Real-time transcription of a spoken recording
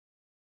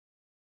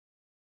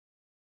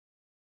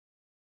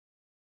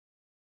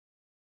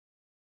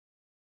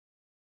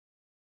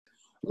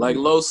like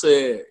Lo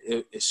said,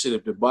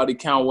 if the body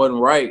count wasn't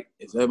right,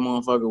 if that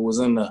motherfucker was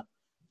in the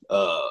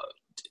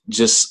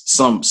just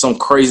some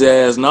crazy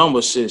ass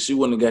number shit, she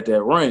wouldn't have got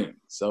that ring.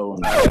 So.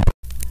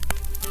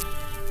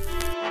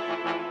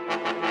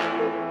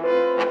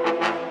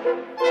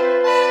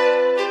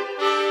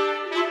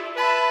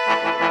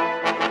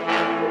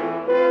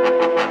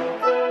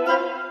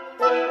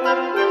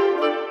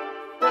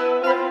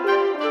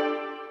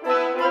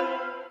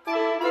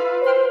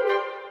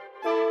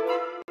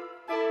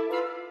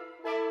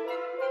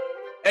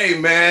 Hey,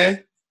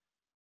 man,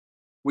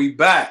 we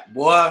back,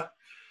 boy.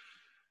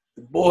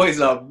 The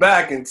boys are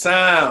back in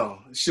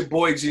town. It's your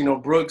boy, Gino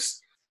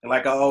Brooks. And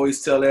like I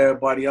always tell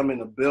everybody, I'm in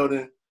the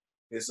building.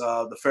 It's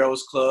the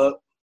Pharaohs Club.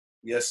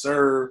 Yes,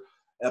 sir.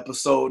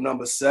 Episode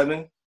number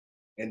 7.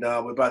 And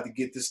we're about to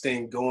get this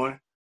thing going.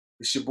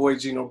 It's your boy,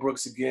 Gino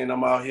Brooks again.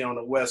 I'm out here on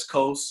the West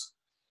Coast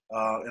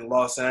in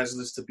Los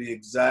Angeles, to be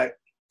exact.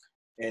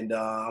 And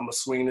I'm going to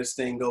swing this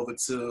thing over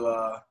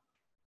to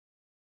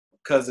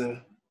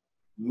cousin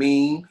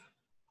Mean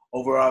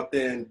over out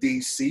there in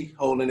DC,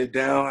 holding it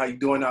down. How you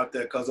doing out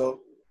there, cuzzo?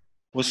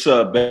 What's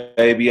up,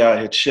 baby? Out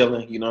here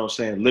chilling, you know what I'm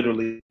saying?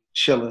 Literally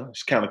chilling.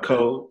 It's kind of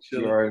cold.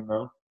 Chilling. You already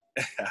know.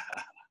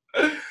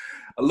 A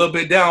little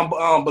bit down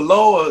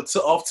below, or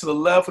off to the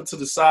left or to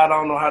the side. I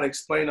don't know how to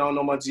explain. I don't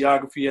know my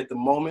geography at the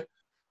moment.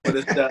 But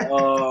it's that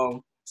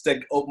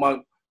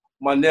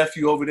my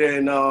nephew over there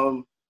in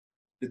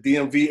the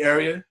DMV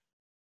area.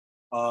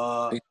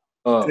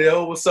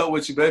 Dale, what's up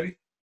with you, baby?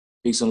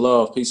 Peace and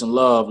love. Peace and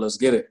love. Let's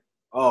get it.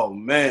 Oh,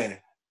 man.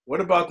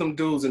 What about them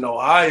dudes in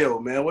Ohio,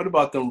 man? What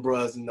about them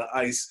bros in the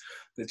ice,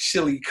 the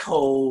chilly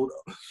cold?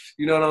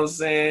 You know what I'm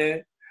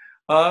saying?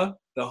 Huh?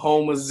 The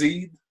home of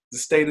Z, the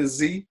state of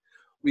Z.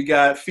 We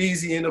got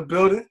Feezy in the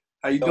building.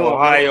 How you doing?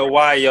 Ohio,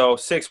 YO,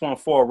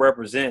 614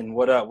 representing.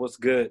 What up? What's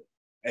good?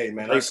 Hey,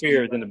 man. Lake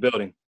Fear is in the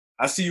building.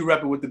 I see you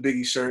repping with the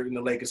Biggie shirt and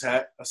the Lakers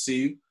hat. I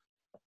see you.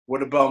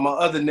 What about my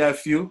other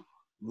nephew,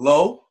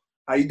 Lo?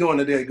 How you doing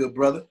today, good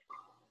brother?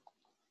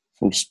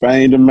 From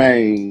Spain to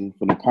Maine,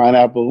 from the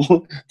pineapple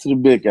to the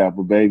big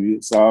apple, baby.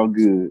 It's all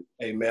good.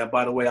 Hey, man,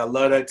 by the way, I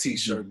love that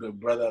T-shirt, good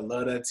brother. I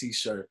love that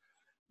T-shirt.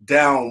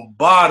 Down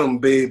bottom,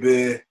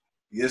 baby.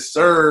 Yes,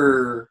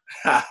 sir.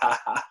 I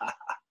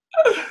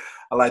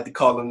like to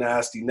call him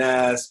Nasty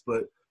Nas,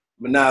 but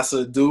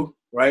Manasa do,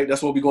 right?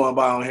 That's what we're going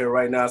by on here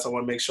right now, so I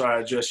want to make sure I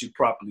address you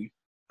properly.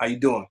 How you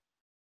doing?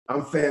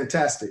 I'm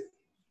fantastic.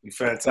 You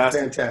fantastic?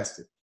 I'm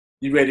fantastic.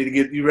 You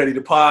ready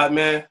to pod,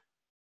 man?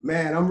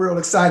 Man, I'm real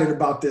excited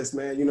about this,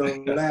 man. You know,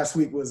 last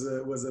week was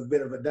a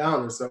bit of a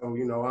downer, so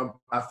you know,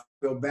 I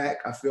feel back.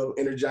 I feel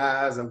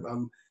energized.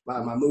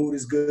 My mood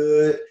is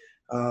good,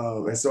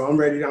 and so I'm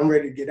ready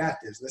to get at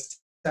this. Let's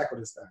tackle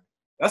this thing.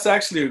 That's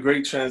actually a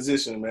great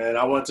transition, man.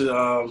 I want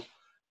to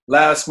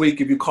last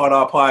week, if you caught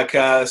our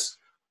podcast,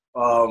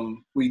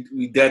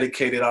 we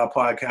dedicated our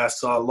podcast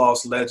to our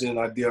lost legend,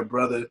 our dear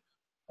brother,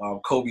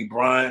 Kobe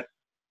Bryant,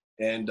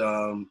 and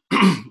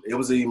it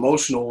was an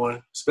emotional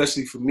one,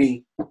 especially for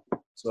me.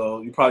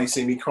 So you probably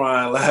see me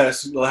crying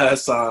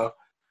last time,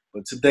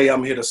 but today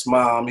I'm here to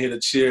smile. I'm here to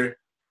cheer.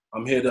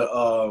 I'm here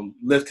to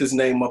lift his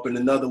name up in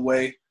another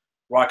way.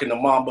 Rocking the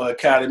Mamba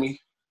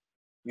Academy,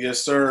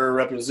 yes sir.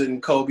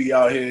 Representing Kobe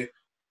out here.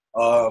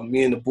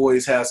 Me and the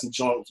boys had some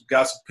joints.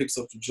 Got some picks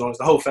up some joints.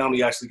 The whole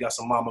family actually got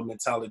some Mamba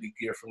mentality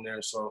gear from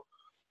there. So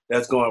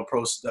that's going.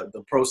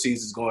 The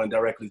proceeds is going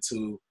directly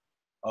to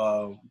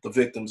the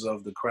victims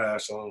of the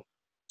crash on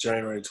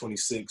January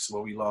 26th,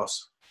 where we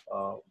lost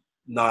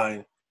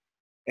 9.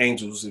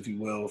 angels, if you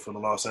will, for the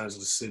Los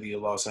Angeles city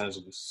of Los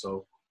Angeles.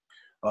 So,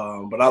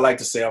 but I like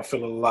to say I'm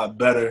feeling a lot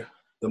better.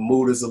 The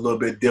mood is a little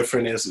bit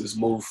different. It's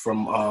moved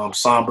from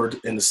somber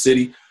in the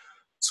city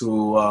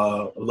to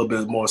a little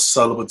bit more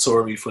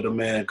celebratory for the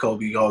man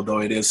Kobe,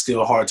 although it is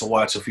still hard to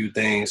watch a few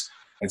things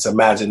and to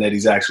imagine that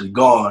he's actually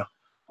gone.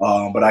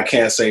 But I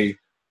can't say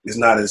it's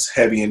not as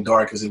heavy and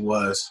dark as it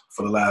was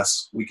for the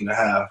last week and a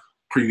half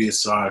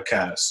previous to our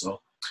cast.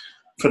 So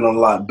feeling a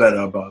lot better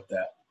about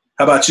that.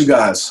 How about you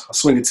guys? I'll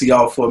swing it to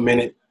y'all for a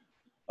minute.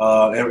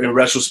 In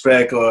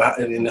retrospect or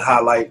in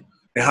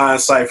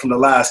hindsight from the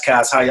last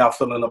cast, how y'all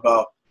feeling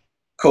about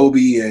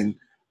Kobe and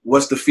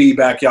what's the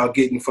feedback y'all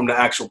getting from the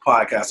actual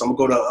podcast? I'm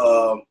going to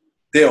go to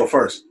Dale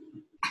first.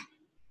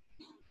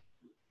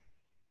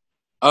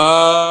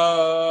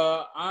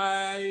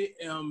 I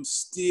am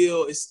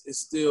still, it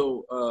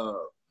still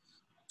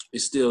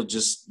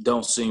just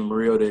don't seem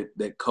real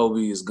that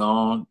Kobe is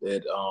gone,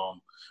 that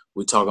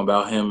we're talking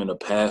about him in the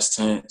past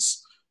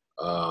tense.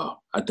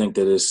 I think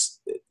that it's,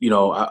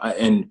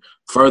 and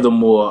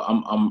furthermore,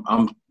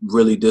 I'm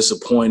really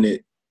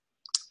disappointed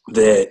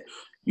that,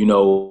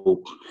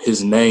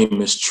 his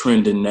name is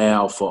trending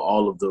now for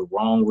all of the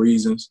wrong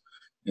reasons,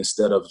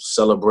 instead of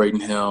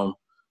celebrating him,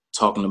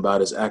 talking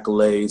about his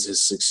accolades,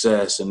 his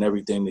success, and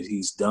everything that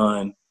he's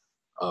done,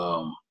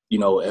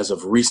 as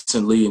of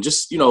recently, and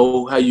just,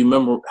 how you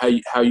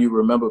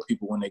remember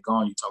people when they're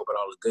gone, you talk about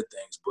all the good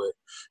things, but,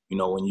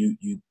 when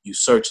you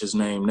search his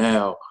name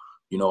now,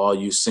 you know, all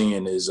you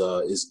seeing is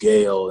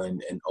Gayle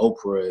and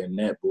Oprah and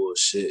that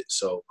bullshit.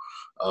 So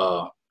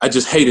I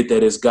just hated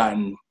that it's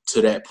gotten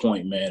to that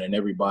point, man, and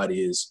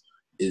everybody is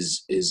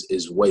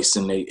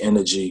wasting their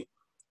energy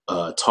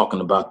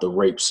talking about the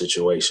rape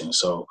situation.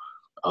 So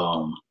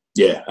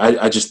yeah,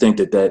 I just think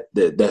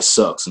that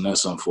sucks, and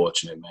that's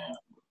unfortunate, man.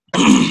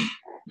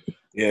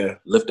 Yeah,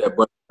 lift that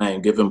brother's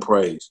name, give him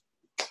praise.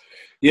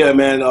 Yeah,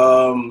 man.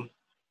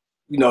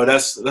 You know,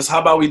 that's how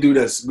about we do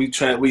this?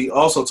 We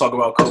also talk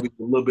about Kobe,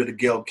 a little bit of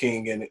Gayle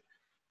King in it,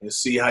 and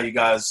see how you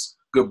guys,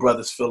 good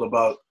brothers, feel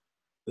about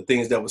the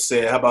things that were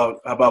said. How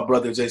about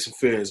brother Jason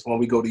Fears when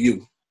we go to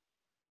you?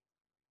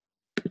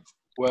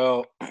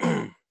 Well,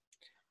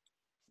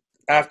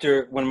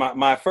 when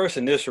my first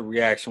initial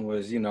reaction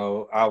was, you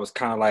know, I was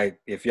kind of like,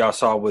 if y'all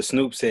saw what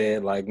Snoop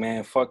said, like,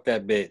 man, fuck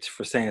that bitch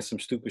for saying some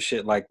stupid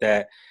shit like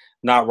that.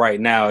 Not right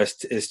now.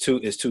 It's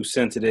too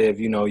sensitive.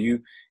 You know,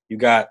 you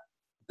got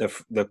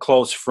the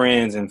close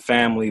friends and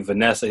family.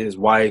 Vanessa, his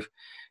wife,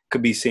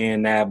 could be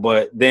seeing that.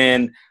 But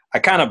then I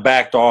kind of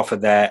backed off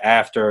of that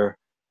after,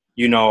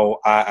 you know,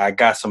 I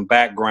got some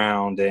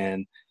background,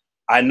 and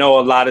I know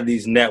a lot of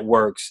these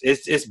networks.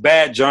 It's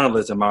bad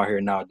journalism out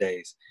here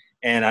nowadays.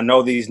 And I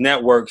know these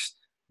networks,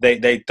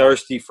 they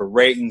thirsty for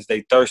ratings.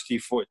 They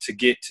thirsty to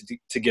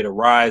get a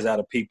rise out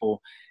of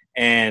people.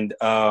 And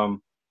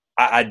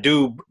I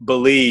do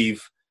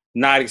believe,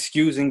 not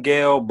excusing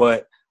Gayle,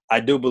 but I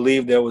do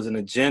believe there was an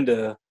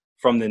agenda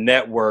from the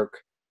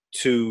network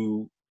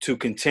to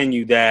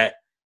continue that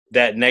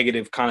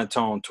negative kind of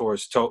tone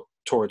towards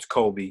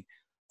Kobe.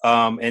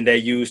 And they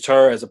used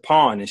her as a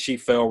pawn, and she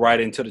fell right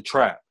into the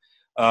trap.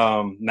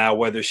 Now,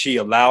 whether she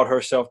allowed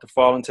herself to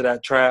fall into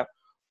that trap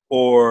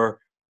or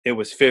it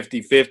was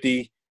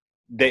 50-50,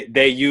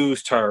 they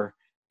used her,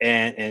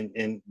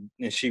 and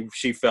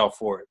she fell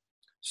for it.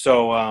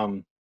 So,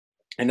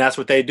 and that's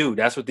what they do.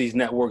 That's what these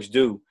networks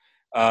do.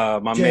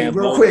 My Jay, man,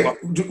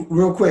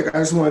 real quick, I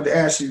just wanted to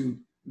ask you: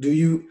 Do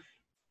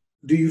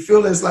you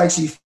feel it's like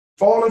she's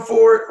falling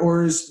for it,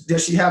 or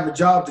does she have a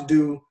job to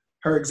do?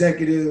 Her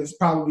executives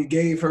probably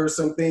gave her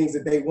some things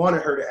that they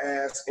wanted her to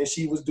ask, and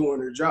she was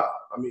doing her job.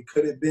 I mean,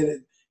 could it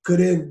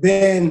have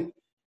been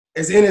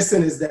as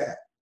innocent as that?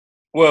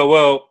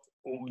 Well,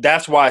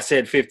 that's why I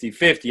said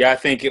 50-50. I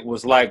think it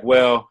was like,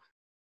 well,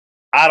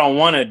 I don't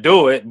want to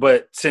do it,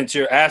 but since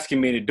you're asking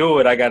me to do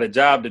it, I got a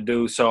job to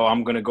do, so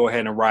I'm going to go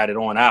ahead and ride it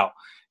on out.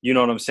 You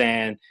know what I'm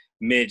saying?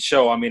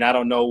 Mid-show. I mean, I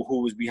don't know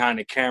who was behind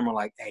the camera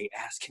like, hey,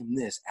 ask him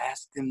this,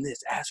 ask them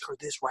this, ask her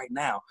this right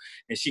now.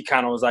 And she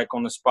kind of was like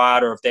on the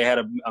spot, or if they had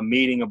a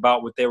meeting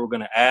about what they were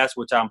going to ask,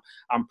 which I'm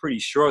pretty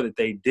sure that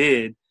they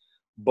did.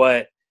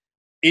 But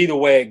either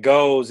way it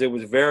goes, it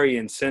was very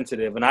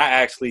insensitive. And I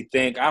actually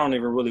think I don't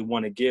even really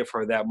want to give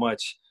her that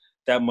much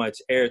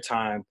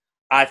airtime.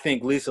 I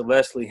think Lisa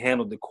Leslie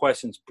handled the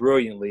questions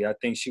brilliantly. I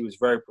think she was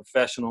very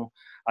professional.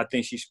 I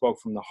think she spoke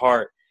from the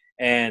heart.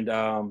 And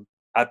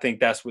I think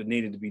that's what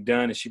needed to be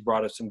done. And she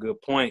brought up some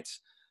good points.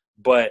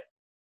 But,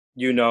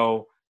 you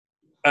know,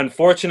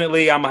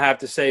 unfortunately, I'm going to have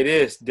to say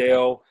this,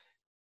 Dale.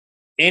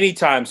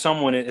 Anytime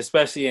someone,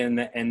 especially in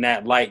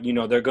that light, you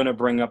know, they're going to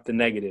bring up the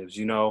negatives,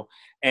 you know.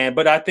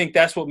 But I think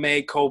that's what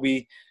made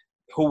Kobe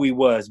who he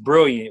was,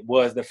 brilliant,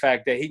 was the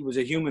fact that he was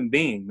a human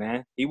being,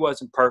 man. He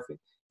wasn't perfect.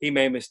 He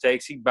made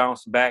mistakes. He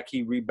bounced back.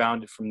 He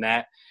rebounded from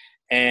that.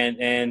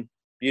 And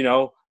you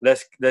know,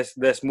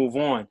 let's move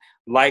on.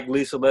 Like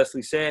Lisa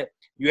Leslie said,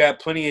 you had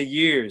plenty of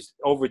years,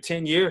 over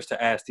 10 years,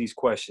 to ask these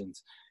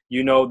questions,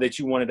 you know, that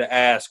you wanted to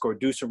ask, or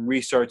do some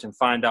research and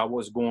find out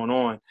what's going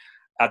on.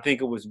 I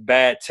think it was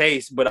bad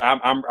taste, but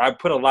I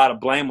put a lot of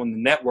blame on the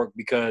network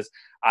because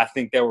I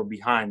think they were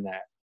behind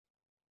that.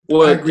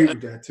 Well, I agree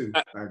with that too.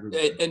 I agree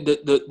with and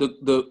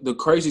the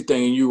crazy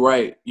thing, and you're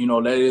right, you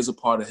know, that is a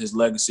part of his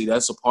legacy.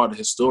 That's a part of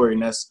his story,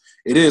 and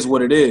it is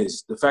what it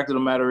is. The fact of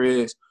the matter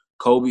is,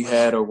 Kobe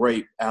had a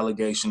rape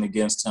allegation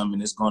against him,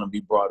 and it's going to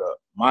be brought up.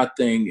 My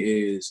thing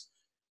is,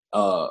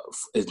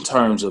 in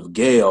terms of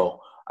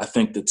Gayle, I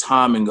think the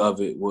timing of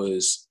it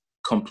was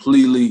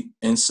completely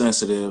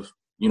insensitive.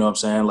 You know what I'm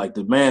saying? Like,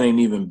 the man ain't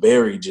even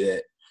buried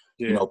yet.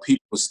 Yeah. You know,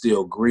 people are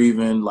still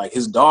grieving. Like,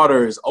 his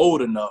daughter is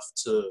old enough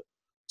to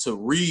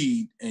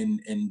read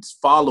and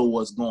follow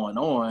what's going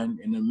on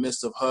in the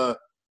midst of her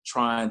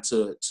trying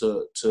to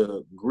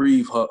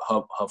grieve her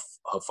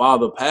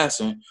father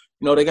passing.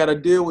 You know, they got to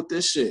deal with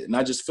this shit. And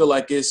I just feel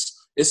like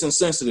it's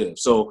insensitive.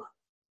 So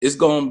it's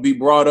going to be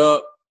brought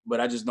up,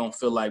 but I just don't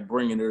feel like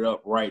bringing it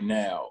up right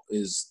now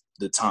is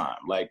the time.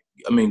 Like,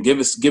 I mean, give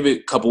it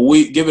a couple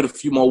weeks, give it a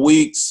few more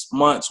weeks,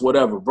 months,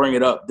 whatever, bring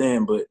it up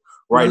then. But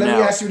right now. Let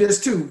me ask you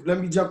this too. Let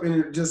me jump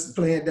in, just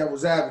playing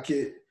devil's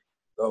advocate.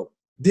 Oh.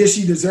 Did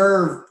she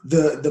deserve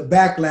the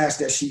backlash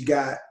that she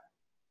got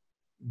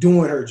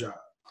doing her job?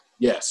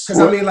 Yes.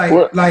 Because I mean,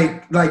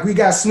 like we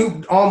got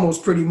Snoop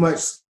almost pretty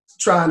much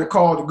trying to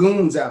call the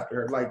goons after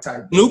her, like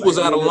type. Snoop was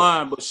out of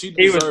line, but she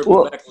deserved the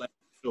backlash.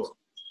 Sure.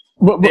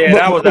 But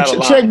that was out of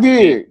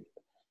line.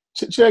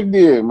 Check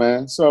did,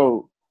 man.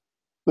 So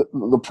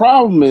the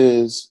problem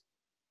is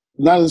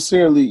not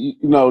necessarily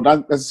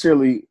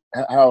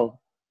how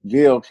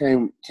Gail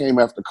came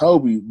after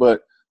Kobe,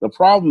 but the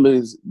problem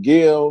is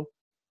Gail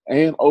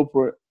and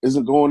Oprah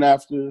isn't going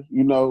after,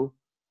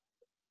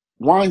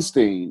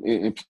 Weinstein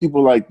and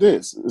people like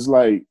this. It's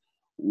like,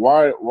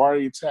 why are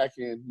you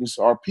attacking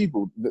our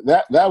people?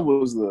 That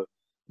was the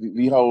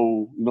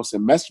whole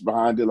message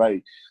behind it.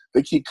 Like,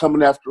 they keep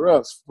coming after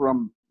us,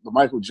 from the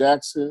Michael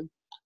Jackson,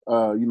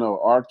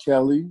 R.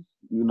 Kelly.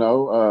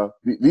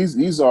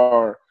 These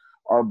are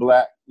our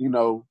Black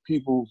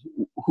people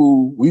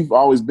who we've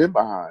always been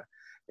behind,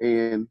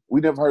 and we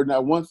never heard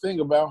not one thing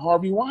about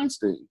Harvey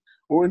Weinstein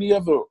or any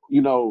other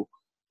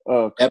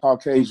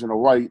Caucasian or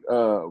white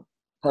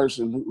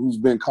person who's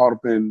been caught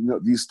up in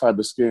these type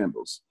of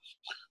scandals.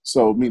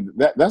 So I mean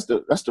that's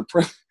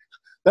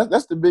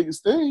the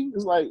biggest thing.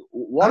 It's like,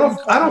 why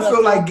I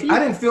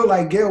didn't feel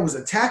like Gail was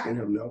attacking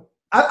him though.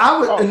 I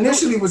was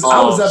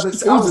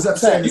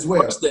upset as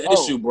well. That's the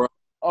issue, bro.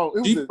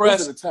 It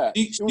was an attack.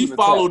 She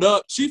followed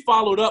up. She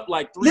followed up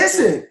like 3.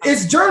 Listen,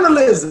 it's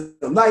journalism.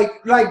 Like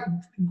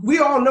we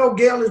all know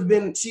Gail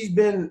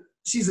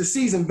she's a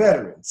seasoned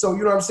veteran. So you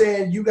know what I'm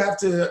saying? You have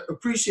to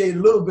appreciate a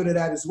little bit of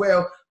that as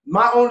well.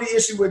 My only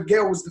issue with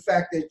Gail was the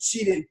fact that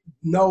she didn't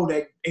know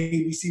that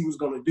ABC was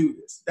going to do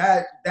this.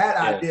 That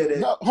idea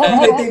that they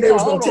didn't think they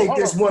was going to take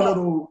this one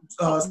little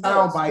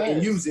soundbite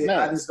and use it.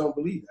 I just don't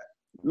believe that.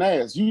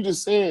 Naz, you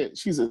just said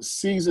she's a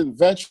seasoned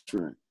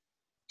veteran.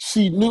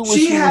 She knew what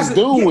she was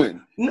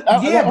doing. This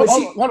idea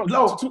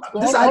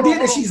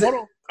that she's.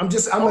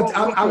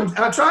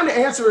 I'm trying to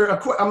answer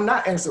I'm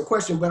not answering a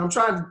question, but I'm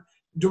trying to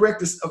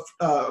direct this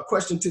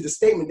question to the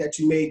statement that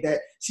you made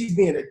that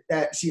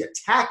that she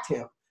attacked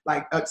him.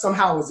 Like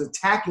somehow was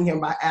attacking him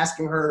by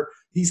asking her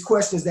these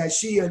questions that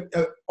she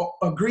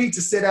agreed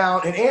to sit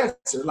down and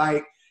answer.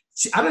 Like,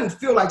 I didn't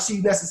feel like she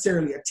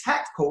necessarily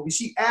attacked Kobe.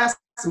 She asked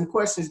some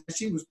questions that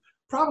she was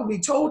probably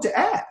told to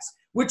ask,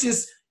 which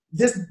is,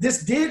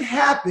 this did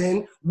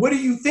happen. What do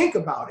you think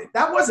about it?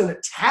 That wasn't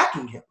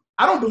attacking him.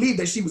 I don't believe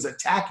that she was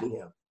attacking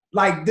him.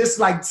 Like this,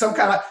 like some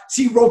kind of,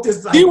 she wrote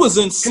this. Like, he was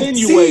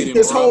insinuating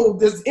this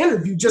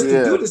interview just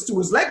to do this to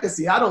his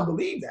legacy. I don't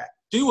believe that.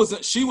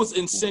 She was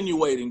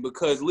insinuating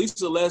because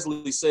Lisa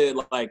Leslie said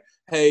like,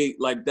 hey,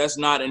 like that's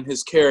not in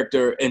his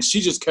character. And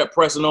she just kept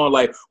pressing on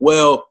like,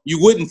 well,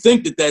 you wouldn't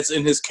think that that's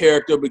in his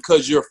character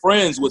because you're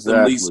friends with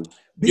him, Lisa.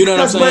 You know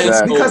what I'm saying?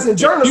 Exactly. Because in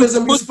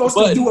journalism, you're supposed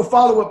to do a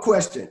follow-up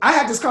question. I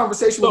had this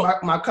conversation with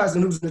my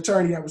cousin who's an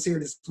attorney that was here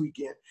this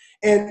weekend.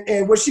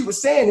 And what she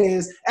was saying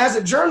is, as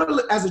a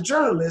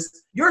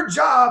journalist, your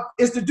job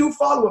is to do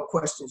follow-up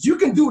questions. You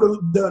can do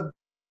the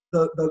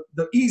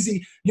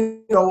easy,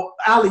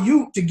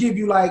 alley-oop to give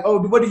you like, oh,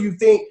 what do you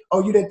think?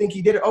 Oh, you didn't think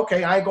he did it?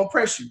 Okay, I ain't gonna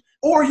press you.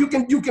 Or you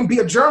can be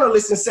a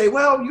journalist and say,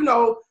 well,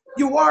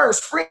 you are his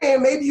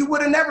friend. Maybe you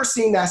would have never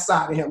seen that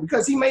side of him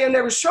because he may have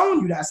never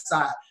shown you that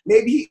side.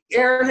 Maybe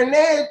Aaron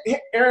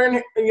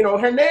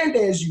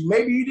Hernandez,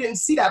 maybe you didn't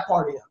see that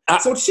part of him.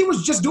 So she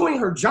was just doing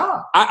her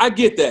job. I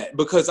get that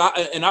because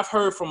I've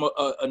heard from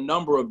a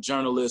number of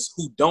journalists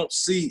who don't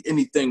see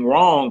anything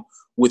wrong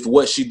with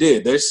what she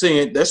did. They're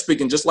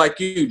speaking just like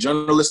you,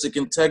 journalistic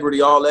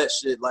integrity, all that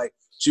shit. Like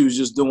she was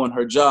just doing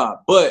her job.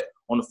 But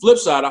on the flip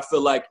side, I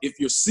feel like if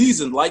you're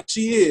seasoned like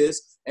she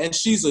is, and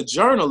she's a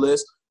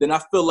journalist, then I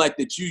feel like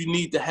that you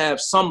need to have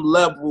some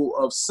level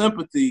of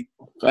sympathy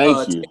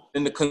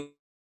in the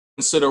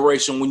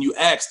consideration when you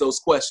ask those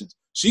questions.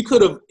 She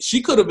could have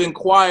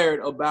inquired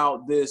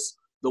about this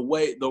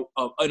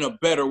in a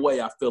better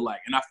way, I feel like.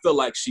 And I feel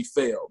like she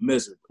failed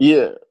miserably.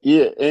 Yeah.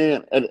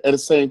 And at the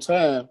same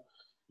time,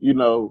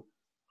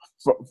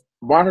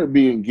 by her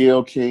being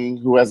Gayle King,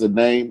 who has a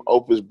name,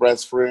 Oprah's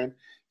best friend,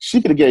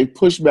 she could have gave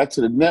pushback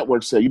to the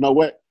network, said, you know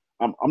what?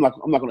 I'm not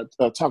going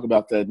to talk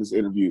about that in this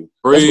interview.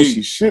 That's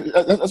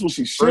what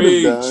she should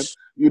have done.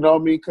 You know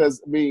what I mean?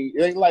 Because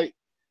it ain't like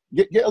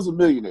Gail's a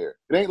millionaire.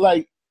 It ain't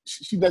like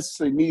she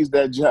necessarily needs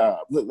that job.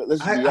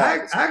 Let's be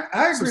honest.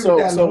 I agree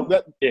with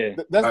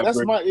that.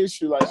 That's my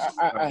issue. Like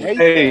I hate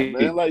that,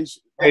 man. Like,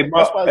 I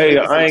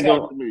ain't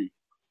gonna.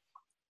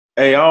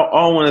 Hey, I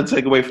don't want to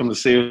take away from the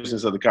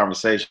seriousness of the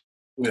conversation.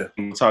 Yeah,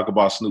 we'll talk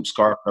about Snoop's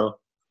scarf though.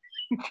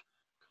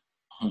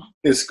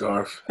 His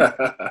scarf.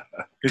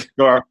 His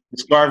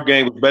scarf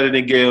game was better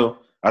than Gail.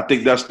 I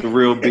think that's the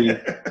real beat. You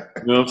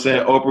know what I'm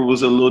saying? Oprah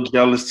was a little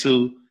jealous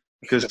too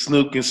because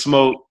Snoop can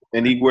smoke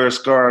and he wears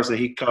scarves and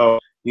he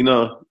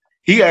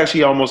he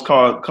actually almost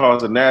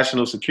caused a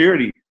national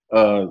security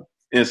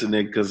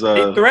incident because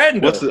he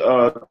threatened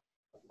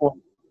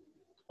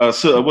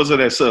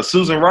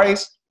Susan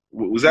Rice?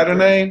 Was that her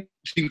name?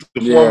 She was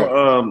the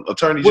former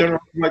attorney general,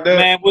 like that.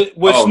 Man,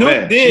 what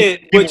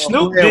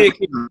Snoop did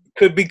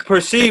could be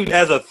perceived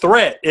as a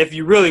threat if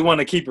you really want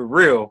to keep it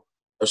real.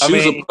 She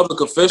was a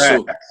public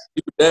official.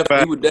 He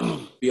would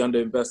definitely be under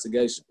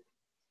investigation.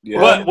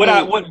 Yeah.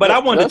 But I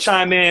wanted to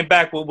chime in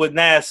back with what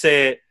Naz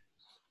said.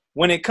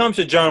 When it comes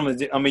to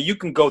journalism, I mean, you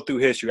can go through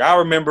history. I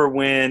remember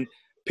when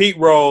Pete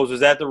Rose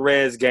was at the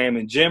Reds game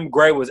and Jim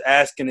Gray was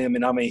asking him,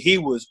 and I mean, he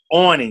was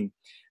on him.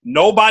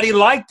 Nobody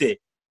liked it.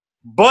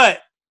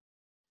 But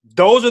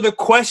those are the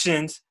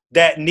questions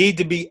that need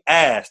to be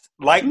asked.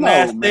 Like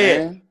Matt said,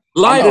 man.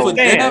 Life No, or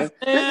death,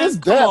 man. It's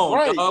Come death, on,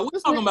 right? dog. We're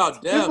talking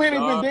about This death, man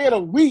ain't been dog. dead a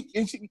week,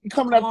 and she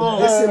coming after.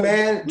 Listen,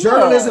 man, no.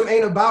 journalism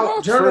ain't Y'all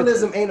about tripping.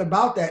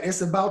 that.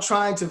 It's about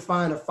trying to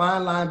find a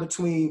fine line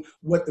between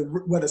what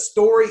a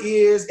story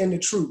is and the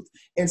truth.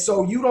 And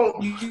so you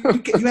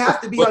have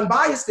to be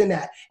unbiased in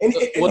that. And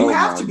you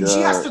have to be.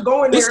 She has to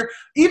go in there,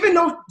 even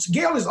though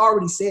Gail has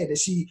already said that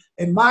she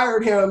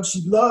admired him,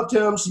 she loved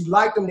him, she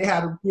liked him, they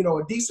had a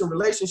decent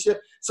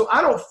relationship. So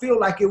I don't feel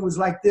like it was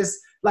like this.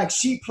 Like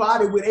she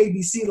plotted with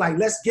ABC, like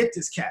let's get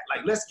this cat,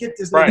 like let's get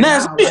this. Right.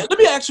 Nas, let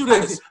me ask you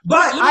this.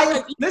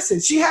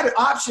 Listen. She had an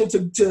option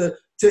to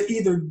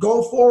either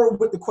go forward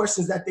with the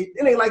questions that it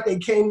ain't like they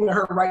came to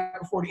her right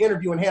before the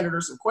interview and handed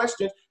her some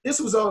questions. This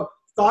was a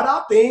thought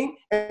out thing,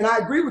 and I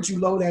agree with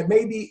you, Lo, that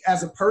maybe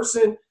as a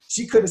person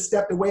she could have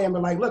stepped away and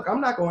been like, look,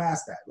 I'm not gonna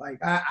ask that. Like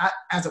I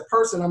as a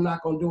person, I'm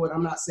not gonna do it.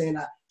 I'm not saying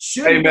I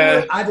shouldn't do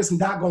it. I just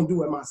not gonna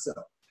do it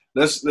myself.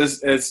 Let's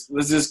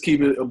just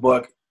keep it a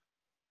buck.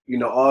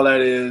 All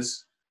that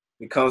is,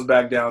 it comes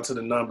back down to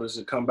the numbers.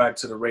 It comes back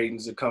to the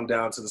ratings. It comes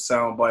down to the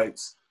sound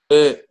bites. You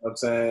know what I'm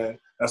saying?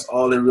 That's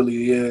all it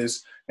really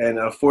is. And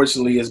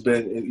unfortunately, it's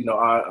been,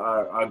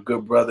 our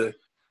good brother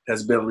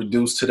has been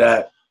reduced to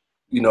that,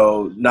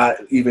 not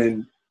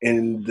even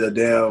in the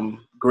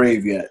damn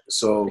grave yet.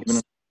 So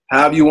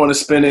however you want to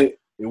spin it,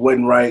 it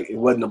wasn't right. It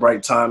wasn't the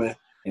right timing.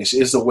 And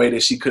it's a way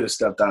that she could have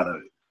stepped out of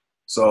it.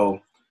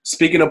 So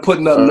speaking of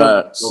putting up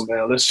numbers,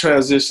 man, let's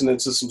transition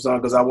into some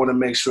songs because I want to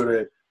make sure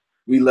that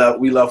we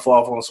left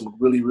off on some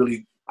really,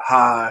 really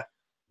high,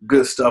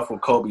 good stuff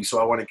with Kobe. So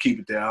I want to keep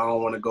it there. I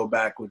don't want to go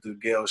back with the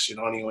Gail shit.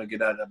 I don't even want to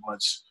get out that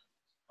much,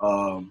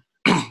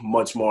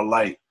 much more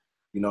light.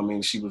 You know what I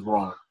mean? She was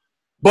wrong.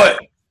 But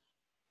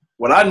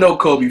what I know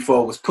Kobe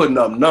for was putting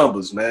up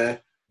numbers, man.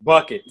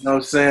 Buckets. You know what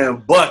I'm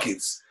saying?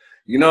 Buckets.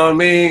 You know what I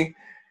mean?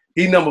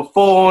 He number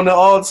 4 on the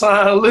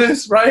all-time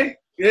list, right?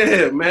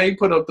 Yeah, man. He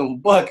put up them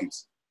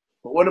buckets.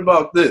 But what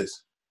about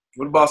this?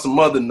 What about some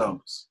other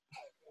numbers?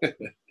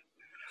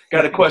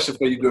 Got a question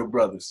for you, good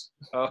brothers.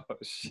 Oh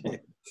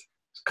shit!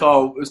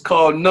 It's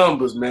called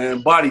numbers,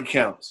 man. Body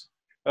counts.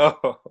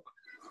 Oh.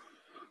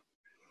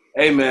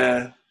 Hey,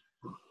 man.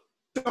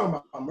 Talking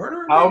about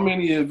murder? How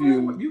many of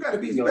you? You gotta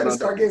be. You better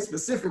start getting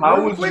specific.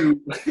 How would you?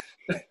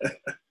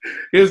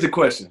 Here's the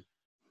question: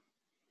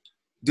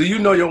 do you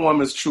know your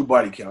woman's true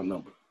body count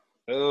number?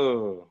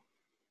 Oh.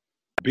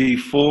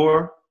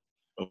 Before,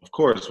 of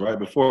course, right?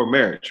 Before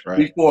marriage, right?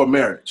 Before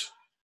marriage.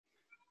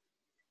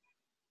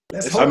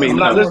 I mean, I'm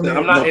not listening.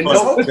 I'm not.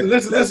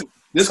 Listen.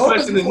 This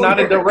question is not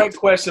a direct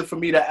question for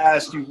me to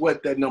ask you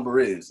what that number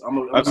is. I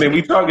mean,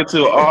 we talking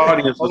to an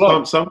audience.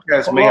 Some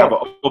cats may have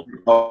an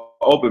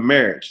open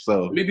marriage,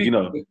 so let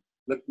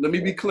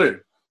me be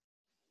clear.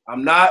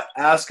 I'm not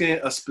asking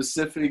a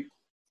specific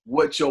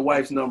what your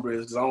wife's number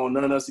is because I don't want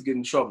none of us to get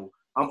in trouble.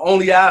 I'm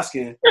only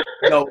asking,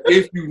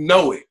 if you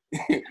know it,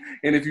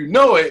 and if you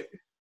know it,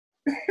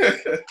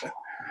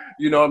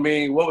 you know what I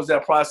mean. What was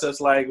that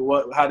process like?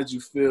 How did you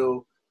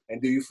feel?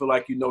 And do you feel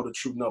like you know the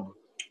true number?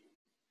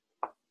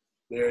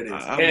 There it is.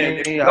 I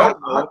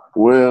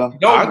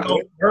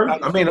go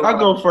first. I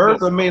go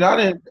first.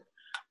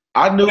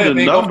 I knew the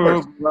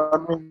number.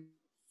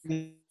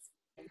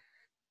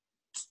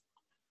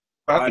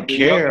 I didn't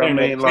care.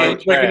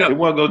 It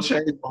wasn't gonna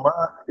change my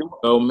mind.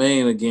 Oh,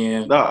 man,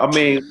 again. No, I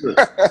mean,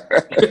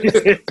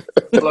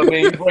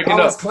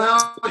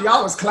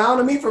 y'all was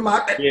clowning me for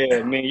my.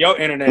 Yeah, man, your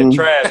internet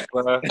trash,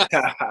 bro.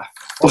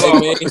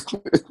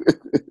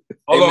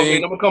 Hold on, man.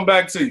 I'm gonna come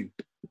back to you.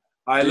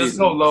 All right, let's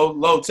go, Lo.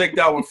 Lo, take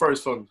that one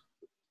first for me.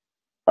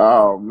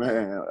 Oh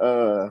man,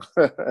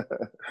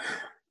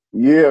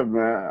 yeah,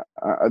 man.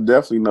 I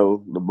definitely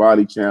know the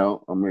body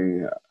count. I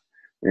mean,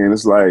 and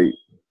it's like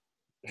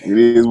it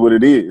is what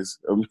it is.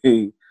 I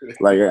mean,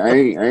 like I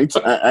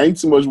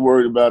ain't too much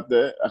worried about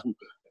that.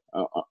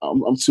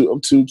 I'm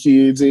 2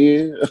 kids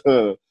in.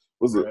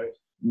 Was it right.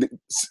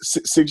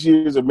 6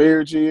 years of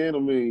marriage in? I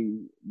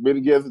mean, been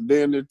together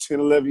damn near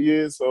 10, 11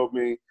 years. So I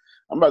mean,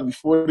 I'm about to be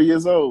 40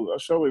 years old. I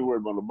sure ain't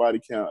worried about the body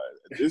count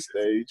at this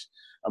stage.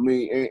 I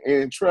mean,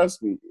 and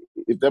trust me,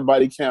 if that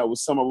body count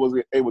was something I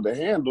wasn't able to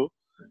handle,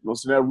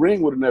 so that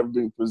ring would have never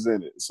been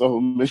presented. So,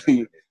 I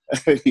mean,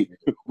 hey,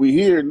 we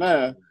here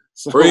now.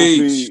 So,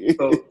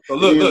 look.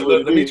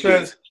 Let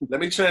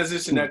me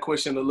transition that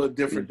question a little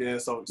different then,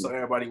 so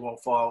everybody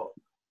won't fall,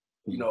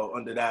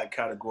 under that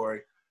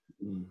category.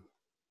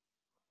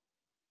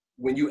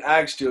 When you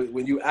asked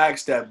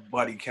that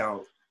body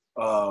count,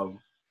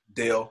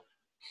 Dale,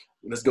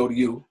 let's go to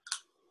you.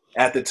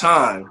 At the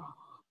time,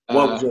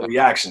 what was your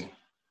reaction?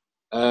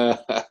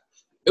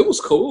 It was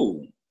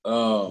cool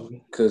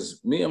because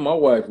me and my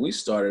wife, we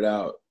started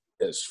out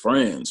as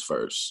friends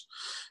first.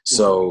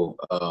 So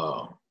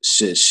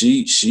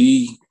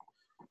she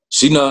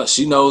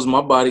knows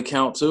my body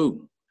count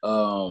too.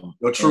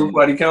 Your true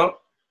body count?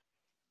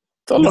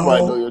 Don't No.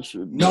 nobody know your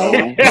truth. No,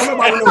 don't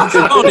nobody know the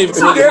truth. Don't even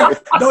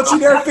Don't you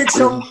dare fix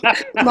your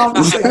mouth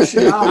and say that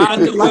shit. I'll light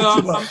you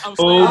up. I'm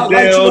Oh, light you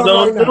Dale, up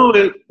don't right do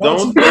it. Don't Don't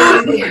you do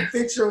dare it. even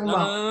fix your mouth.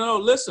 No.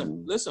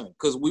 Listen,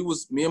 because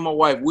me and my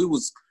wife,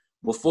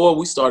 before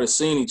we started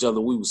seeing each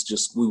other, we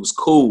was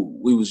cool.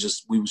 We was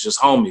just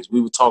homies. We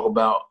would talk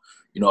about,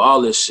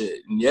 all this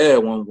shit. And yeah,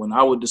 when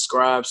I would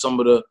describe some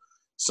of the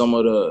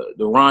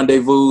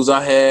rendezvous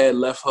I had,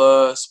 left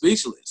her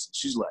speechless.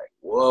 She's like,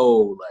 whoa,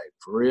 like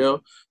for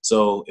real.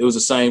 So it was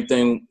the same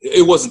thing.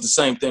 It wasn't the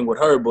same thing with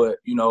her, but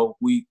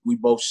we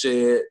both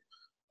shared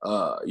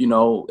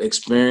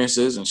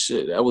experiences and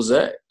shit. That was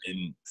that.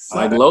 And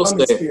like Lo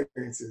said,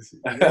 experiences.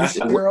 You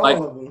share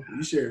all of them.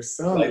 You share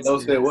some. Like Lo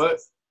said, what?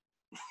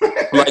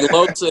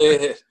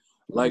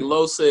 Like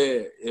Lo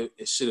said,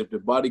 if the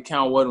body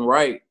count wasn't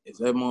right, if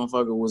that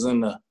motherfucker was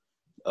in the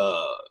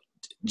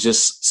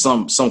just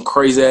some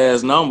crazy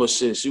ass number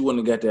shit, she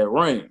wouldn't have got that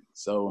ring.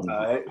 So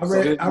right. I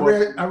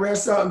read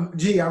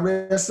something. I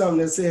read something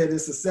that said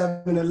it's a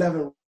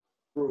 7-11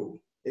 rule.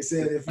 It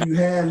said if you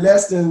had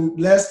less than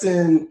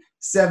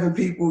 7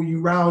 people,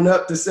 you round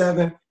up to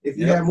 7. If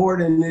you have more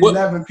than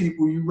 11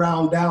 people, you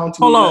round down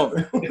to hold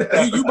 11.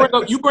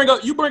 on. you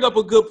bring up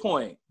a good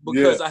point,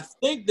 because I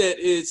think that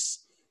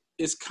it's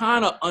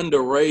kind of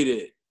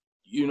underrated,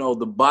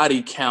 the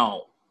body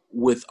count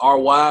with our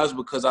wives,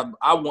 because I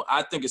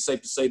think it's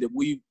safe to say that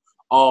we've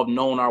all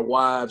known our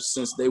wives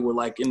since they were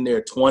like in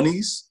their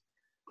 20s.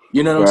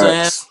 You know what I'm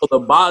saying? So the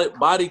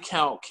body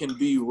count can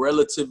be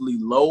relatively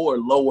low or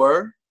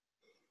lower.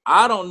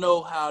 I don't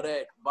know how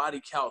that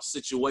body count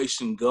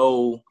situation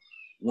go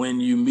when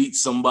you meet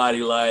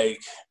somebody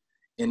like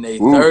in their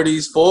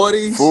 30s,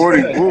 40s.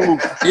 40.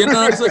 You know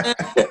what I'm saying?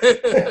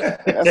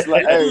 That's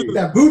like, hey,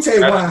 that Butte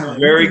wine.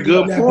 Very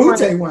good That point.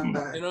 Butte wine.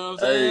 You know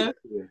what I'm saying?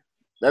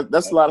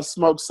 That's a lot of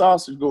smoked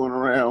sausage going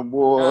around,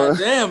 boy. God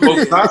damn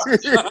it.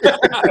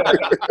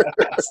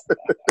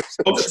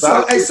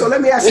 So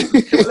let me ask you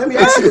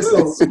this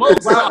though. Why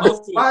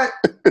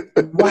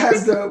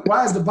is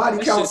the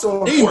body count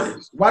so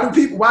important? Why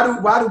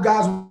do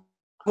guys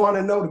want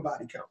to know the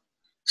body count?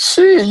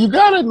 Shit, you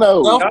gotta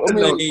know.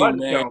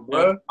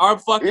 Man. Our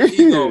fucking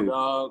ego,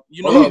 dog.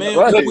 Man.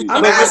 Right.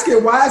 I'm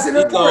asking, why is it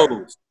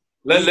important?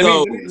 Let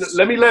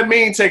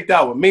me take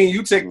that one. Mean,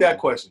 you take that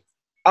question.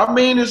 I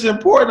mean, it's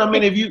important. I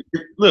mean, if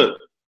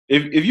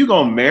you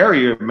gonna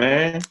marry her,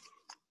 man,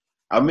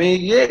 I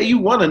mean, yeah, you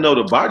want to know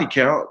the body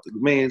count. I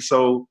mean,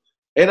 so,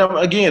 and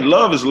again,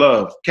 love is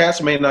love.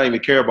 Cats may not even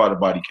care about the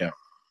body count.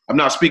 I'm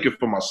not speaking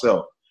for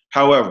myself.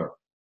 However,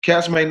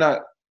 cats may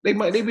not. They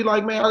be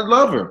like, man, I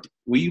love her.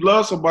 When you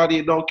love somebody,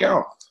 it don't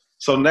count.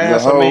 So now,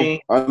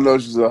 I know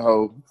she's a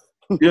hoe.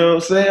 You know what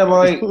I'm saying?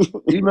 Like,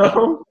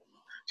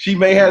 she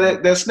may have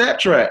that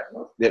Snapchat.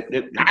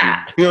 You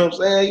know what I'm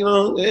saying?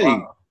 Hey.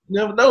 Wow. You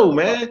never know,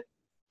 man.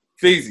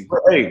 It's easy.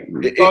 Hey,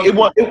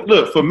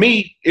 look, for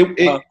me,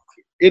 it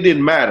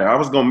didn't matter. I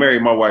was gonna marry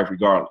my wife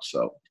regardless.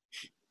 So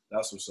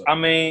that's what's up. I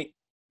mean,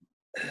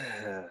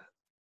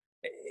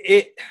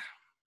 it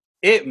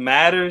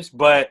matters,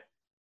 but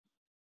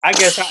I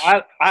guess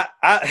I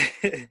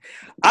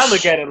I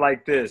look at it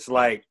like this.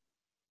 Like,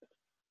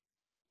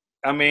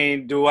 I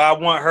mean, do I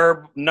want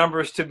her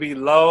numbers to be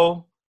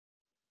low,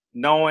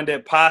 knowing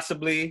that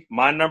possibly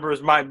my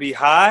numbers might be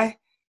high?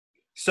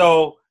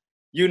 So,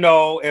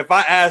 if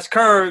I ask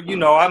her,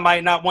 I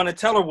might not want to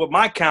tell her what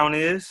my count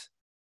is,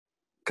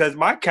 because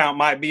my count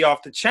might be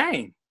off the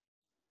chain.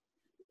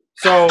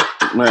 So,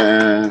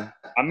 man,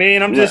 I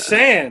mean, I'm just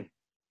saying.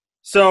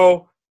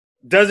 So,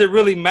 does it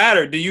really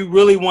matter? Do you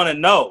really want to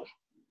know?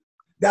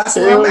 That's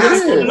what I'm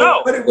asking.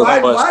 No. But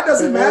why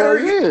does it matter?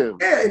 Yeah.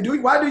 And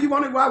why would you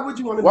want to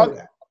know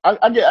that?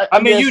 I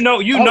mean, you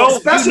know,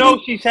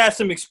 she's had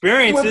some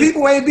experiences. When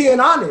people ain't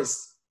being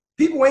honest.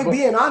 People ain't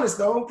being honest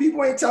though.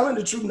 People ain't telling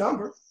the true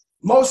number.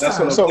 Most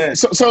times. So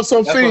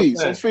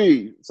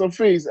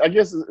Fees, I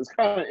guess it's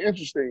kind of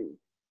interesting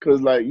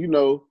because, like,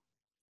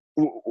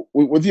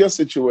 with your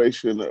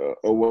situation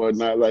or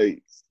whatnot,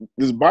 like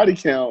this body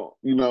count,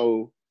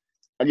 I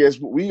guess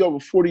we over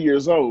 40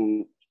 years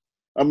old.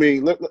 I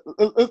mean,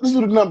 let's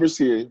do the numbers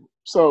here.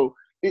 So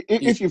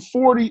if you're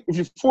 40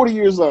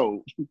 years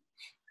old,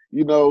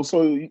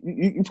 so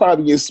you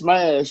probably get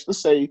smashed,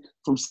 let's say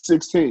from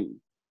 16.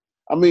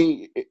 I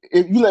mean,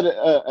 if you let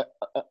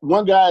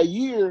one guy a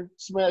year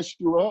smash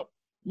you up,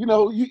 you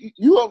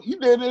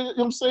did, what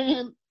I'm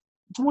saying,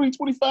 20,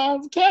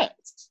 25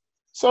 cats.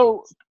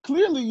 So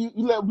clearly you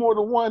let more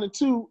than 1 or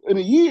 2 in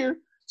a year.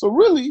 So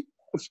really,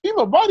 the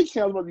female body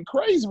count is going to be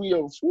crazy when you're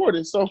over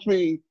 40. So, I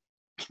mean,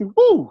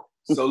 woo.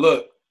 So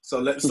look, so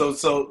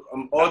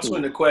I'm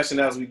altering the question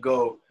as we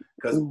go,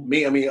 because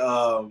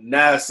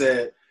Nas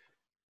said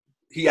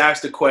he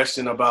asked a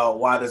question about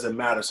why does it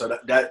matter. So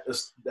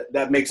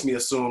that makes me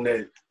assume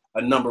that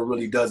a number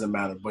really doesn't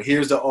matter. But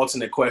here's the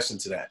alternate question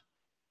to that: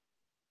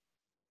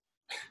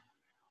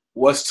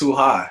 what's too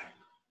high?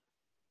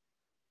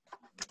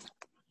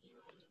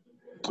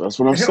 That's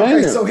what I'm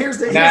saying. Okay, so here's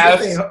the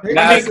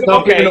thing.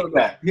 Jump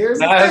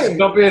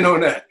in on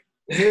that.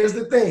 here's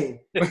the thing.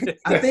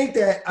 I think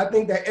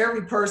that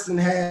every person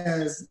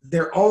has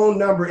their own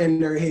number in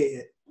their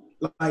head.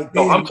 Like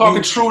No, I'm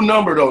talking true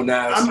number though,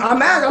 Nas.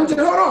 I'm just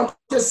hold on,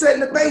 just setting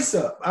the base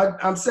up.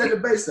 I'm setting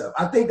the base up.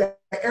 I think that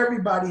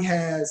everybody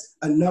has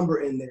a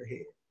number in their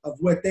head of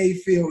what they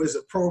feel is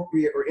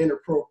appropriate or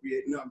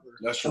inappropriate number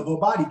of a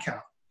body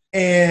count.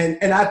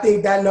 And I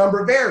think that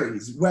number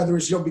varies, whether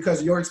it's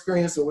because of your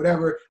experience or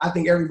whatever. I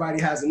think everybody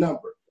has a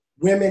number,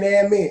 women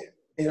and men.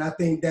 And I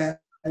think that,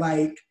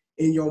 like,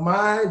 in your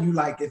mind, you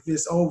like, if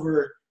it's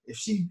over, if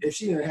she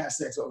didn't have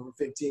sex over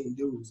 15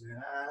 dudes,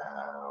 then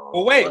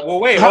Well, wait,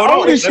 hold How on.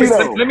 old is she,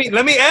 though? Let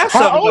me ask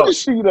How something. old is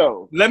she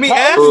though? Let me How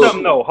ask old is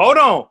something though. Hold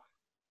on.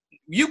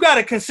 You got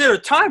to consider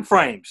time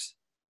frames.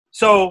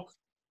 So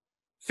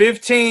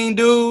 15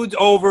 dudes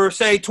over,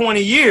 say,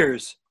 20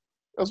 years.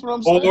 That's what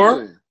I'm saying.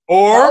 How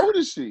Or old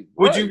is she?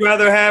 would you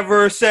rather have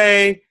her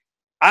say,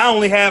 I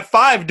only have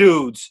 5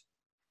 dudes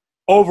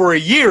over a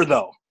year,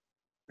 though?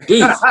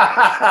 Jeez.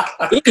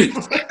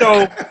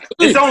 So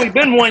it's only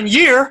been 1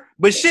 year,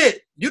 but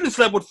shit, you done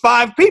slept with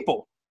 5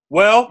 people.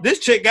 Well, this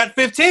chick got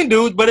 15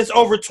 dudes, but it's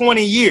over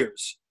 20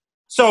 years.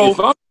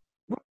 So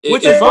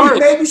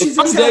maybe she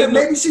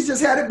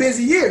just had a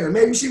busy year.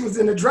 Maybe she was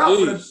in a drought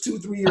for the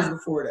 2-3 years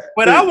before that.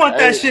 But I want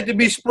that shit to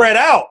be spread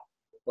out.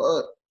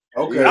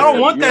 Okay. I don't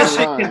want that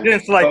shit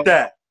condensed like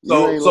that.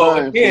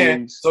 So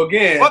again,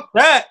 fuck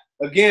that.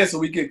 Again, so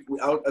we get.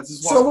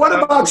 So what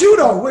about you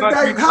though?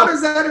 How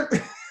does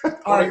that?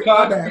 All right,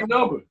 my bad.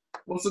 Number.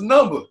 What's the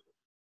number?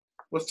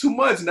 What's too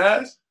much,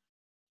 Nas?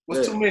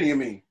 What's too many? I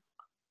mean,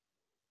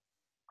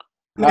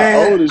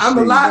 man, I'm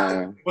a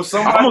lot. For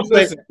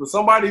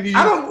somebody do you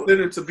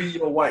consider to be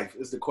your wife?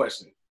 Is the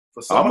question.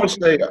 I'm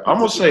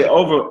gonna say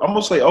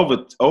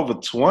over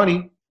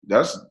 20.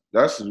 That's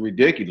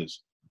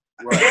ridiculous.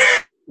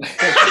 Right.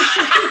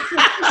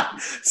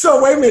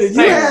 So wait a minute.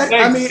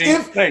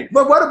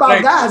 But what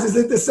about guys? Is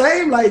it the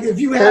same? Like if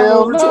you have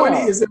over 20,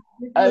 is it?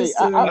 Hey,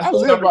 I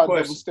live by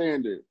double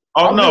standard.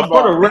 Oh no,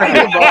 for the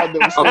record.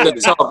 Okay,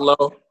 talk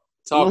low.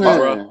 Talk,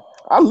 bro.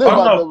 I live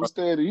by double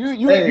standard.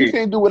 You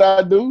can't do what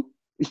I do.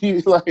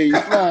 You like,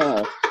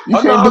 nah.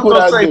 You can't do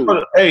what I do.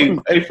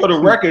 For the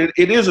record,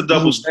 it is a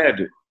double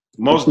standard.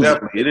 Most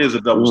definitely, it is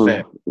a double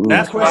standard.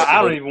 That's why I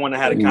don't even want to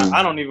have a con.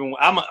 I'm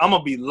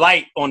gonna be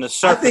light on the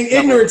surface. I think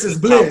ignorance is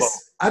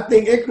bliss. I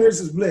think ignorance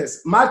is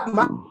bliss. My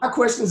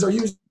questions are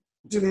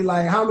usually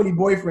like, how many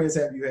boyfriends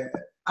have you had?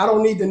 I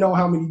don't need to know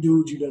how many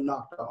dudes you done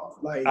knocked off.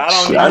 Like I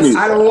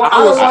don't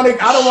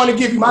want to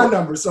give you my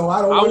number, so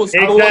I don't.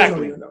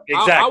 Exactly.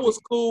 I was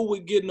cool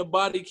with getting a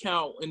body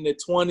count in the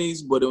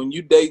 20s, but when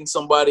you dating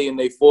somebody in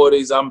their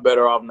 40s, I'm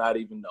better off not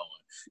even knowing.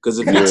 Because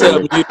if you tell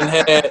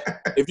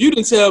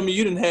me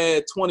you didn't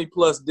have 20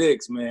 plus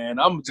dicks, man,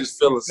 I'm just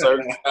feeling a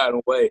certain kind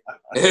of way.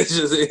 It's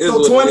just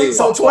so 20.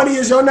 So 20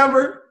 is your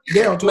number?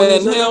 Yeah,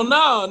 man, hell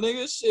no,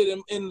 nigga. Shit,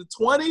 in the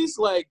 20s,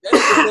 like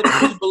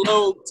that's be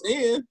below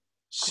 10.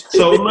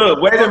 So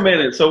look, wait a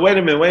minute. So we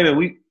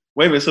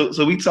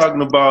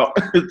talking about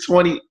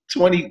 20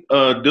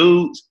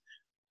 dudes.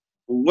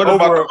 What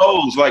about the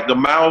holes, like the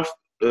mouth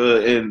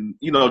and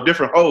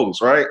different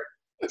holes, right?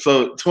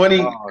 So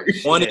 20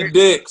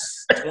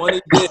 dicks.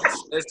 20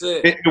 dicks. That's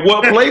it. In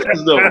what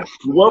places though?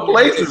 What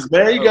places,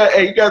 man? You got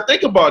to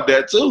think about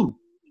that too.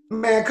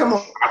 Man, come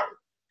on.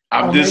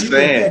 I'm just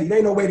saying. There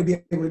ain't no way to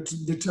be able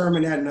to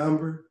determine that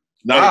number.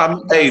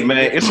 Nah, hey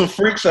man, it's some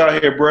freaks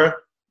out here, bruh.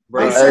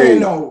 I'm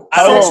saying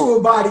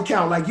sexual body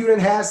count. Like you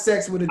didn't have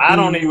sex with a dude. I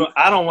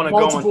don't want to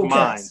go into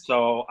mine.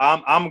 So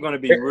I'm going to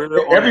be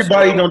real.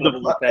 Everybody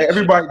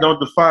don't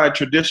define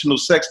traditional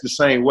sex the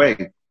same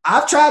way.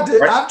 I've tried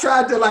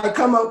to like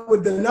come up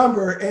with the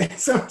number, and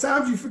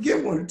sometimes you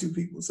forget 1 or 2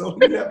 people, so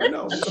you never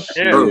know.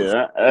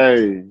 Yeah.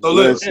 Hey. So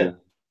listen.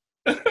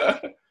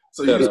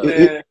 So you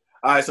understand?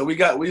 All right. So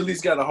we at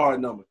least got a hard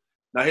number.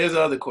 Now here's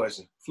the other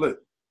question. Flip.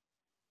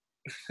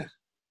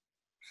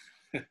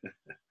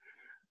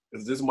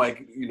 Because this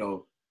might,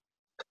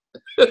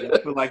 I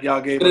feel like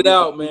y'all gave it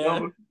out, man.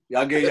 Number.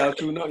 Y'all gave y'all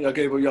true number. Y'all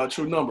gave y'all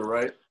true number,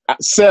 right?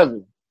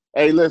 7.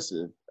 Hey,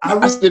 listen.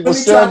 I stick with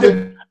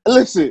 7.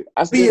 Listen,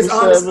 I stick with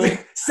 7.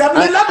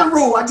 7-11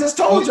 rule. I just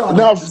told y'all.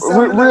 No,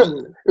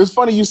 it's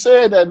funny you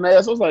said that,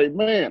 Nas. I was like,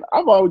 man,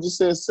 I've always just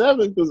said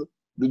 7 because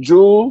the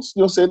Jules,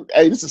 said,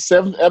 hey, this is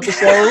 7th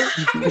episode.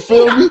 You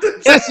feel me?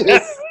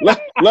 Listen,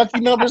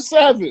 lucky number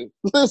 7.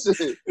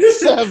 Listen,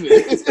 7.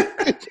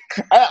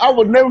 I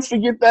would never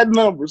forget that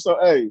number. So,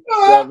 hey,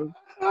 7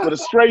 with a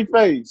straight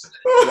face.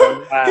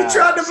 He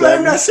tried to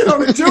blame that shit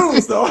on the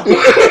Jules, though.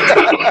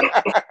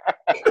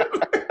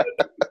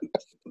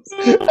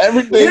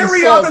 Everything.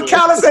 Henry Arthur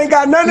Callis ain't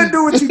got nothing to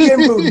do with you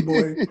getting booty,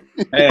 boy.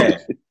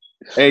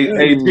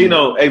 Hey,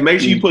 Tino. Hey,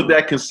 make sure you put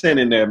that consent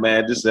in there,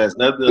 man. This has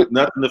nothing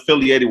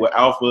affiliated with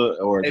Alpha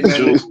or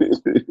Jules.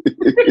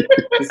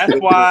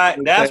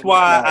 That's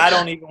why I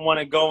don't even want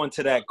to go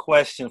into that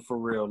question for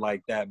real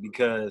like that,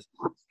 because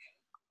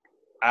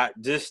I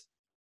just,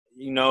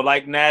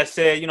 like Nas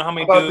said, how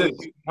many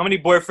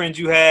boyfriends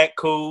you had,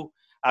 cool.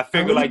 I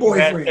figured like you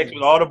had sex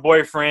with all the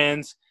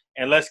boyfriends,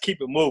 and let's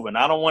keep it moving.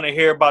 I don't want to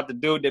hear about the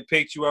dude that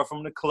picked you up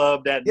from the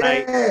club that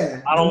night.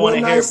 I don't want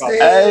to hear about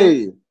that.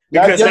 Hey,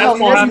 Because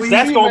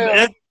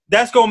that's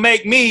that's gonna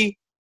make me,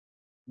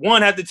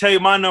 one, have to tell you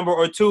my number,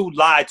 or two,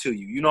 lie to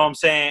you. You know what I'm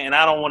saying? And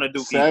I don't want to do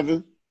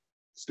 7.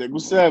 Stick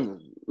with 7.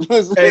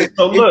 Hey,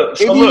 so look,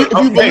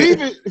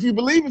 if you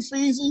believe it,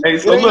 Feezy. Hey,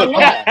 so look,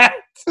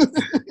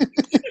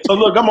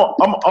 I'm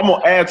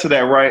gonna add to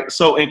that, right?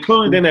 So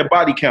included in that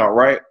body count,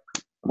 right?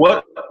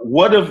 What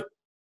if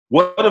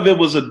it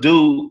was a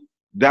dude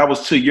that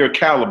was to your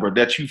caliber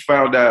that you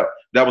found out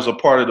that was a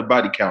part of the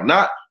body count?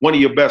 Not one of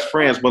your best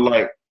friends, but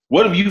like,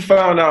 what if you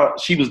found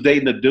out she was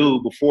dating a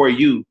dude before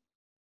you,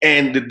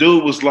 and the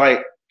dude was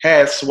like,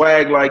 had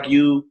swag like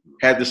you,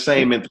 had the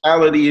same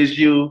mentality as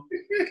you?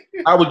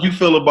 How would you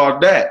feel about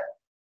that?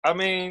 I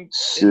mean,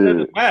 it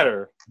doesn't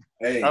matter.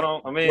 Hey,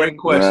 great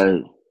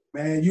question. Right.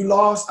 Man, you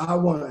lost, I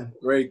won.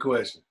 Great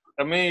question.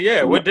 I mean,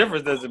 yeah, what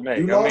difference does it make?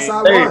 You lost,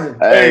 I won.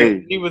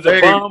 Hey, he was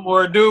a bum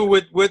or a dude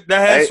with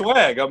that had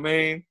swag. I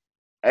mean,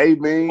 hey,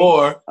 man.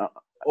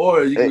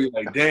 Or you can be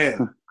like,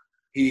 damn,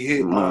 he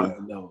hit my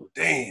no,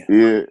 damn.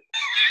 Yeah.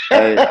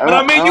 Hey, but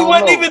I mean, you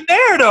wasn't even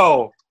there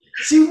though.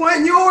 She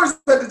wasn't yours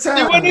at the time.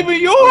 She wasn't even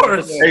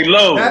yours. Hey,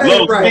 Low,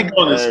 right. speak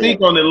on it. Speak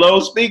on it, Low.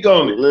 Speak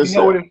on it. Listen, You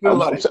know what it feel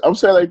like. I'm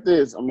saying like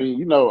this. I mean,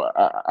 you know,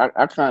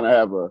 I kind of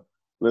have a,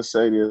 let's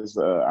say this,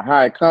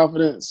 high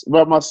confidence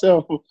about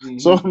myself. Mm-hmm.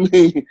 So, I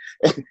mean,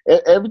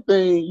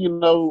 everything, you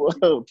know,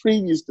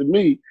 previous to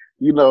me,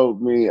 you know,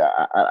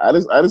 I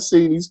just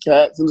see these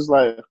cats and it's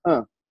like,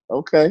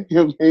 okay. You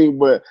know what I mean?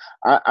 But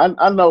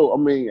I know, I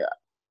mean,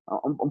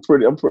 I'm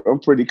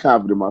pretty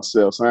confident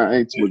myself, so I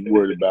ain't too much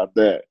worried about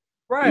that.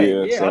 Right.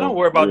 Yeah, so, I don't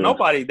worry about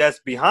nobody that's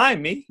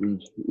behind me.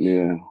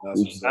 Yeah.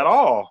 At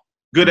all.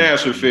 Good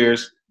answer,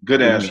 Fierce.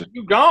 Good answer.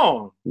 You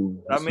gone.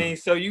 I mean,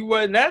 so you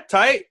wasn't that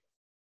tight.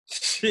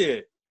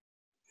 Shit.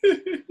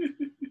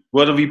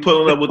 What if he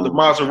pulling up with the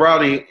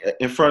Maserati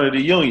in front of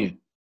the Union?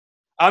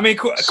 I mean,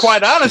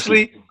 quite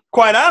honestly,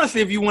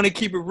 if you want to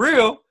keep it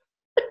real,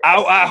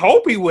 I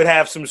hope he would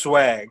have some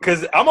swag,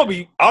 because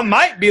I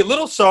might be a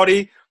little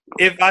salty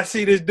if I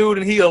see this dude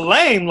and he a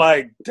lame.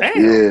 Like,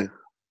 damn. Yeah.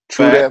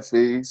 True that,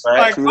 Fees.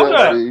 Like, True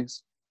that,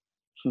 Fees.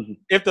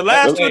 If the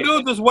last two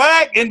dudes was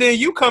whack and then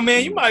you come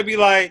in, you might be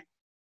like,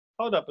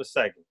 hold up a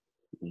second.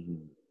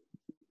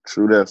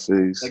 True that,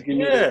 Fees.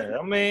 Yeah,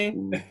 I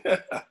mean.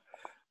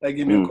 That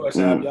give me a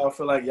question. Have y'all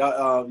feel like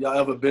y'all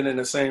ever been in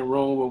the same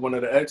room with one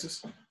of the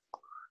exes?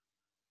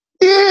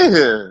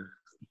 Yeah.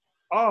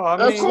 Oh, I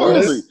mean, of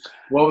course.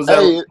 What was that?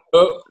 Hey,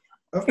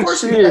 of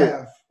course you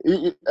have.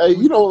 Hey,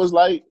 you know what it was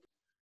like?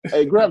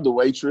 Hey, grab the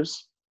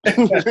waitress. Where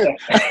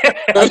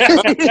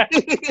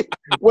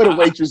the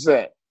waitress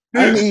at?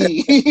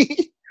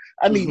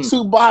 I need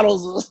 2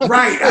 bottles.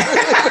 Right.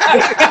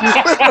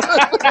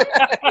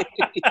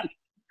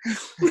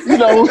 You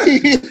know, I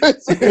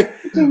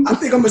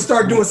think I'm gonna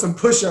start doing some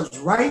push-ups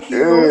right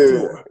here on the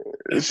floor.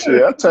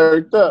 Shit, I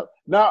turned up.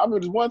 Now, I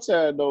mean, this one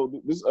time though,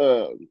 this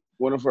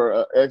one of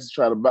her exes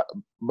tried to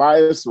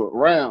buy us some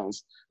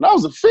rounds, and I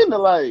was offended.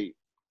 Like,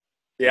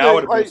 yeah, I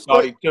would have been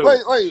salty too.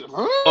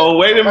 Huh? Oh,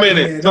 wait a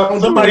minute!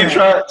 Somebody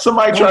tried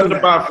to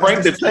buy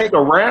Frank the Tank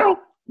a round.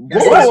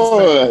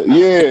 Boy,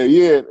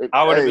 yeah.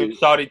 I would have been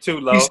salty too,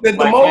 Lo. You sent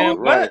them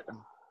over?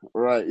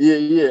 Right.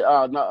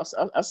 Yeah. No,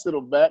 I sit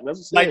them back.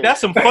 That's like,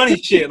 that's some funny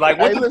shit. Like,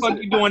 what the fuck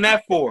you doing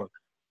that for?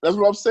 That's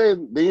what I'm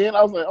saying. Then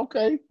I was like,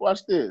 okay,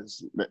 watch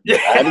this. I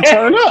had to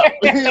turn up.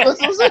 That's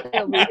what I'm saying.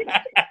 I mean,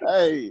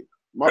 hey,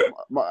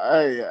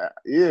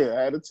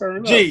 I had to turn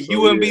up. Gee, so, you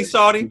wouldn't be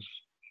salty?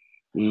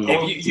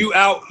 If you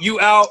out,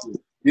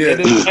 yeah. And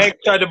then the ex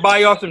tried to buy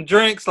y'all some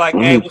drinks, like,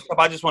 hey, what's up?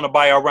 I just want to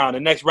buy y'all a round.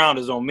 The next round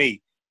is on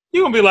me.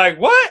 You gonna be like,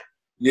 what?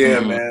 Yeah,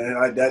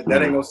 man. That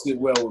ain't gonna sit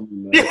well with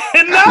me, man.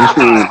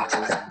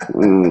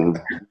 No.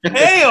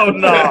 Hell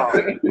no.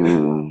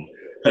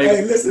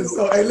 Hey, listen.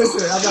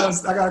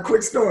 I got a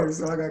quick story.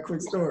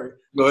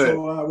 Go ahead.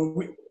 So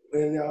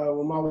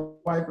when my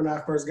wife and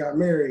I first got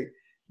married,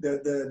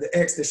 the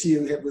ex that she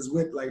was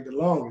with like the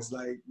longest,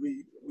 like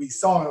we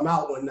saw him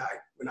out one night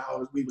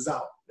when we was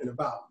out and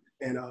about.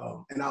 And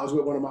I was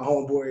with one of my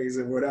homeboys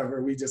and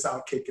whatever. We just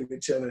out kicking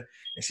and chilling.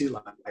 And she's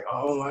like,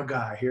 oh my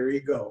God, here he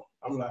go.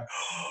 I'm like,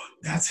 oh,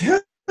 that's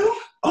him?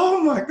 Oh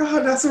my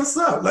God, that's what's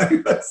up. Like,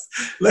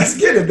 let's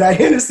get it. That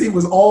Hennessy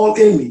was all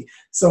in me.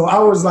 So I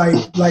was like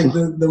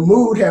the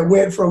mood had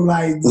went from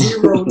like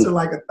 0 to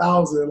like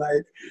 1,000,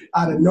 like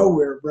out of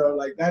nowhere, bro.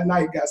 Like that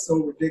night got so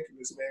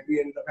ridiculous, man. We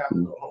ended up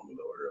having to go home a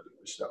little early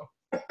for sure.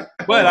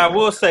 But I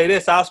will say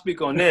this, I'll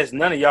speak on this.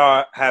 None of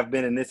y'all have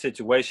been in this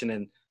situation,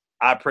 and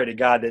I pray to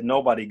God that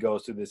nobody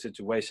goes through this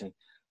situation.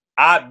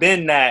 I've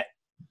been that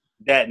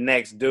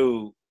next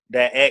dude,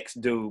 that ex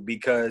dude,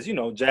 because, you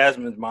know,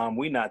 Jasmine's mom,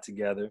 we not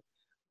together.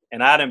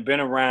 And I done been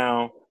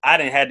around, I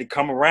done had to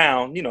come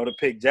around, you know, to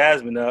pick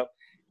Jasmine up.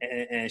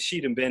 And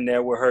she done been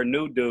there with her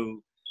new dude,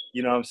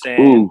 you know what I'm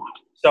saying? Ooh.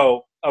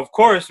 So, of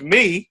course,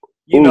 me,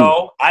 you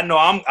know, I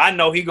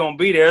know he gonna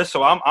be there,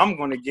 so I'm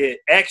gonna get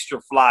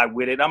extra fly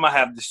with it. I'm gonna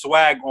have the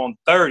swag on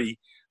 30.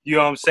 You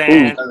know what I'm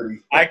saying? Ooh.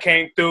 I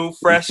came through,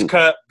 fresh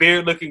cut,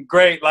 beard looking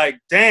great. Like,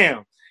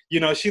 damn. You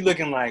know, she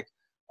looking like,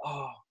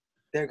 oh,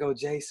 there go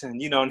Jason.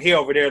 You know, and he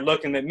over there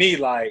looking at me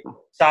like,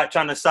 stop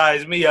trying to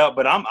size me up,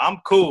 but I'm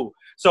cool.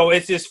 So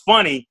it's just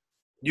funny,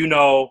 you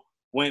know,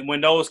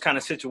 when those kind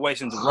of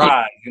situations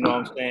arise, you know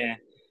what I'm saying?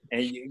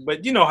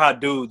 But you know how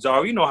dudes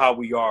are. You know how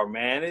we are,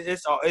 man.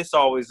 It's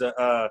always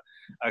a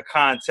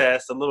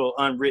contest, a little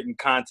unwritten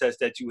contest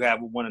that you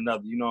have with one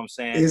another. You know what I'm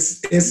saying?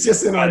 It's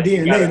just in our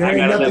DNA. There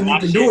ain't nothing you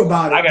can do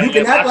about it. You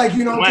can act like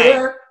you don't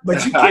care,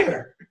 but you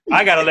care.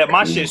 I gotta let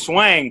my shit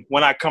swing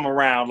when I come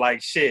around.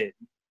 Like shit.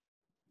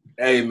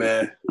 Hey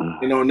man,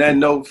 you know, on that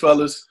note,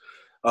 fellas,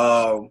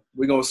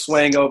 we're gonna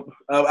swing up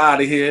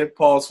out of here.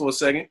 Pause for a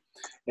second,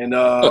 and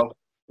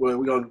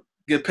we're gonna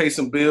pay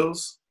some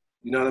bills.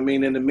 You know what I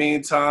mean? In the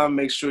meantime,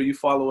 make sure you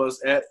follow us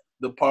at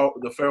the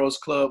Pharaohs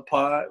Club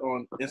Pod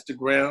on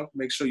Instagram.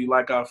 Make sure you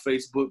like our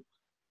Facebook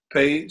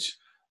page.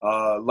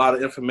 A lot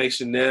of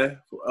information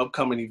there for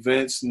upcoming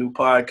events, new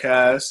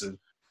podcasts, and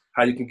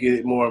how you can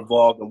get more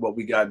involved in what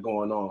we got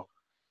going on.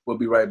 We'll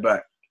be right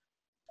back.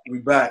 We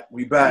back.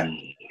 We're back. And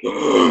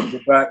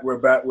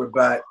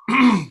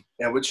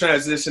we're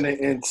transitioning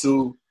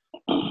into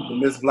the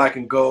Miss Black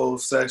and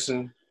Gold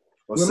section.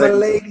 Where my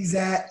ladies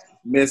at?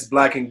 Miss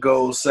Black and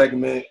Gold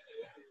segment.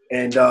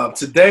 And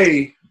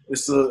today,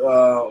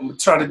 I'm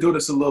trying to do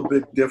this a little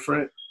bit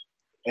different.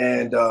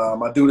 And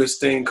I do this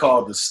thing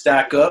called the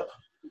Stack Up.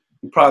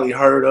 You probably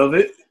heard of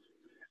it.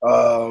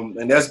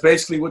 And that's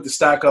basically what the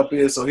Stack Up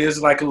is. So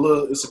here's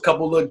it's a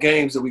couple little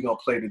games that we're going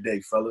to play today,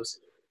 fellas,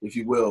 if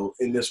you will,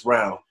 in this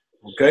round.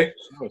 Okay?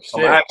 So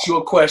I'm going to ask you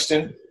a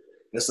question.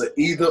 It's an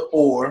either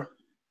or.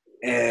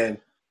 And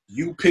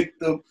you pick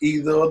the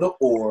either or the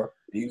or.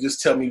 And you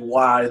just tell me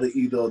why the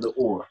either or the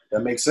or. That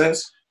makes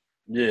sense?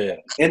 Yeah.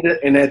 And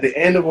at the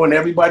end of when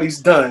everybody's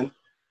done,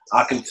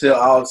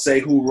 I'll say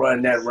who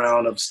run that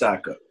round of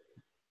Stack Up.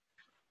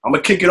 I'm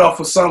going to kick it off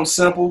with something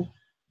simple.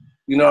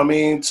 You know what I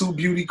mean? 2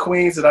 beauty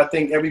queens that I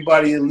think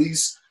everybody at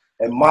least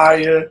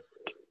admire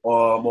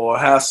or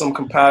has some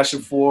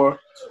compassion for.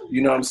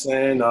 You know what I'm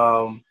saying?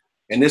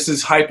 And this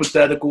is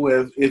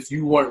hypothetical if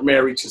you weren't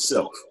married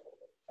yourself.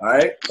 All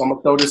right? So I'm going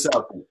to throw this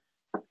out there.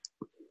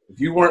 If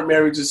you weren't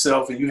married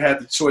yourself and you had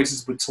the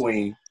choices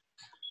between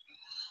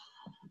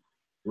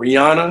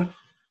Rihanna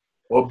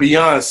or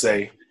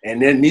Beyonce,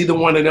 and then neither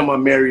one of them are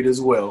married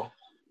as well,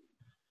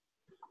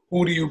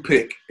 who do you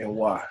pick and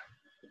why?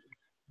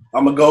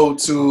 I'm going to go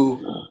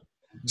to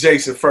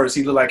Jason first.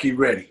 He look like he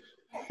ready.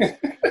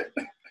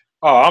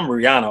 Oh, I'm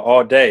Rihanna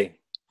all day.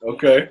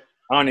 Okay.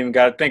 I don't even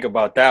got to think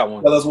about that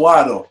one. Tell us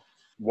why, though.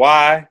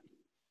 Why?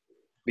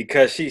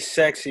 Because she's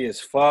sexy as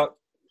fuck.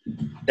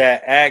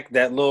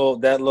 That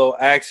little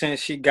accent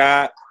she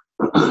got,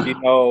 you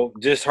know,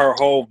 just her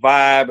whole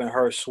vibe and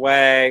her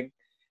swag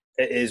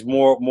is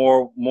more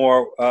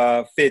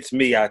fits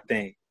me, I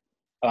think.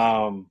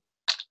 I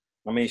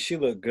mean, she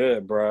looked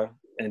good, bro.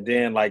 And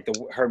then like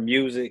her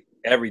music,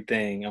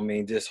 everything. I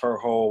mean, just her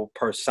whole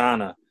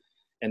persona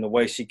and the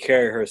way she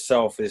carried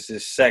herself is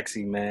just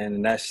sexy, man.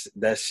 And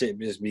that shit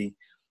just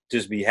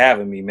be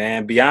having me,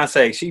 man.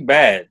 Beyonce, she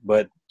bad,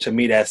 but to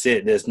me that's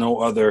it. There's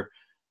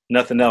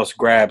nothing else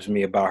grabs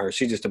me about her.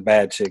 She's just a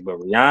bad chick. But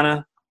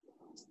Rihanna,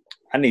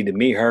 I need to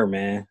meet her,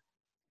 man.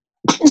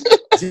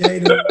 Jay,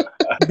 the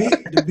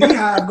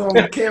Beehive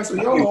gonna cancel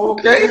your whole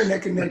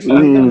internet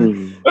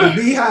connection. The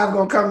Beehive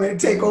gonna come in and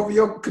take over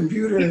your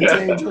computer and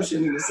change your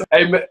shit into something.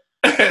 Hey man,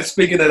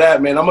 speaking of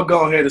that, man, I'm gonna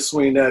go ahead and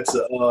swing that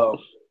to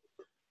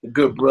the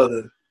good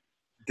brother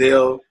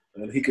Dale,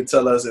 and he could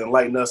tell us and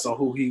enlighten us on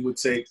who he would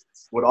take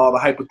with all the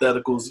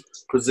hypotheticals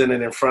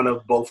presented in front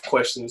of both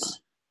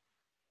questions,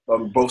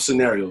 both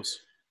scenarios.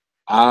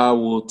 I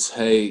will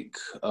take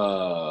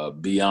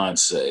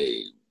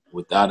Beyonce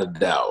without a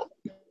doubt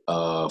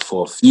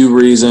for a few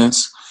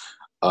reasons.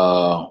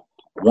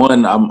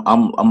 One,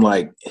 I'm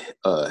like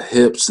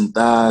hips and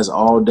thighs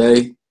all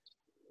day,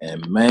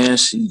 and man,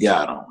 she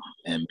got them,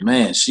 and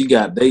man, she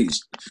got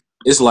these.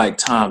 It's like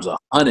times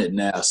 100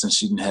 now since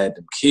she done had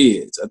them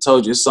kids. I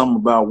told you, it's something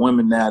about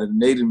women now that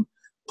they didn't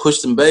push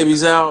them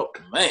babies out,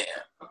 man.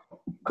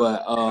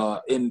 But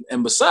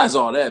and besides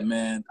all that,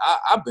 man,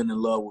 I've been in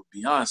love with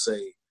Beyonce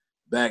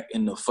back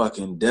in the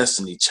fucking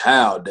Destiny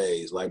Child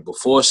days, like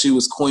before she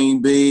was Queen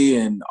Bee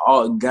and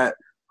all got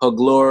her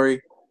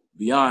glory.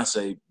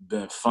 Beyonce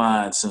been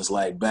fine since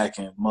like back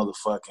in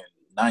motherfucking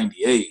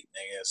 98,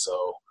 nigga.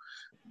 So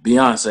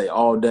Beyonce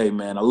all day,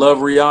 man. I love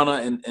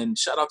Rihanna and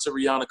shout out to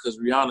Rihanna because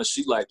Rihanna,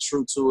 she like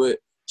true to it.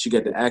 She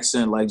got the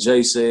accent like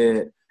Jay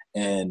said,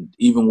 and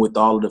even with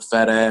all of the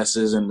fat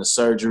asses and the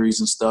surgeries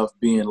and stuff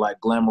being like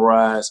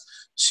glamorized,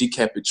 she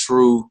kept it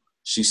true.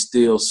 She's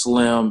still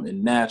slim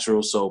and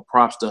natural, so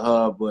props to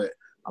her, but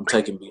I'm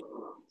taking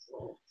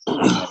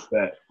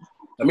Beyonce.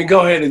 Let me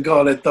go ahead and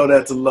throw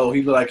that to Lo.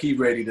 He look like he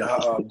ready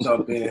to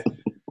jump in.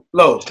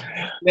 Lo,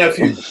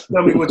 nephew,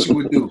 tell me what you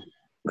would do.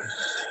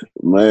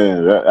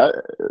 Man,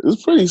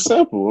 it's pretty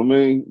simple. I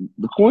mean,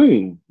 the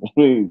Queen. I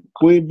mean,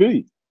 Queen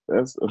Bee.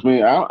 That's. I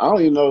mean, I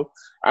don't even know.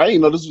 I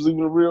didn't know this was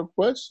even a real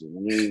question.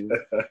 I mean,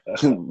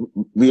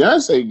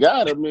 Beyonce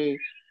got. I mean,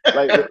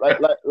 like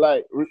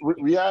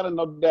Rihanna,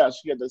 no doubt,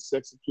 she got that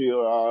sex appeal,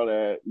 all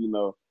that.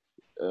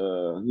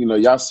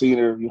 Y'all seen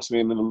her. You seen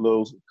in the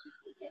little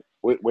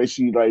where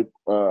she like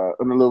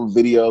in the little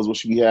videos what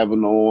she be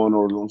having on,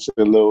 or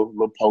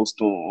little post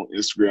on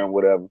Instagram,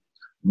 whatever.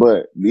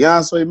 But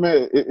Beyonce,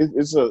 man,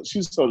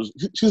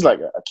 she's like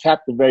a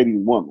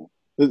captivating woman.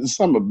 There's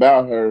something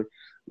about her,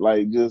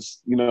 like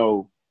just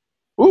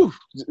ooh,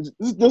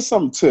 there's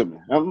something to me.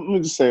 Let me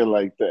just say it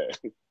like that.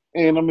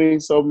 And I mean,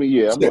 I'm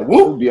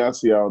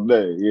Beyonce all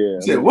day. Yeah.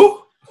 You said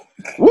woo.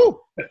 Woo.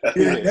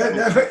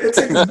 Yeah, it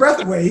took his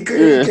breath away. He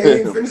can't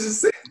even finish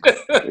his sentence.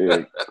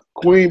 Yeah.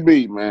 Queen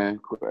Bee, man.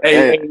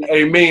 Hey,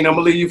 Mean, I'm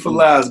gonna leave you for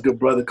last, good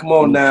brother. Come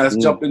on, Nas,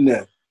 jump in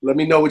there. Let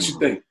me know what you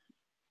think.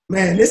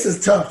 Man, this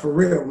is tough for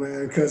real,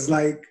 man. Because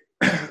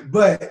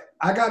but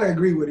I gotta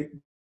agree with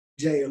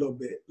Jay a little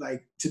bit.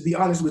 Like, to be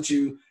honest with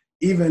you,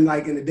 even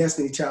like in the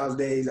Destiny Child's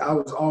days, I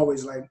was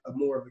always like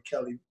more of a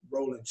Kelly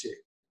Rowland chick.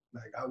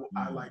 Like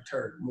I liked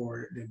her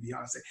more than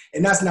Beyonce,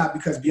 and that's not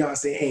because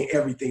Beyonce ain't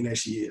everything that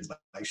she is.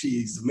 Like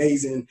she's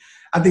amazing.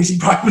 I think she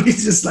probably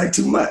is just like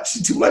too much.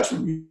 She's too much for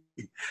me.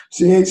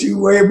 She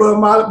way above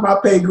my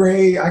pay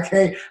grade. I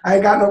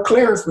ain't got no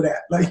clearance for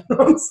that. Like, you know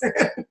what I'm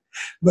saying?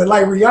 But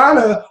like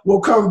Rihanna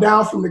will come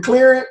down from the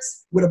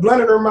clearance with a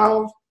blunt in her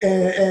mouth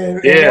and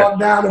walk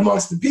down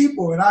amongst the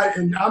people, and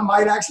I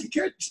might actually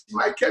catch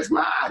my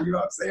eye. You know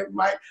what I'm saying? We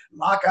might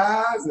lock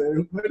eyes,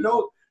 and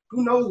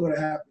who knows what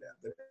happened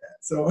after that.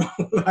 So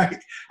like,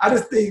 I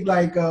just think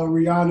like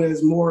Rihanna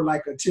is more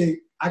like a chick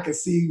I could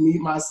see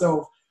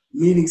myself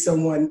meeting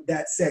someone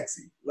that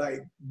sexy.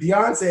 Like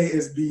Beyonce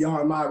is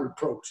beyond my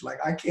reproach. Like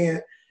I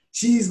can't.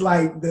 She's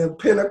like the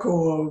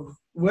pinnacle of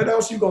what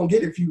else you gonna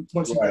get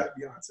once you got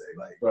Beyonce.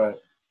 Like right.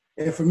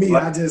 And for me,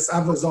 I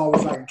was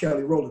always like a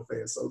Kelly Rowland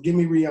fan. So give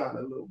me Rihanna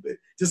a little bit,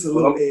 just a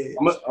little edge.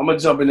 I'm gonna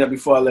jump in there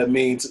before I let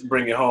Mean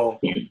bring it home.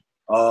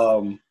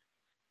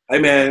 Hey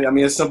man, I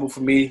mean it's simple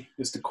for me.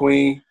 It's the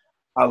queen.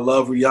 I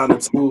love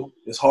Rihanna too.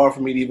 It's hard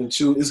for me to even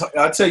choose.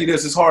 I'll tell you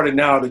this, it's harder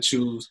now to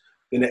choose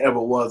than it ever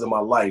was in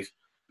my life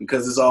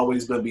because it's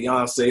always been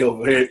Beyonce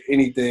over here,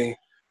 anything,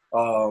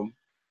 But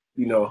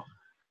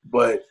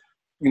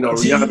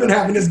Rihanna. You've been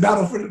having this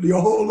battle for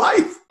your whole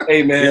life.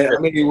 Hey man, I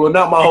mean, well,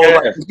 not my whole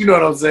life. You know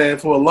what I'm saying?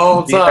 For a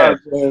long time,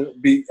 man,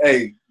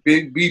 Big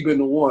B been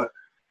the one,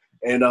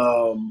 and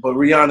but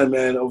Rihanna,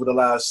 man, over the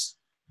last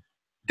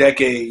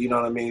decade, you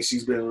know what I mean,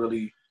 she's been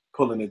really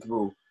pulling it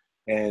through.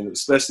 And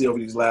especially over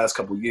these last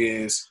couple of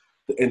years,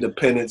 the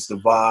independence, the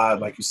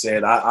vibe, like you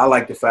said, I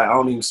like the fact I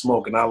don't even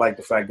smoke, and I like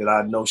the fact that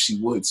I know she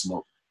would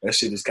smoke. That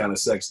shit is kind of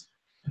sexy.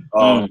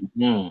 But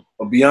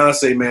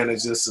Beyonce, man,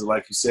 is just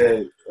like you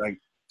said,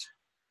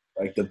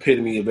 like the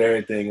epitome of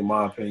everything, in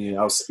my opinion.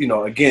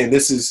 Again,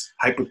 this is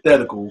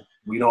hypothetical.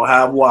 We don't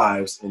have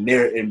wives, and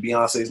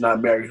Beyonce's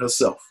not married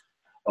herself,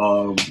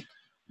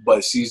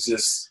 but she's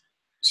just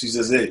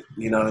it.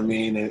 You know what I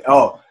mean?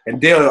 And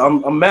Dale,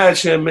 I'm mad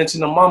she didn't mention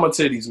the mama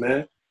titties,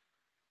 man.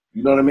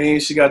 You know what I mean?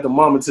 She got the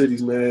mama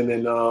titties, man,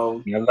 and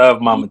I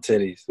love mama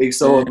titties. They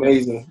so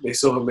amazing. They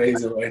so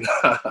amazing right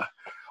now.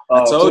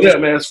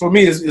 Man, for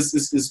me,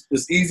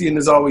 it's easy, and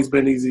it's always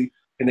been easy,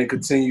 and it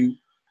continue.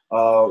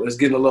 It's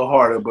getting a little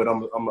harder, but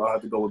I'm gonna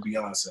have to go with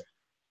Beyonce.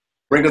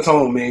 Bring us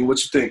home, man. What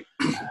you think?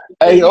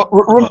 Hey,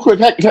 real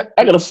quick,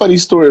 I got a funny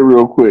story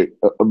real quick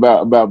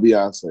about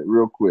Beyonce,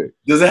 real quick.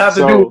 Does it have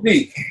to do with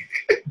me?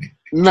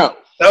 No.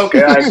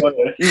 Okay, all right, go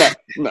ahead.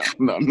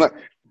 No,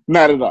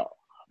 not at all.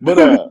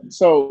 But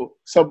so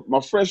my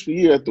freshman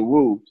year at the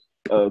Woo,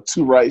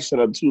 Two Right, shout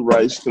out to Two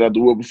Right, shout out to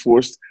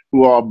Wilberforce,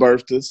 who all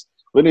birthed us.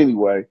 But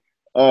anyway,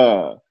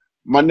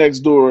 my next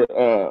door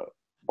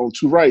on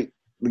Two Right,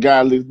 the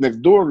guy lived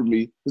next door to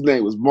me. His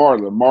name was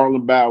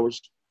Marlon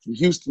Bowers from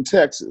Houston,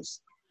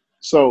 Texas.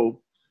 So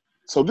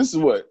this is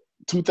what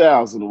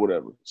 2000 or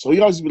whatever. So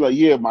he always be like,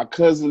 "Yeah, my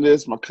cousin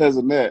this, my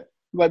cousin that."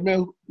 I'm like,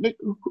 man,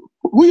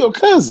 who your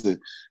cousin?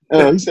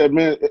 He said,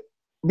 "Man,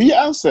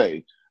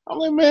 Beyonce." I'm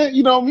like, man,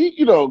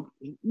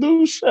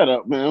 dude, shut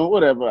up, man.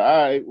 Whatever,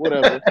 all right,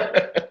 whatever.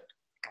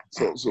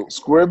 so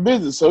square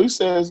business. So he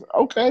says,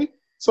 okay.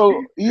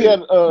 So he had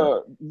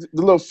the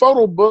little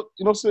photo book,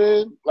 you know what I'm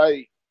saying?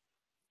 Like,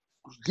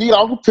 he had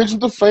all the pictures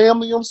of the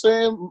family, you know what I'm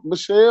saying?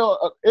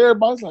 Michelle,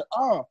 everybody's like,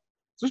 is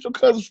this your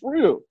cousin for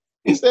real?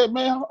 He said,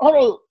 man, hold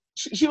on.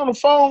 She on the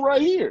phone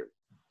right here.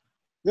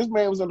 This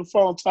man was on the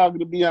phone talking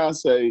to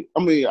Beyonce.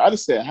 I mean, I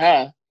just said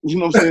hi. You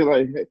know what I'm saying?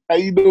 Like, hey, how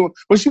you doing?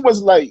 But she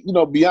wasn't like,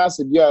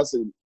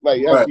 Beyonce,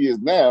 like how she is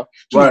now.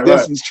 She was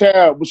Destiny's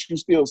Child, but she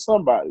was still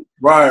somebody.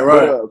 Right.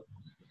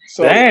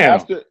 So damn.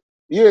 After,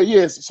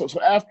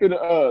 So after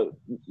the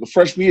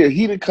freshman year,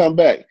 he didn't come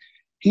back.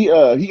 He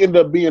ended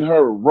up being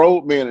her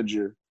road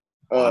manager.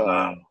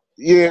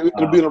 Being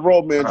a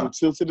road manager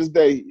till to this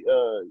day.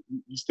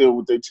 He's still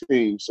with their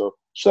team. So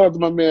shout out to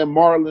my man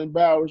Marlon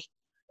Bowers,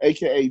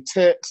 aka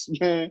Tex,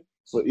 man.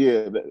 But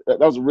yeah, that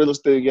was the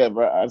realest thing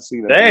ever. I've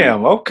seen that.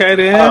 Damn. Okay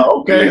then.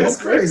 Okay,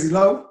 that's crazy,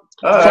 Lo.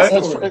 All right.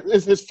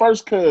 It's his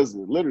first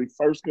cousin, literally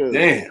first cousin.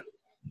 Damn.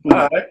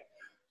 All right.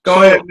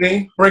 Go ahead,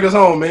 man. Bring us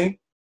home, man.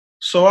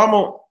 So I'm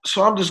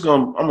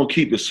gonna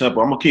keep it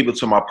simple. I'm gonna keep it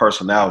to my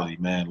personality,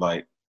 man.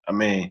 Like, I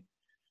mean,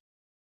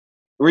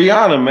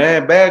 Rihanna,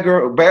 man, bad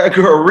girl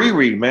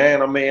Riri,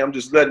 man. I mean, I'm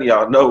just letting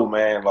y'all know,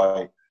 man.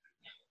 Like,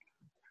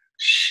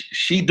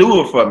 she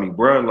do it for me,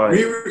 bro. Like,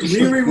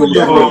 Riri will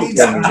definitely need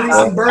some drink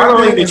some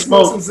bourbon and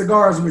smoke some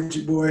cigars with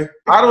you, boy.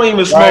 I don't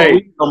even smoke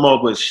weed no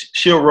more, but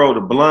she'll roll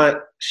the blunt.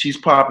 She's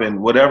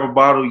popping whatever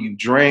bottle you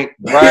drink.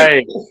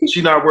 Right.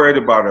 She's not worried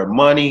about her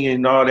money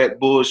and all that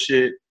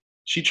bullshit.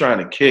 She trying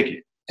to kick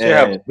it. She'll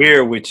have a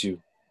beer with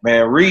you.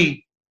 Man,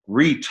 Ree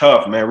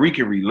tough, man. Ree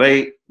can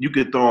relate. You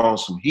could throw on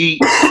some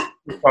heat.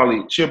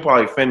 She'll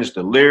probably finish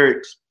the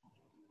lyrics.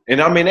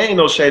 And I mean, there ain't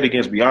no shade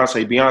against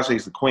Beyonce.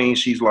 Beyonce's the queen.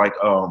 She's like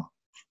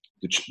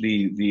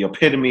the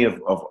epitome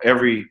of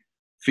every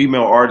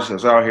female artist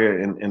that's out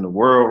here in the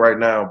world right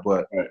now.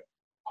 But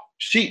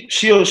she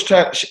look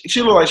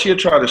like she'll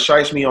try to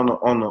shice me on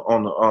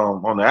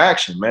the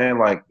action, man.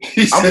 Like,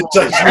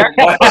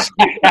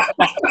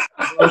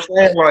 I'm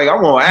saying, like, I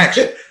want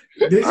action.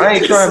 I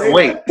ain't trying to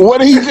wait. What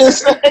did he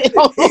just say?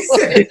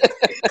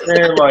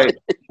 Man, like,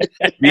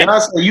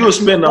 Beyonce, you would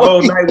spend the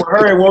whole night with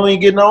her and won't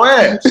even get no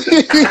ass.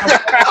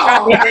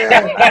 Oh,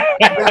 man.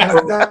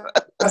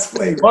 That's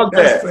flavor. Fuck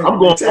that. I'm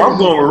going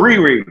with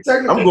Riri.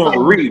 I'm going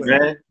with Riri,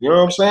 man. You know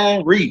what I'm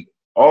saying? Riri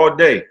all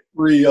day.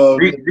 Riri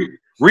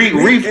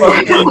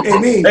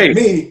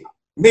fucking.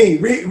 Me,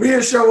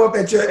 Rhea show up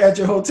at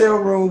your hotel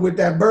room with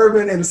that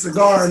bourbon and a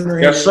cigar in her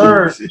hand. Yes,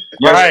 sir.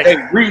 Right. Hey,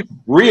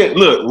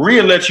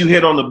 Rhea let you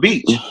hit on the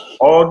beach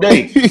all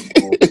day.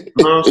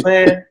 You know what I'm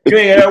saying? You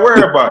ain't got to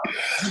worry about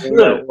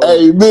it.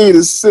 Hey, me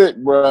is sick,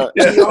 bro.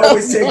 He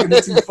always taking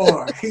it too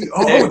far. He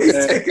always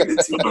taking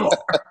it too far.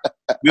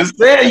 Just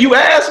saying, you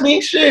asked me,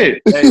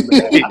 shit. Hey,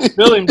 man, I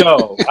feel him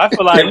though. I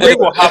feel like Ree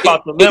will hop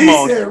out the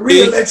limo. He said,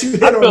 Rhea let you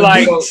hit I on feel the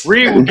like beach.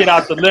 Ree will get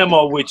out the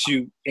limo with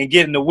you and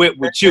get in the whip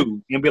with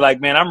you and be like,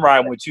 man, I'm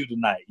riding with you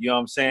tonight. You know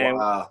what I'm saying?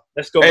 Wow.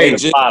 Let's go Hey,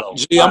 get a bottle.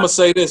 G, I'm gonna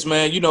say this,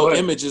 man. You know,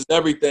 image is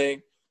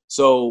everything.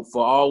 So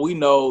for all we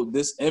know,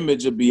 this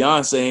image of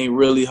Beyonce ain't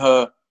really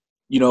her,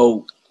 you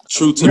know,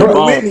 true to the Remember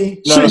bone.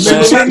 Whitney? You know what I'm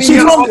saying?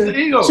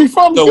 She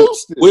from So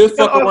Houston. we'll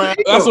fuck around.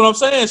 That's what I'm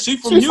saying. She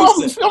from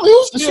Houston. From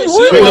Houston. Yeah, She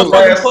she real.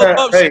 last fucking time-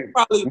 pull up. hey, She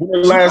probably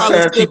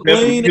she still been from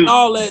lean and Houston?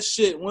 all that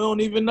shit. We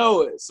don't even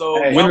know it. So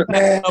Hey, y'all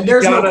Man,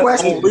 there's no on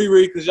question.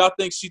 Riri because y'all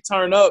think she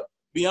turned up.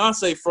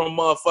 Beyonce from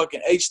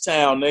motherfucking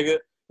H-Town, nigga.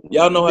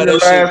 Y'all know how When the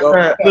that shit go.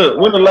 last time- Look,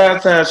 when the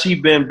last time she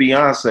been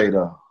Beyonce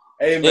though?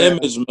 Hey, man.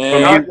 Image,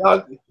 man.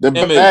 The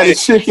Image.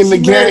 baddest chick in the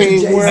She married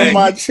game Jay-Z. wearing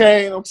my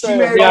chain. I'm She saying,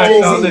 married Yeah,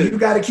 Jay-Z. You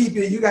gotta keep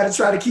it. You gotta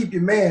try to keep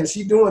your man.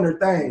 She doing her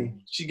thing.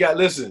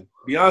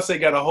 Beyonce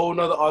got a whole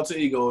nother alter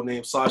ego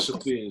named Sasha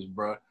Fierce,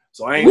 bro.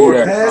 So I ain't Ooh,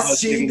 worried about yes, her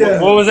she anymore.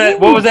 does. What was that?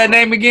 What was that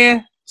name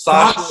again?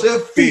 Sasha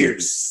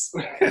Fierce.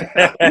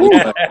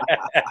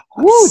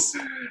 woo.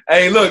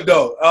 Hey, look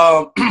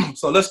though.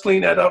 So let's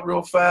clean that up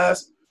real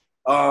fast.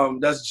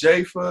 That's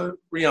J for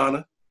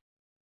Rihanna.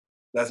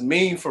 That's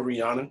Mean for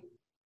Rihanna.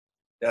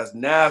 That's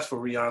Nas for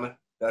Rihanna.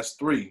 That's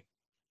 3.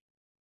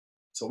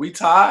 So we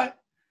tied.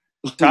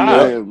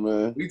 Yeah,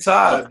 man. We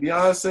tied.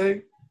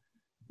 Beyonce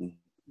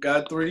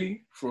got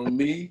 3 from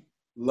me,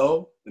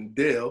 Lo, and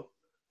Dale,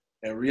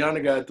 and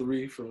Rihanna got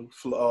 3 from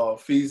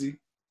Feezy,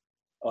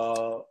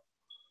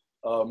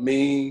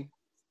 Mean,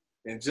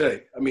 and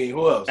Jay. I mean,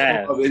 who else?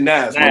 Nas. And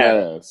Nas.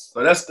 Yes.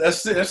 So that's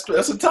it.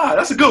 That's a tie.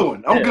 That's a good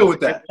one. I'm good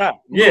with that.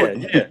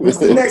 Yeah. What's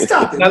the next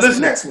topic? Now What's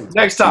listen, the next one?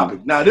 next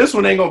topic. Now this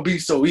one ain't gonna be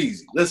so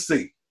easy. Let's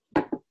see.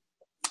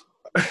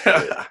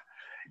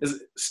 The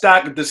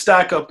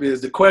stack up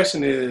is the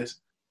question is: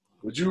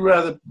 would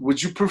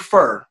you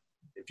prefer,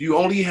 if you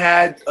only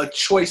had a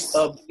choice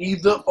of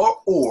either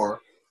or,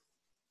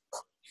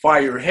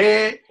 fire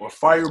head or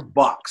fire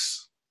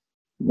box?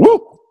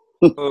 Woo.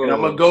 And I'm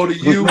gonna go to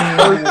you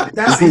first.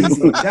 That's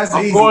easy. That's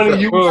I'm easy. going to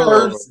you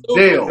first,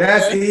 Dale.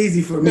 That's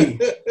easy for me.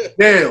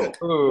 Dale,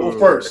 go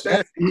first.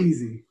 That's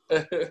easy.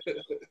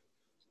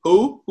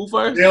 Who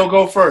first? Dale,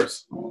 go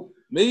first.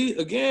 Me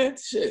again?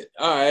 Shit.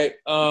 All right.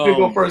 You didn't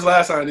go first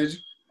last time, did you?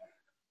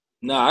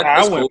 Nah, I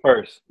that's went cool.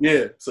 first.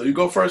 Yeah. So you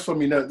go first for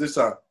me this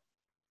time.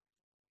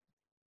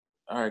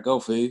 All right, go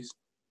Fees.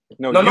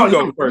 No, No, you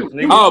go you- first.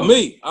 nigga. Oh,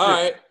 me.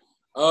 All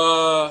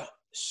right.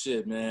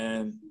 Shit,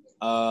 man.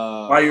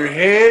 Fire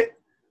head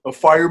or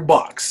fire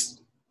box?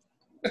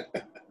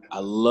 I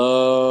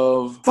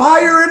love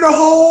Fire in the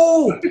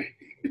hole.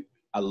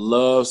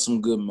 some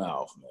good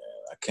mouth, man.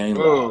 I can't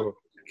lie. Oh.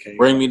 Okay.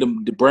 Bring me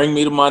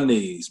to my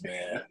knees,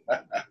 man.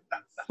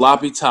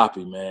 Floppy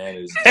toppy, man.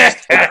 Is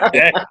just,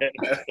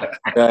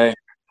 okay.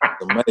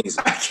 It's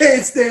amazing. I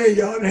can't stand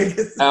y'all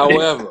niggas.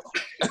 However,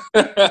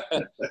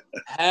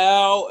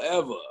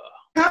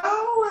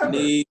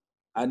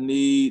 I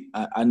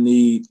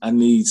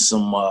need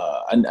some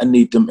I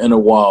need them inner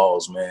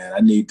walls, man.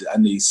 I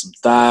need some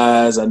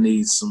thighs. I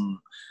need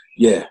some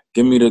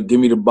give me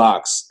the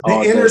box. The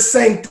all inner day.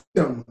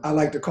 sanctum, I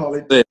like to call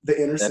it. That's it.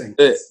 The inner That's sanctum.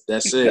 it.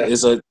 That's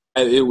it.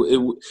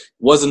 It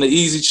wasn't an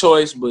easy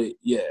choice, but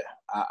yeah,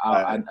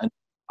 I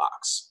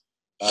box.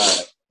 All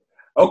right.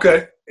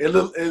 Okay.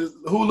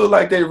 Who look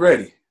like they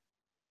ready?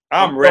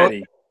 I'm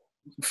ready.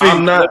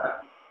 I'm not.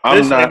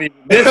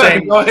 This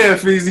ain't Go ahead,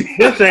 Feezy.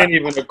 This ain't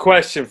even a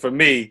question for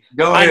me.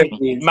 Go I ahead,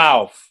 need Feezy.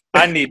 mouth.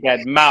 I need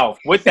that mouth.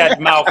 What that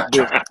mouth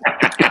do?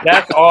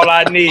 That's all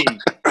I need.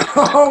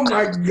 Oh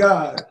my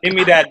God! Give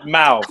me that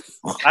mouth.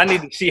 I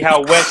need to see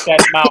how wet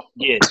that mouth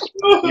gets.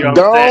 You know what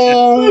I'm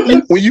saying?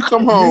 Don't when you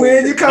come home.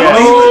 When you come Yeah.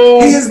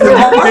 home, he is the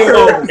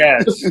author.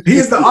 Yes. He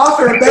is the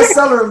author and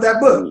bestseller of that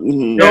book.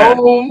 Mhm. Yeah.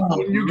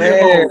 When you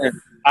get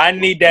home. I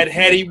need that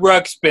Hetty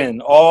Ruxpin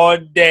all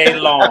day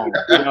long.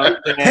 You know what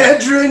I'm saying?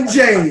 Hedron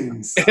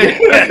James.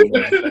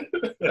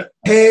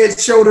 Head,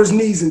 shoulders,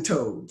 knees, and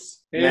toes.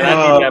 Man,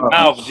 I need that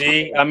mouth,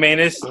 G. I mean,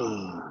 it's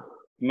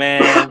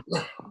man.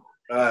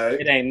 All right.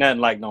 It ain't nothing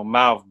like no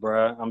mouth,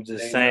 bruh. I'm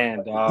just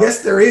saying, dog.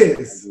 Yes, there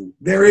is.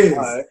 There is. All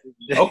right.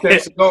 Okay,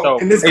 so go.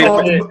 And it's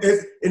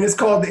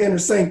called the inner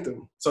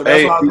sanctum. So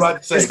that's what I was about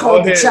to say. It's called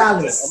Go the ahead.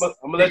 chalice.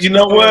 I'm gonna let You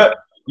know what?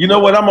 You know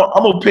what? I'm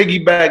gonna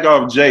piggyback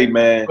off Jay,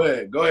 man.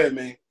 Go ahead,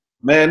 man.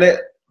 Man,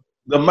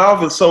 the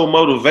mouth is so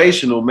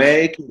motivational,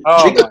 man.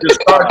 Oh, It can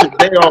just start the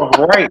day off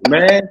right,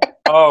 man.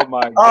 Oh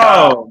my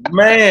God. Oh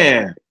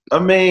man. I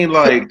mean,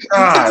 like, You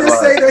God, could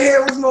just like, say the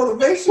hair was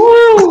motivation.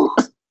 woo,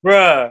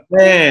 Bruh.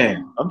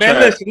 man. I'm Man,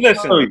 trying to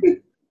listen. tell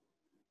you.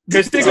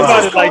 Because think Just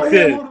about it call like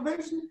hair this.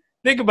 motivation?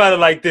 Think about it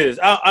like this.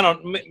 I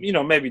don't,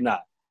 maybe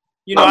not.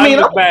 You know, I mean,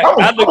 I look back.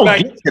 I'm gonna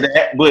get to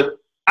that, but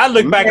I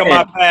look back at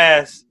Man. my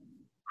past,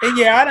 and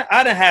yeah,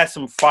 I done had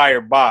some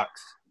fire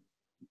box.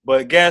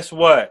 But guess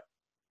what?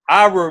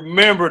 I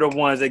remember the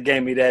ones that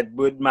gave me that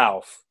good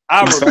mouth.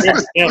 I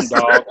remember them,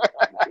 dog.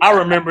 I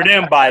remember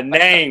them by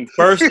name,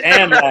 first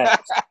and last.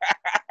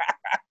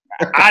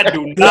 I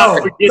do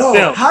not forget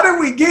them. How did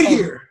we get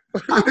here?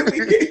 How did we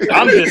get here?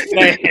 I'm just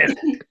saying.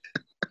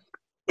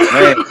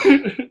 man,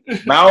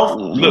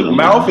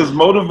 mouth is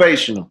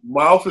motivational.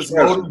 Mouth is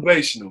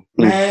motivational.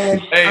 Man,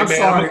 Hey, I'm man,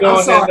 sorry. I'm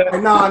I'm sorry.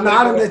 going No,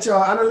 I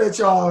don't let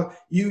y'all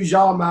use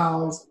y'all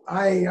mouths.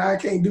 I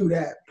can't do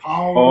that.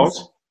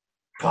 Pause.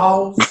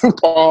 All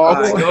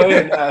right, go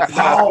ahead, Nas.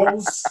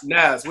 Pause.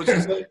 Nas, what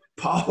you say?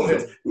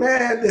 Pause.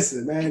 Man,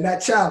 listen, man, that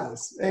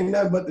chalice ain't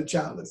nothing but the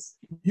chalice.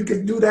 You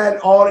can do that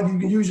you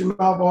can use your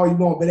mouth all you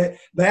want,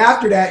 but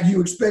after that,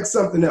 you expect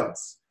something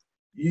else.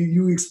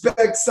 You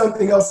expect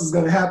something else is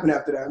gonna happen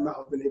after that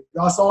mouth. And if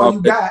that's all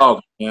you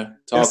got,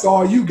 that's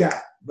all you got.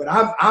 But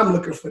I'm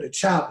looking for the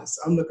chalice.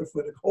 I'm looking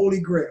for the holy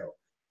grail.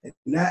 And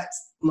that,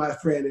 my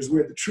friend, is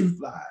where the truth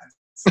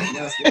lies. And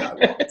that's what I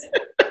want.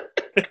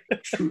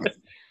 Truth.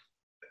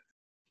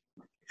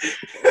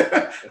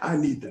 I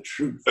need the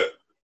truth.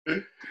 All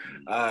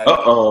right.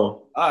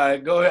 Uh-oh. All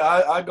right, go ahead.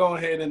 I go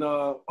ahead and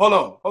hold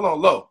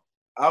on, Lo.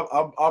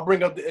 I'll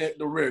bring up the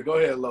rear. Go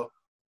ahead, Lo.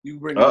 You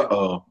bring it.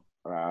 Uh-oh.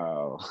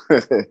 Wow.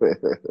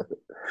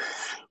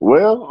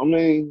 Well, I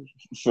mean,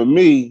 for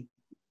me,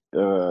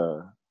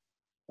 I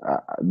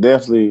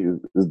definitely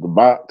is the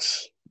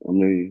box. I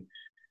mean,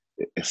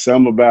 it's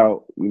something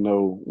about, you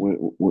know,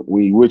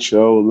 when you with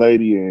your old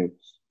lady and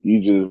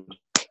you just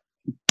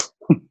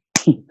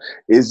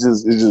it's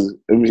just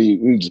I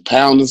mean, we just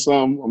pounding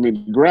something. I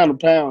mean, the ground and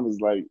pound is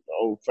like the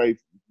old faith.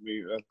 I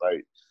mean, that's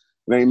like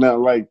it ain't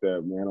nothing like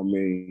that, man. I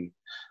mean,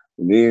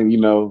 and then, you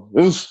know,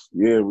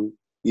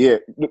 yeah.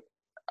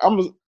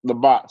 I'm the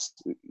box.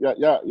 Yeah,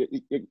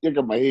 you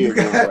got my head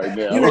going right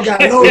now. You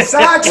got a little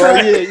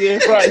sidetrack.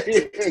 Right.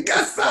 You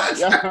got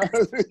sidetracked.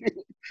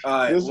 All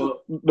right,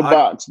 The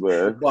box,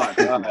 man.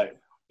 All right.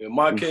 In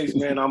my case,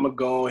 man, I'm gonna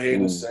go ahead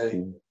and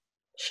say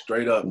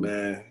straight up,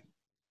 man.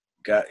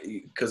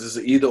 Because it's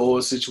an either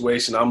or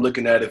situation. I'm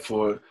looking at it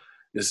for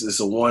it's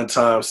a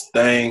one-time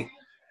thing,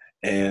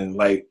 and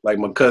like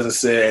my cousin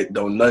said,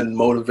 don't nothing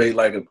motivate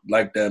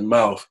like that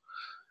mouth,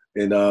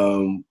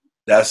 and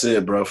that's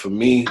it, bro. For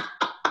me,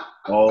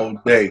 all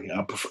day.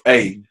 I prefer.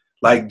 Hey,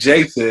 like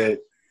Jay said,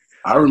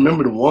 I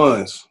remember the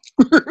ones.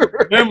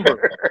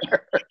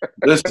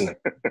 Listen,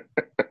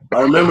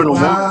 I remember the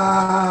ones.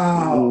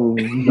 Wow.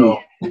 You know,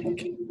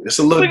 it's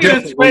a little Look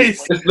at different.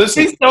 his face.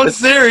 Listen, He's so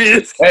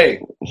serious.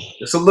 hey,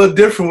 it's a little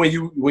different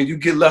when you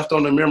get left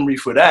on the memory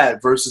for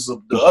that versus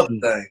the other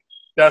thing.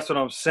 That's what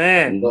I'm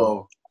saying.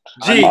 So,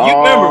 G, you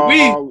remember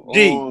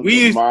we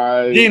used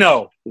my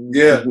Gino.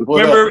 yeah.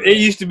 Remember, it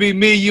used to be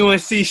me, you,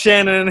 and C.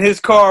 Shannon in his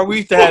car. We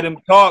used to have them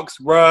talks,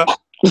 bruh.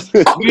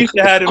 We used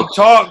to have them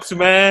talks,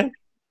 man.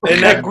 In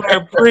that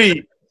Grand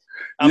Prix.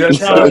 I'm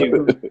telling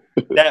you,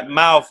 that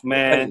mouth,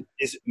 man,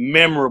 is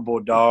memorable,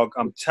 dog.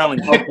 I'm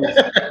telling you.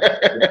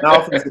 The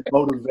mouth is the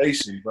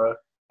motivation, bro.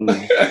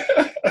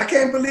 I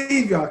can't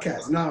believe y'all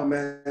cats. No,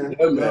 man.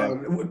 Yeah,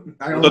 man.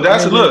 No, So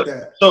that's look.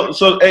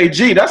 So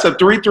AG, that's a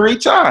 3-3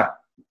 tie.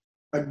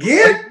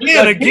 Again?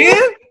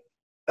 Again?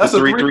 That's a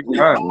 3-3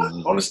 tie.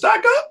 on the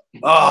stack up.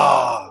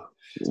 Ah,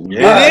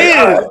 Yeah.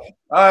 It is.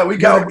 all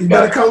right. You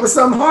better come with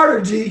something harder,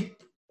 G.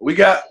 We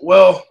got.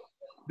 Well,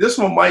 this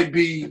one might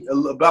be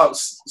about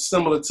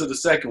similar to the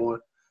second one,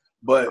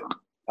 but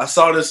I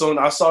saw this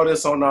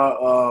on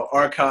our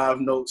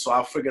archive note, so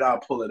I figured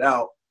I'd pull it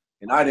out.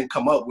 And I didn't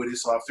come up with it,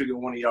 so I figured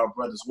one of y'all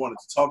brothers wanted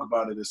to talk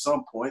about it at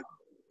some point.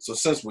 So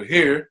since we're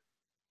here,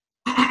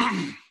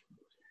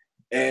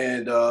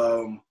 and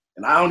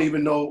I don't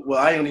even know. Well,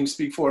 I don't even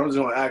speak for it. I'm just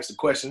gonna ask the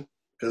question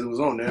because it was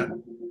on there.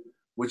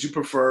 Would you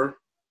prefer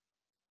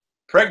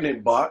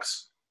pregnant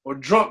box or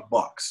drunk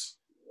box?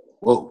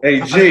 Whoa.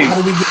 Hey, G.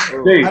 How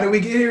do we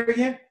get here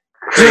again?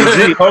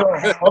 Hey, G, hold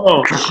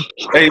on.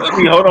 Hey,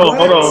 G, hold on.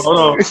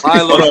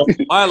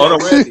 Milo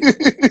ready.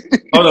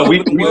 Hold on.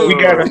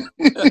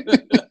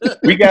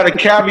 We got a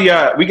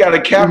caveat. We got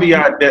a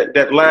caveat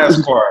that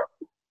last part.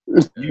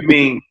 You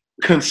mean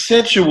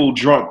consensual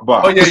drunk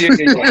box? Oh yeah.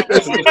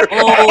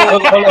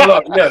 Hold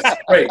on. Yes,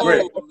 great.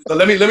 So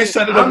let me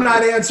set it up. I'm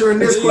not answering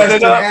this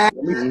question.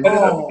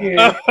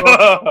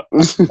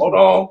 Hold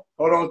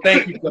on.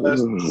 Thank you,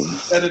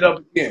 cuz. Set it up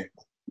again.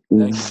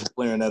 Thank you for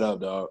clearing that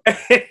up, dog.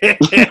 Set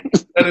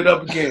it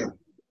up again.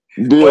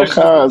 Bill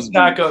Cosby.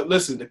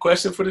 Listen, the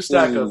question for the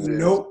stack up is,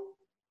 nope.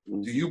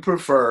 Do you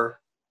prefer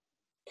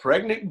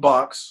pregnant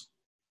box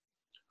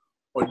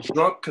or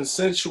drunk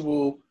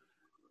consensual?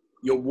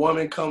 Your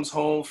woman comes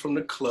home from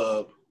the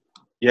club.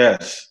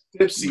 Yes.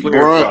 Tipsy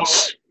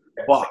Brunch.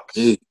 box.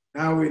 Yeah.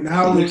 Now we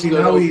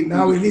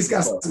at least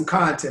got some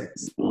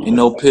context. Ain't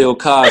no Bill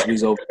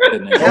Cosby's over there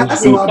now.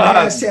 That's about the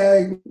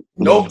hashtag.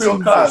 No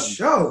Bill Cosby.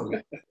 Show.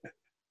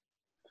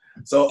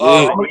 So,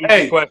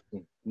 hey,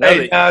 question. Nas,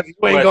 you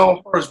ain't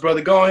going first,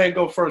 brother. Go ahead and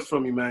go first for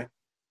me, man.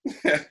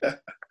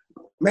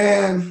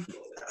 Man,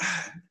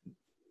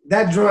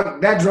 that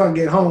drunk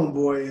get home,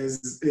 boy,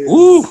 is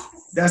Woo.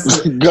 that's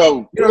the,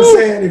 Go. you know what I'm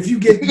saying? If you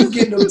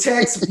getting them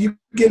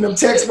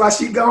texts, while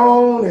she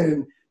gone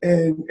and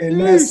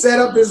that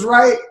setup is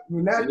right.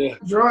 When that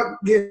drunk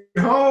get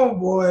home,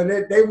 boy,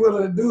 they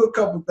willing to do a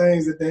couple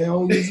things that they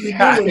don't usually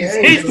do.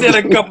 He said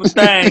a couple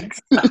things.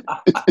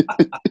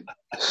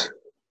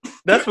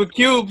 That's what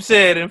Cube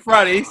said in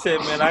Friday. He said,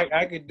 man,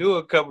 I could do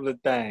a couple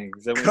of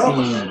things.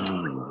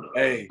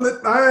 Hey.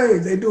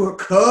 They do a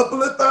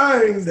couple of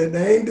things that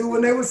they ain't do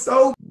when they were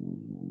sober.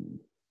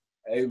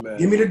 Hey, man.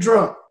 Give me the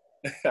drunk.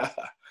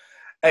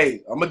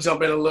 Hey, I'm going to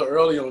jump in a little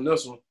early on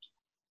this one.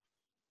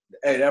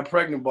 Hey, that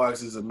pregnant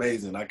box is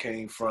amazing. I can't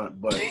even front,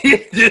 but I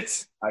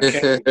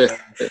can't.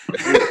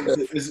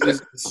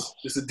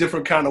 It's a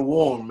different kind of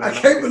warm, man. I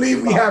can't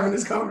believe we having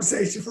this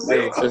conversation for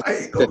real. I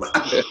ain't gonna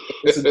lie.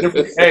 It's a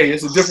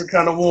different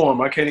kind of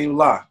warm. I can't even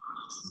lie.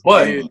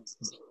 But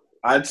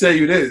I tell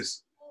you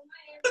this: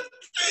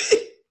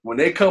 when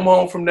they come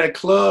home from that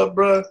club,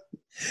 bro,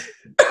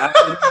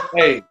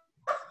 hey,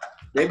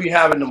 they be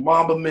having the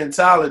Mamba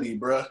mentality,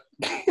 bro.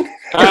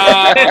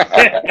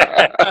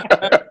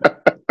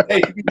 They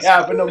be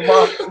having a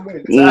Mamba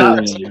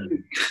mentality.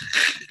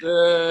 You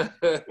know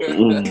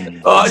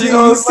what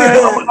I'm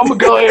saying? I'm gonna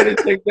go ahead and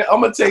take that.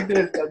 I'm gonna take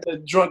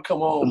the drunk come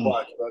home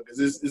box, bro, because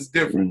it's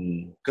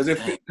different.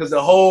 Because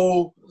the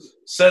whole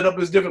setup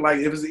is different. Like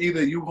if it's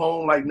either you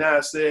home, like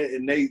Nas said,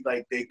 and they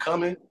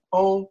coming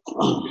home,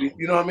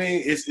 you know what I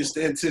mean? It's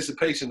the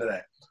anticipation of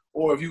that.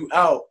 Or if you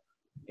out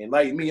and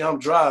like me, I'm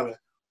driving,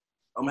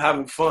 I'm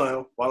having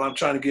fun while I'm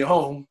trying to get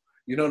home.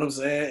 You know what I'm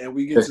saying? And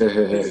we get to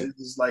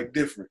it's like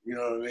different. You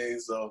know what I mean?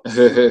 So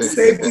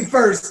safety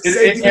first.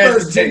 Safety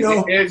first, you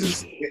know. It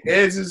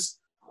edges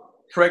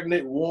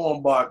pregnant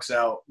warm box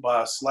out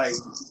by a slight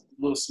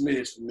little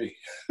smidge for me.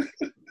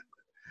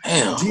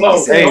 Damn.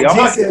 Hey, I'm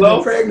not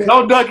low.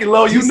 No dunking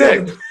low. You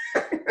next.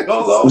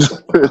 Go low.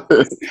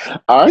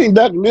 I ain't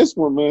ducking this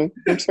one, man.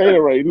 I'm telling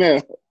you right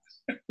now.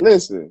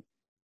 Listen,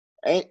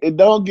 it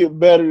don't get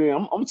better than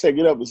I'm gonna take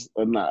it up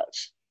a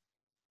notch.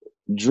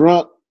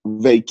 Drunk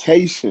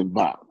vacation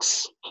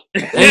box.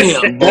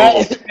 Damn.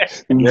 That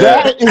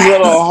is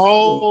a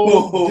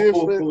whole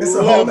different. It's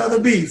a whole other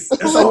beast.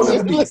 It's a whole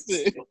other beast.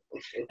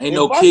 Ain't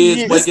no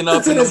kids waking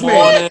up in the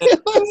morning.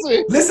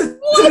 Listen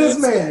to this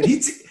man.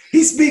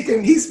 He's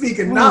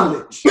speaking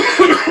knowledge.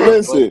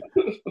 Listen,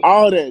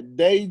 all that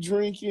day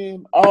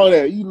drinking, all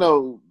that,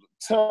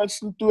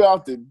 touching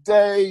throughout the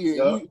day.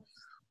 And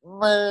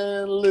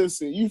man,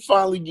 listen, you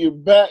finally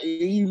get back and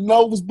you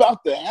know what's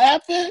about to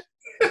happen.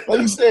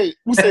 Like you said,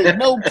 we say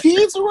no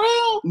kids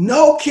around?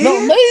 No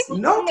kids?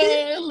 No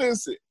man,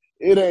 listen.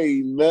 It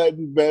ain't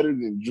nothing better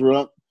than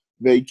drunk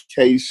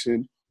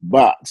vacation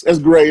box. That's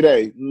grade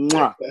A.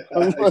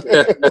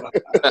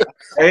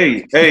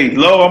 Hey,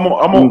 Lo, I'm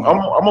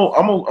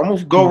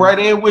gonna go right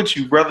in with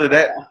you, brother.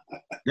 That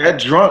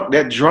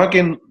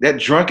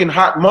drunken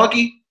hot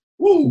monkey.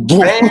 Woo.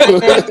 Damn.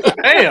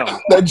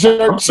 That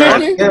jerk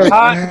chicken.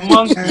 Hot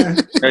monkey.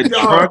 That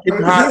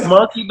drunken hot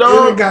monkey,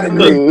 dog.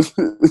 Look,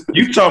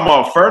 you talking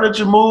about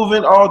furniture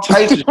moving, all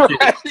types of shit.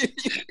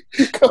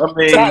 I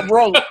mean, top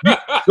rope.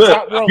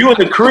 Look, you in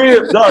the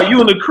crib, dog.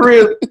 You in the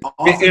crib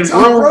in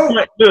room.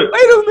 Look, Wait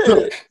a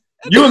minute.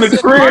 You in the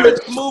crib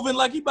moving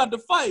like he about to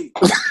fight.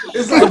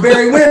 It's like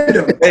Barry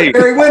Windham. Hey.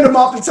 Barry Windham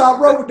off the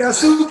top rope with that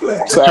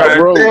suplex. I'm trying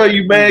to tell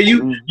you, man,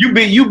 you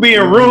be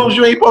in rooms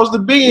you ain't supposed to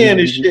be in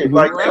and shit.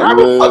 Like, man, how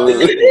the fuck did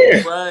you get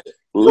in? Right.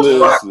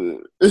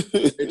 Listen.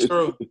 Very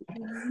true.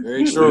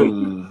 Very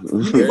true.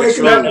 You be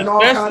waking up in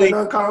all kinds of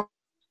uncommon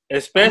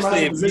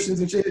especially positions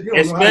and shit. You don't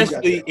know how you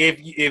got especially there.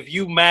 if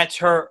you match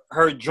her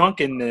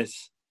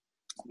drunkenness.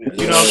 You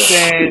know what I'm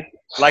saying?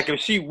 Like if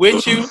she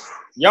with you,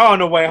 y'all on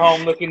the way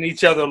home looking at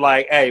each other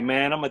like, hey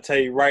man, I'm gonna tell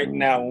you right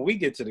now, when we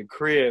get to the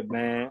crib,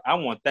 man, I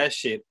want that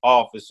shit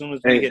off as soon as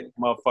we hit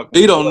the motherfucker.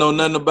 He don't know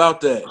nothing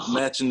about that.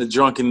 Matching the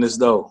drunkenness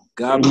though.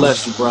 God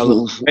bless you,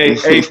 brother.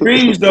 Hey,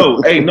 Freeze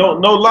though. Hey, no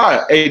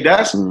lie. Hey,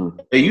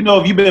 hey, you know,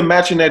 if you've been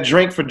matching that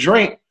drink for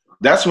drink,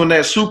 that's when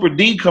that Super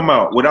D come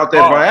out without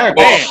that Viagra.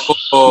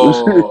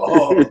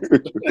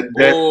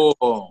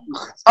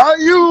 Are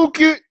you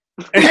kidding?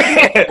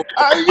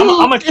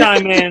 I'm gonna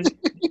chime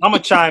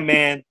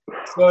in.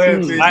 Go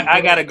ahead, Freeze. I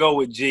gotta go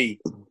with G.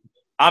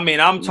 I mean,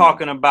 I'm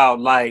talking about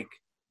like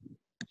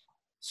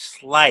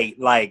slight,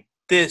 like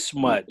this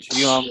much.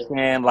 You know what I'm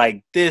saying?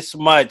 Like this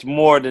much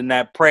more than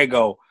that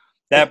Prego.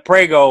 That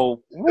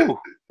Prego, woo,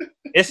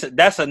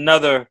 that's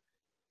another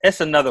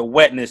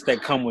wetness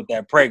that come with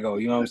that Prego.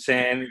 You know what I'm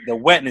saying? The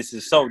wetness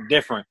is so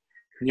different.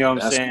 You know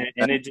what I'm saying?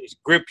 And it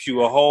just grips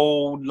you a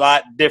whole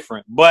lot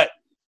different. But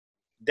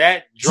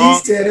that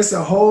drunk, G said it's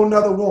a whole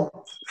nother warmth.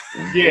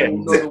 yeah,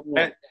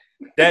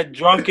 that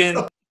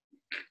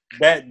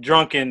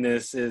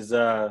drunkenness is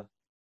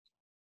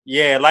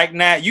yeah, like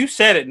Nas, you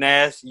said it,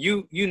 Nas.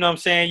 You know what I'm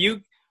saying?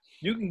 You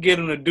can get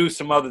them to do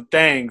some other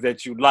things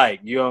that you like.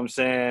 You know what I'm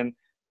saying?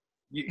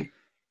 Yeah.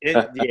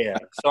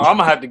 So I'm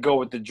gonna have to go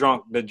with the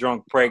drunk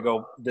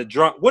Prego.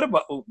 What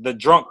about the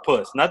drunk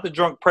puss? Not the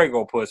drunk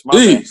Prego puss. My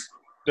bad.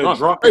 The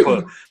drunk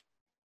puss.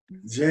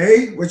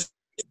 Jay, what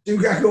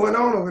you got going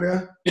on over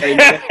there?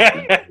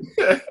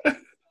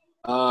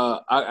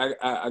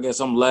 I guess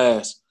I'm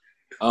last.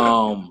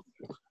 I'm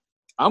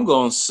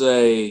gonna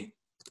say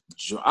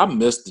I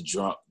missed the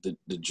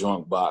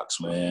drunk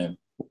box, man.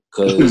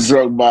 Cause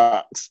drunk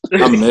box.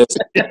 I miss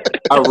it.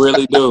 I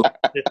really do.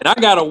 And I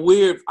got a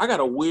weird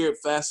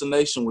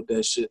fascination with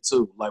that shit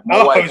too. Like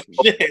my wife,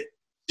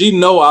 she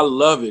know I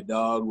love it,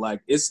 dog.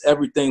 Like it's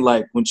everything.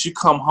 Like when she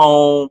come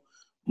home,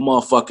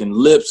 motherfucking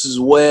lips is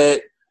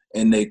wet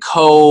and they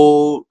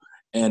cold,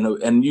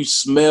 and you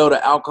smell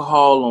the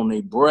alcohol on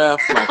their breath.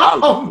 Like I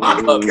love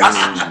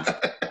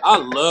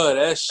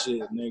that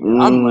shit,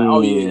 nigga. I'm like,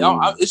 oh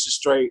yeah, it's just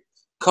straight.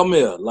 Come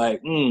here,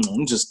 like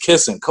I'm just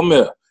kissing. Come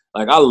here,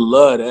 like I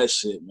love that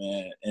shit,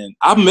 man, and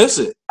I miss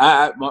it.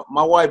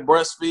 My wife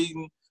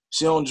breastfeeding,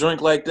 she don't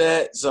drink like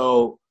that,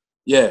 so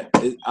yeah.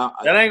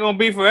 That ain't gonna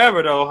be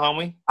forever though,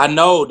 homie. I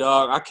know,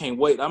 dog. I can't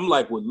wait. I'm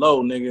like with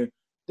Low, nigga.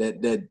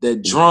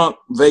 That drunk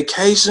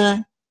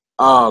vacation.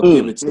 Oh,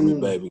 give it to me,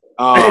 baby.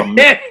 Because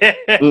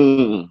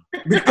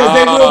they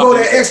will go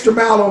that extra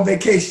mile on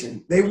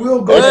vacation. They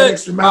will go that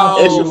extra mile.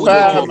 Extra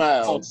 5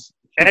 miles.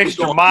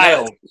 Extra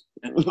mile.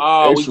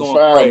 Oh, we extra going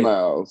 5 crazy.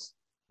 miles.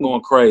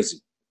 Going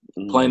crazy.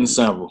 Plain and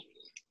simple.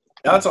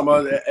 Y'all talking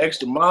about that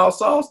extra mild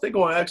sauce? They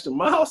going extra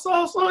mild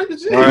sauce on you?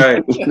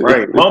 Right.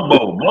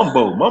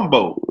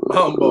 Mumbo.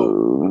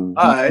 All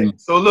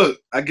right. So look,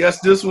 I guess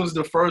this was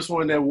the first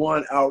one that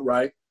won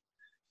outright,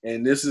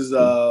 and this is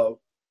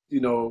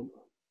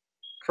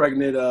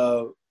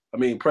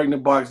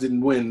Pregnant Box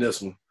didn't win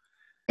this one.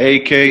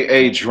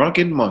 AKA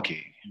Drunken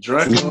Monkey.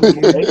 AKA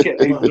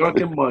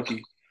Drunken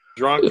Monkey.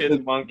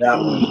 Drunken Monkey. That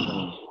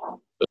one.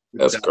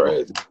 That's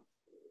crazy.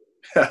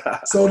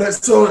 So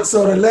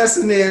the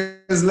lesson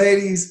is,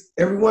 ladies,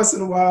 every once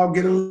in a while,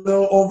 get a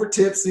little over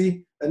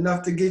tipsy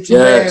enough to get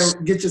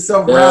get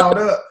yourself riled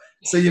up,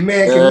 so your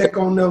man can lick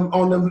on them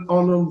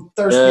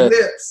thirsty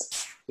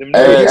lips.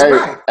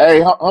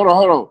 Hey, hold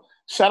on.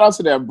 Shout out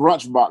to that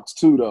brunch box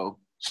too, though.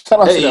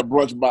 Shout out to that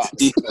brunch box.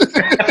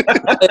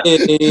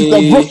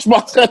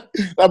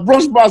 That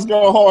brunch box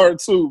go hard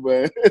too,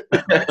 man.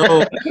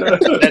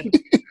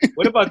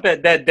 What about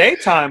that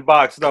daytime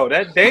box though?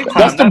 That daytime.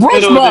 That's the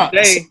brunch box.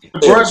 That's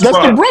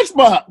the brunch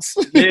box.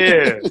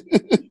 Yeah.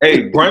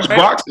 Hey, brunch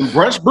box and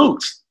brunch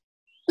boots.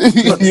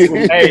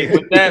 Hey,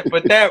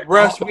 but that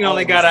Russ, we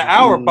only got an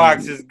hour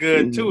box is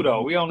good too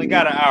though. We only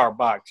got an hour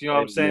box. You know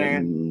what I'm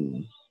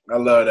saying? I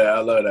love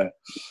that.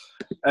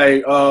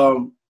 Hey,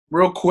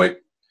 real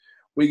quick,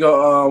 we're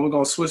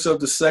gonna switch up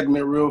the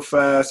segment real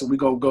fast, and we're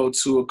gonna go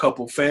to a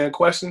couple fan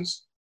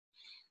questions.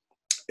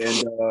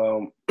 And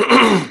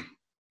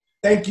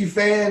thank you,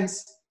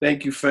 fans. We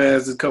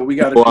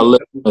got a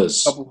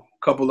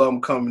couple of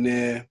them coming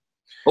in.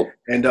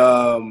 And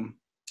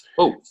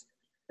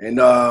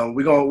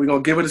we're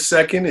gonna give it a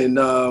second.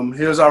 And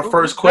here's our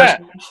first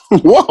question.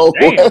 Whoa!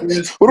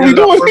 What are we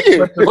doing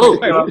here?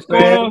 What's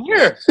going on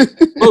here? Here's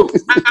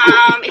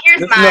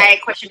my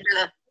question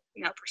for the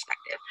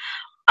perspective.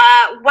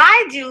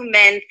 Why do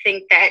men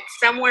think that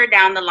somewhere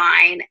down the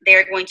line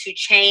they're going to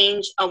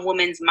change a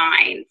woman's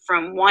mind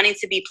from wanting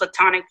to be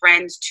platonic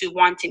friends to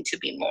wanting to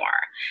be more?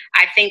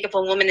 I think if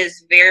a woman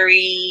is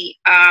very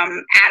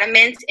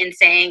adamant in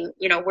saying,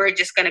 we're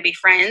just going to be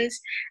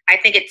friends, I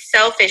think it's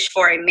selfish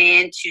for a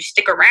man to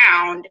stick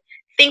around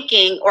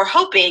thinking or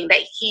hoping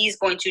that he's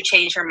going to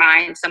change her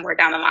mind somewhere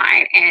down the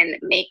line and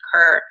make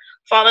her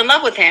fall in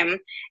love with him.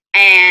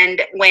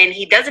 And when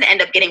he doesn't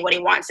end up getting what he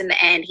wants in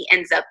the end, he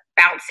ends up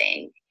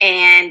bouncing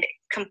and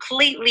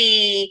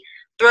completely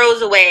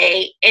throws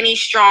away any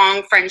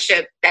strong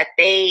friendship that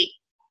they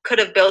could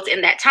have built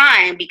in that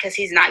time because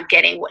he's not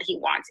getting what he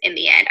wants in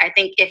the end. I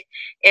think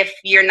if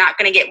you're not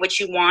going to get what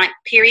you want,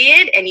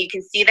 period, and you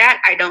can see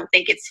that, I don't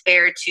think it's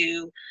fair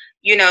to,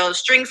 you know,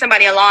 string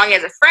somebody along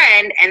as a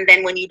friend, and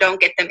then when you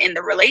don't get them in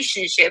the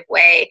relationship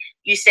way,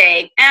 you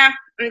say, I'm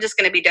just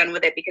going to be done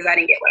with it because I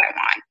didn't get what I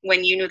want,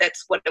 when you knew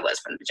that's what it was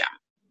from the jump.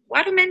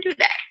 Why do men do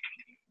that?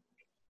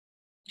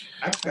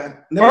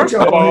 First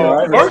of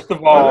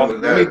all,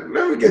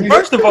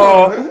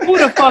 who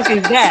the fuck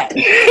is that?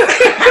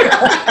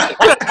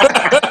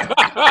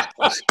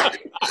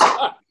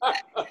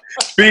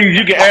 Steve,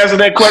 you can answer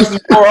that question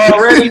for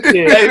already.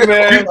 Hey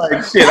man,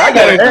 like shit, I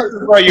got an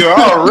answer for you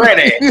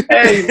already.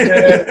 Hey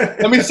man,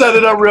 let me set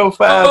it up real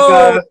fast,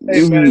 guys.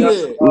 Hey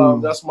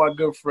man, that's my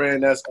good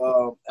friend. That's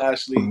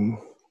Ashley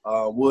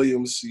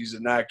Williams. She's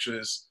an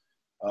actress.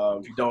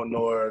 If you don't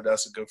know her,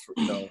 that's a good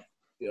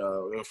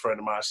good friend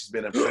of mine. She's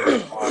been in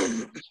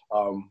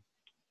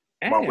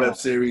my web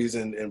series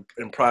and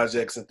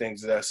projects and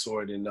things of that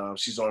sort. And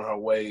she's on her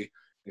way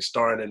and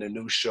starring in a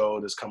new show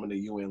that's coming to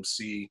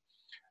UMC.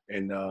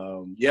 And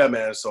yeah,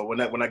 man. So when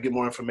I get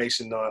more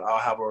information on, I'll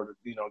have her,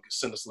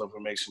 send us some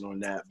information on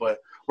that. But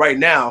right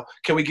now,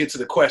 can we get to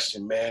the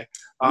question, man?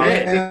 Go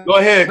ahead,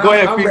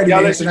 Feezy.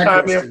 I'll let you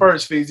chime in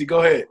first, Feezy.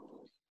 Go ahead.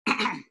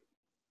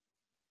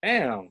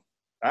 Damn.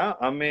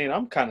 I mean,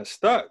 I'm kind of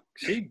stuck.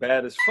 She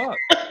bad as fuck.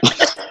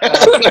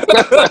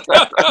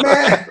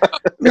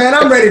 man,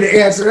 I'm ready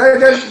to answer.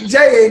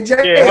 Jay.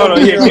 Yeah, hold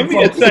on. Yeah, give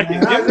me a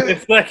second. Give me a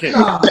second.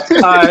 All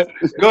right,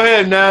 go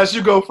ahead, Nash.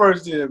 You go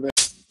first, here, man.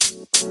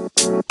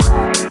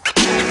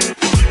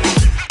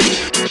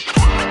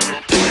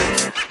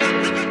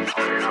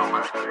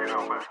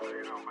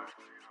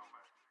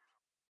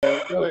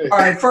 All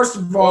right. First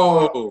of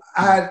all,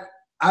 I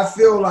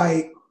feel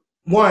like,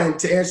 one,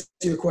 to answer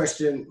your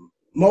question,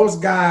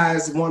 most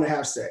guys want to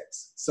have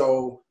sex.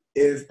 So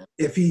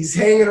if he's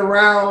hanging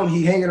around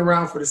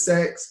for the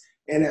sex,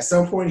 and at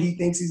some point he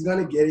thinks he's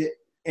gonna get it,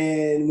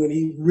 and when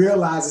he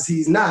realizes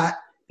he's not,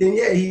 then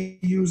yeah, he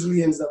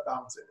usually ends up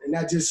bouncing. And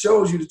that just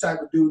shows you the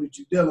type of dude that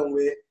you're dealing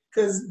with,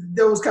 because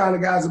those kind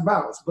of guys are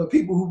bounce. But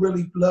people who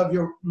really love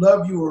you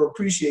or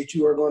appreciate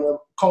you are gonna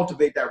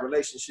cultivate that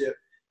relationship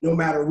no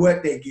matter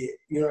what they get.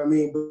 You know what I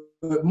mean?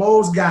 But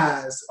most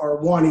guys are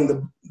wanting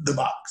the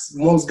box.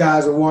 Most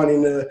guys are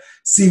wanting to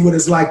see what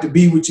it's like to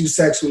be with you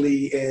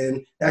sexually,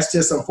 and that's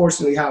just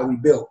unfortunately how we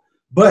built.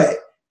 But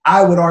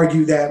I would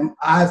argue that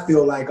I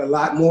feel like a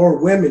lot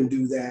more women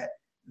do that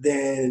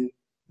than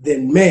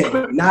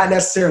men. Not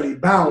necessarily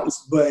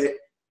bounce, but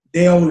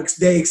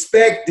they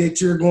expect that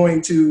you're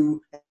going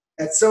to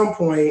at some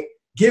point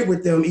get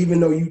with them, even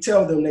though you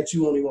tell them that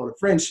you only want a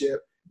friendship.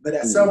 But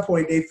at some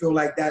point, they feel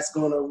like that's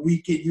going to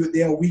weaken you.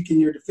 They'll weaken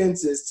your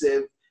defenses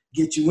to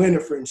get you in a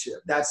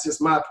friendship. That's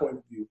just my point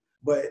of view.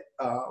 But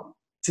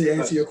to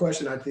answer your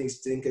question, I think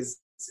it's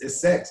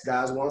sex.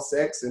 Guys want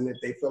sex, and if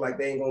they feel like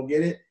they ain't going to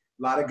get it,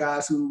 a lot of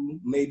guys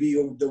who may be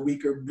the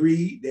weaker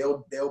breed,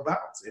 they'll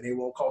bounce, and they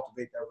won't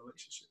cultivate that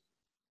relationship.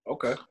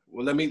 Okay.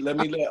 Well, let me let.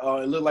 It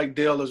look like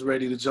Dale is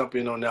ready to jump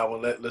in on that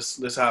one.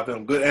 Let's have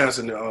him. Good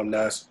answer,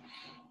 Nash.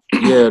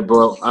 Yeah,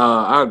 bro.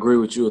 I agree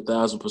with you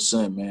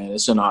 1,000%, man.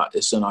 It's in our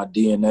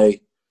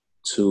DNA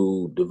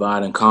to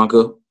divide and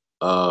conquer.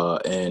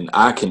 And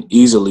I can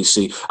easily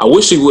see. I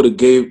wish he would have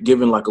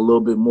given like a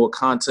little bit more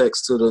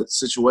context to the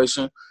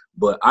situation,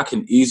 but I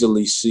can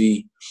easily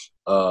see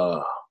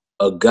a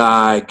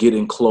guy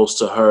getting close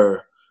to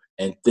her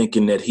and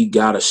thinking that he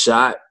got a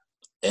shot,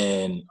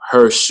 and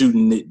her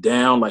shooting it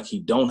down like he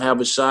don't have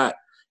a shot.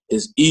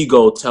 His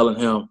ego telling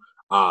him,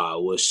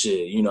 well,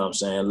 shit, you know what I'm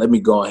saying? Let me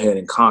go ahead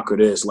and conquer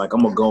this. Like,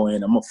 I'm going to go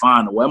in, I'm going to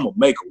find a way, I'm going to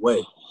make a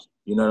way.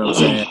 You know what I'm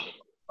saying?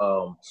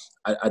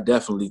 I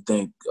definitely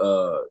think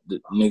the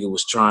nigga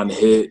was trying to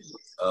hit.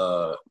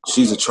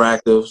 She's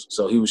attractive,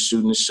 so he was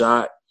shooting a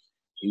shot.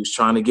 He was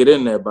trying to get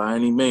in there by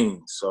any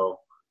means. So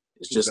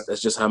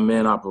that's just how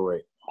men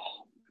operate.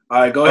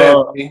 All right, go ahead.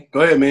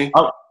 Go ahead, man.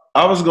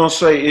 I was going to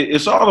say,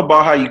 it's all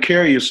about how you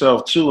carry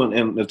yourself, too,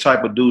 and the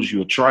type of dudes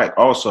you attract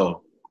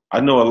also. I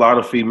know a lot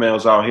of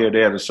females out here,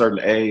 they're at a certain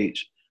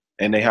age,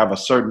 and they have a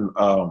certain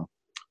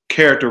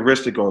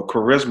characteristic or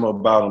charisma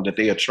about them that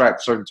they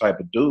attract certain type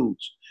of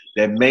dudes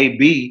that may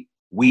be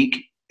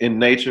weak in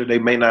nature. They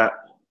may not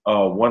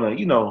want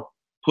to,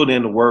 put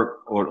in the work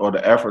or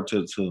the effort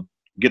to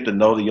get to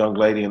know the young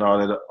lady and all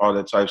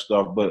that type of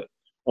stuff. But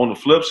on the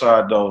flip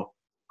side, though,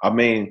 I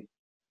mean,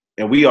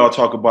 and we all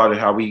talk about it,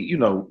 how we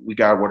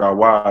got with our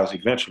wives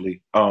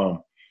eventually.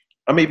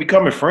 I mean,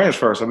 becoming friends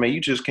first. I mean,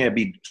 you just can't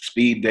be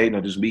speed dating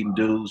or just meeting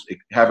dudes,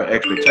 having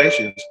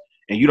expectations,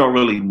 and you don't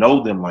really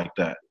know them like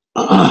that.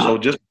 So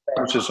just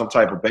some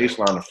type of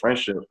baseline of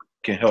friendship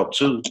can help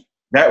too.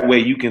 That way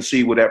you can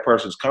see where that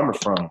person's coming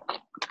from.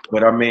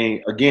 But I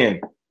mean,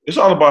 again, it's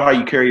all about how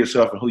you carry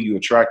yourself and who you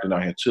attracting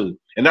out here too.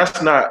 And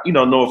that's not,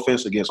 no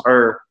offense against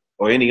her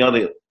or any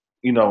other,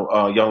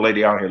 young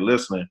lady out here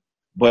listening.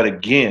 But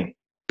again,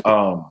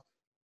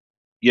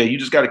 yeah, you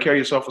just got to carry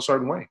yourself a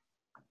certain way,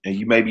 and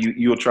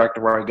you attract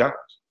the right guys.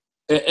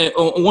 And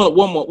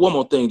one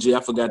more thing, G,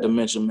 I forgot to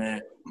mention,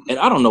 man. And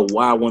I don't know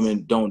why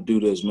women don't do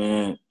this,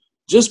 man.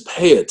 Just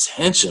pay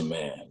attention,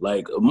 man.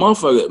 Like a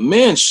motherfucker,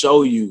 men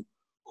show you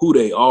who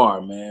they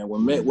are, man.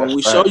 When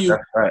niggas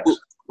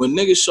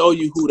show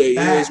you who they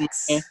is,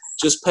 man,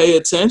 just pay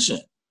attention.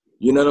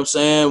 You know what I'm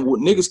saying?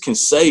 Niggas can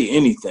say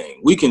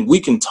anything. We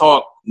can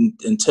talk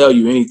and tell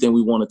you anything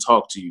we want to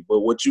talk to you.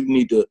 But what you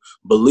need to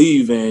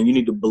believe in, you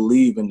need to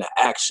believe in the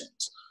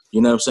actions.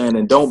 You know what I'm saying?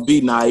 And don't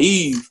be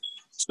naive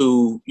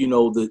to, you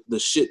know, the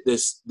shit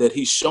that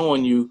he's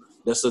showing you.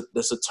 That's a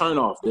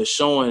turnoff. They're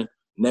showing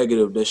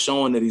negative. They're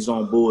showing that he's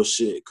on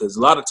bullshit. Because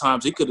a lot of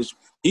times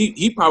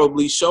he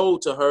probably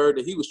showed to her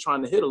that he was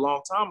trying to hit a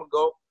long time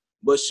ago,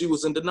 but she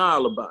was in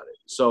denial about it.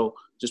 So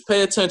just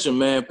pay attention,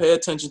 man. Pay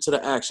attention to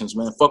the actions,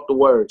 man. Fuck the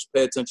words.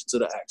 Pay attention to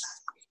the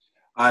actions.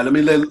 All right, let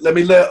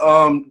me let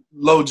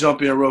Lo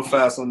jump in real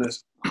fast on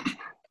this.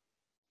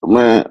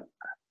 Man,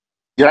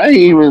 yeah, I ain't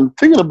even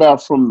thinking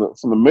about from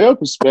the male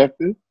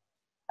perspective.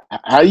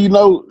 How you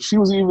know she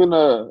was even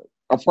a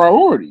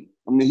priority?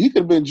 I mean, he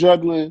could have been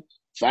juggling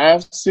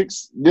 5,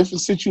 6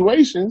 different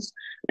situations,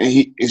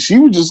 and she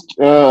was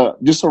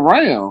just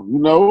around, you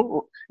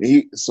know.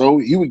 So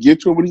he would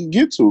get to her when he could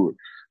get to her.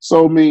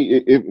 So I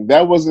mean, if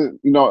that wasn't,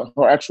 you know,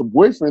 her actual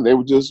boyfriend, they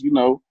were just, you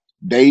know,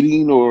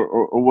 dating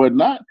or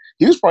whatnot.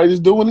 He was probably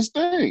just doing his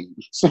thing.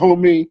 So I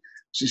mean,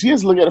 she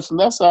has to look at it from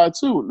that side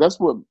too. That's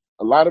what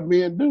a lot of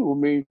men do. I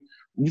mean,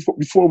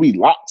 before we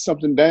lock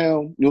something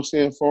down, you know what I'm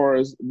saying, as far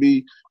as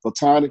be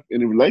platonic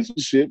in a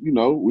relationship, you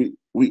know,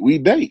 we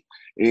date.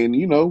 And,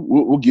 you know,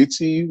 we'll get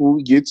to you when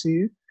we get to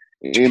you.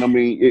 And I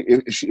mean,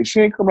 if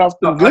she ain't coming off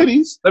the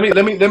goodies. Let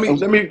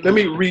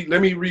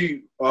me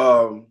read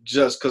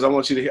just because I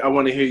want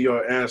to hear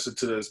your answer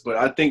to this. But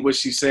I think what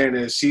she's saying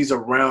is she's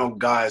around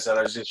guys that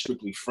are just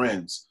strictly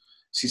friends.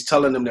 She's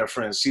telling them they're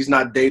friends. She's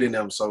not dating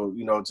them. So,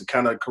 you know, to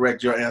kind of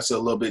correct your answer a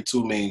little bit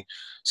to me,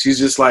 she's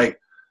just like,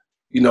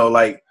 you know,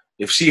 like,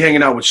 if she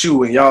hanging out with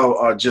you and y'all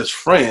are just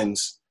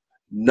friends,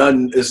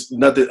 nothing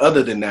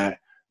other than that,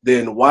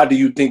 then why do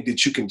you think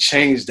that you can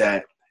change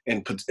that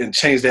and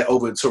change that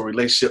over to a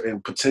relationship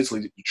and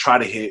potentially try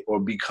to hit or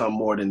become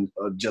more than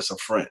just a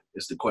friend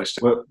is the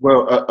question.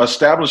 Well,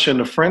 establishing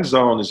the friend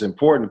zone is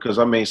important because,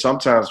 I mean,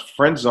 sometimes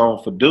friend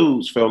zone for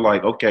dudes feel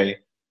like, okay,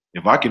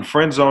 if I can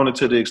friend zone it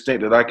to the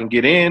extent that I can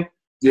get in,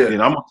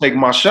 then I'm going to take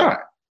my shot.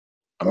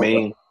 I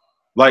mean,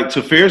 like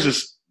to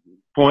Fierce's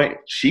point,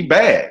 she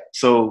bad.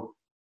 So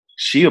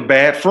she a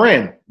bad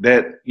friend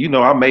that, you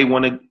know, I may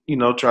want to, you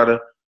know, try to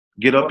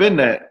get up in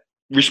that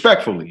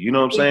respectfully. You know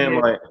what I'm saying?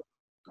 Like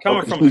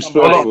coming from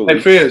somebody.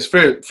 Hey,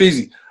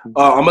 Feezy, I'm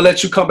gonna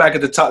let you come back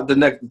at the top of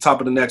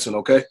the next one,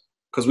 okay?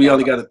 Because we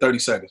only got 30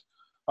 seconds.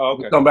 Oh,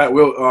 okay. We'll come back.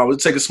 We'll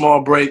take a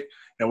small break,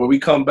 and when we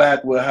come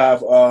back, we'll have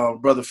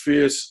Brother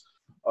Fierce's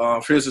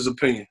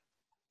opinion.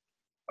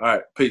 All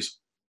right, peace.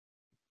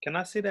 Can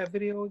I see that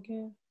video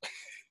again?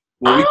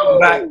 When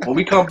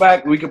we come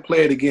back, we can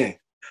play it again.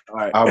 All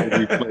right. I will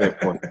replay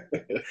it for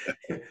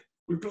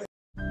you.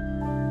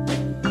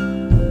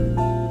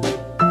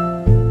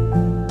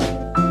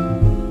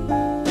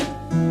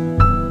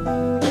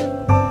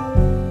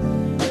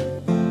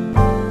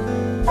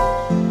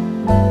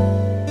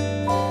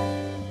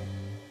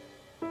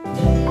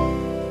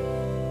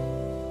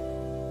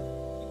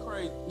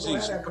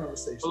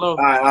 Hello. All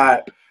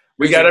right.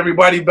 We got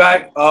everybody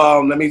back.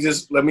 Let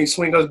me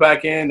swing us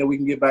back in, and we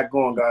can get back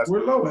going, guys.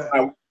 We're low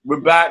at. We're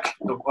back.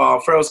 The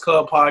Pharaoh's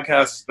Club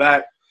podcast is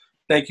back.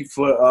 Thank you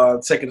for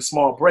taking a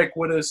small break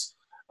with us.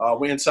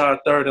 We're into our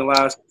third and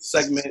last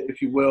segment,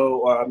 if you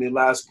will,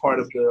 last part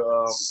of the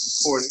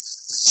recording.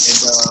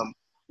 And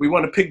we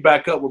want to pick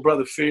back up with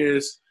Brother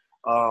Fierce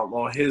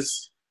on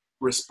his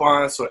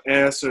response or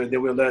answer, and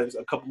then we'll let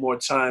a couple more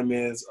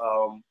chime-ins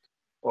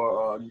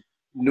or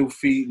new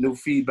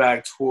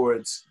feedback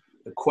towards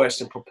the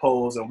question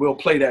proposed, and we'll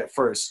play that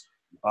first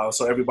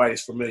so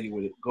everybody's familiar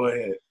with it. Go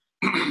ahead.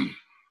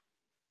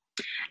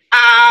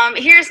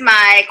 Here's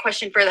my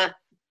question for the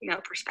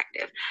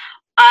perspective.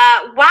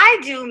 Why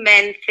do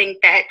men think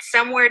that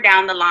somewhere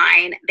down the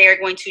line they're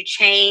going to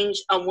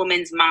change a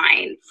woman's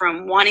mind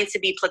from wanting to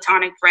be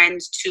platonic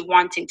friends to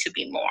wanting to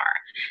be more?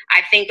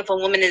 I think if a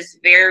woman is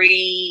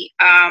very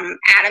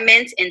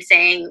adamant in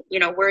saying,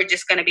 we're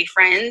just going to be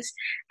friends,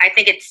 I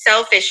think it's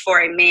selfish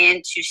for a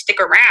man to stick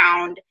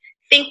around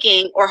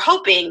thinking or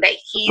hoping that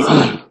he's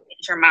going to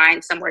change her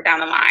mind somewhere down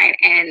the line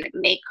and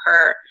make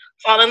her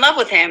fall in love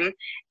with him.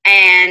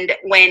 And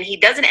when he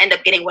doesn't end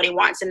up getting what he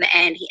wants in the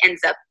end, he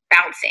ends up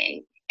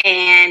bouncing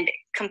and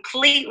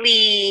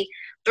completely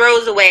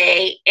throws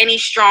away any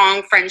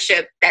strong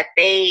friendship that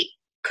they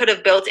could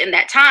have built in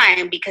that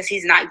time because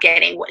he's not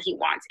getting what he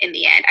wants in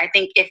the end. I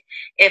think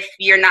if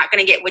you're not going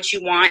to get what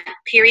you want,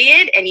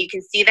 period, and you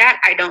can see that,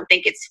 I don't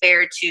think it's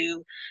fair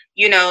to,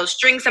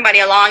 string somebody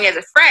along as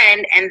a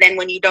friend, and then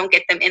when you don't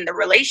get them in the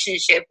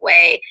relationship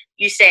way,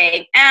 you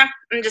say, I'm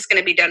just going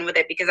to be done with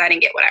it because I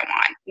didn't get what I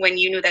want, when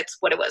you knew that's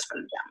what it was from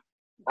them.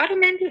 Why do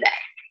men do that?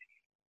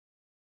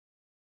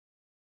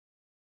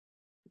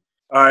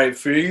 All right,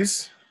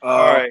 Freeze.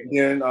 All right.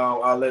 Then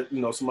I'll let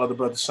some other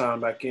brothers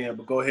chime back in.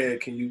 But go ahead.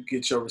 Can you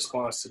get your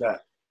response to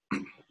that?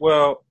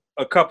 Well,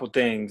 a couple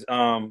things.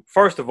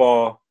 First of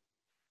all,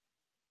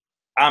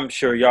 I'm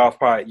sure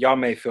y'all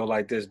may feel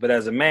like this, but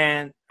as a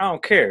man, I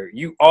don't care.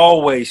 You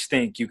always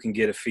think you can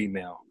get a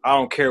female. I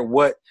don't care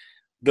what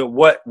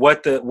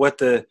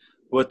the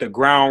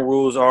ground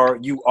rules are.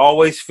 You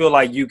always feel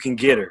like you can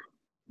get her.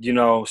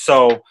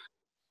 So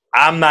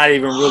I'm not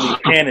even really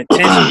paying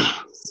attention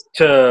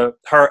to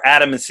her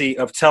adamancy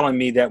of telling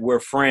me that we're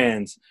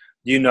friends.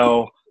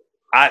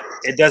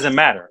 It doesn't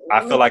matter.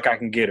 I feel like I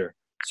can get her.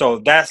 So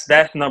that's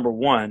number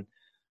one.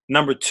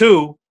 Number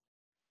two,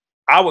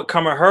 I would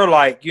come at her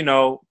like,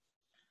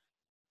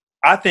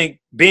 I think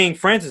being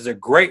friends is a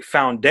great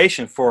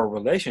foundation for a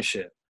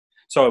relationship.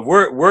 So if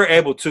we're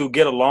able to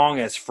get along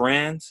as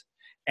friends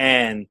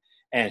and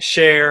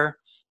share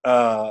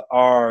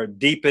our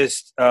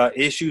deepest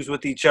issues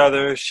with each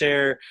other,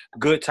 share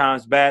good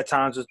times, bad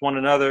times with one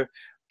another,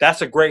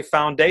 that's a great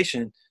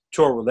foundation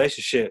to a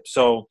relationship.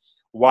 So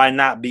why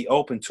not be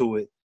open to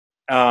it?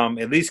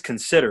 At least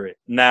consider it.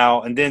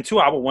 Now, and then too,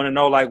 I would want to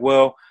know, like,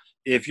 well,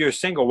 if you're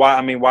single, why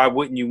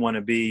wouldn't you want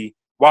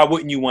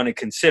to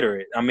consider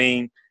it? I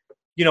mean,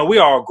 we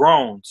are all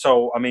grown.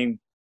 So, I mean,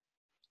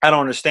 I don't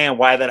understand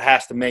why that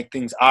has to make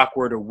things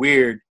awkward or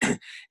weird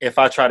if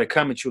I try to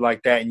come at you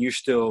like that and you're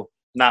still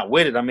not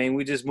with it. I mean,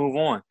 we just move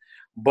on.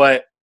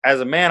 But as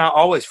a man, I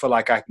always feel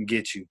like I can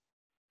get you.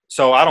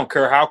 So I don't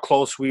care how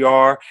close we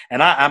are.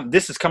 And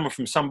this is coming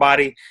from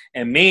somebody,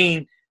 and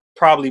Mean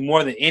probably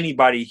more than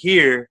anybody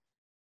here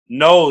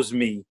knows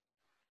me.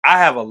 I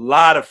have a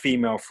lot of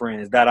female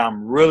friends that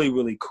I'm really,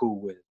 really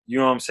cool with. You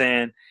know what I'm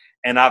saying?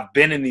 And I've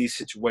been in these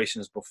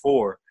situations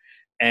before.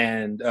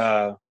 And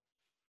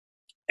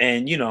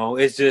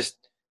it's just,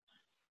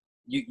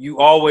 you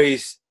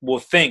always will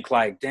think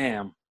like,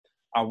 damn,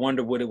 I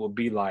wonder what it would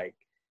be like.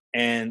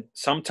 And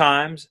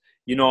sometimes,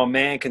 a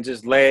man can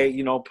just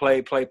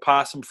play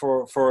possum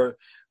for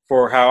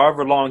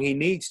however long he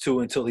needs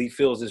to until he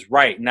feels it's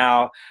right.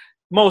 Now,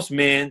 most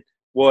men,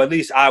 well, at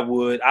least I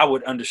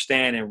would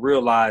understand and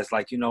realize,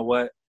 like, you know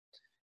what,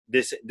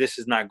 this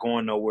is not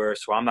going nowhere,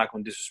 so I'm not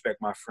going to disrespect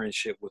my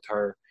friendship with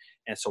her,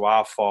 and so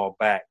I'll fall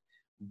back.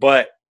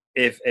 But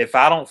if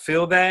I don't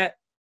feel that,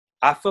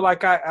 I feel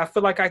like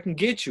I can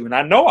get you, and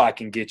I know I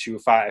can get you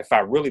if I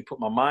really put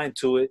my mind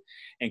to it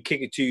and kick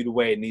it to you the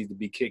way it needs to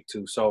be kicked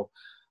to. So,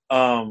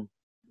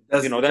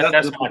 does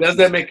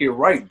that make it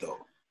right though?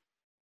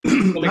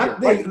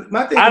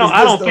 My thing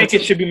I don't think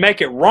it should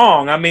make it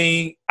wrong. I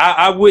mean,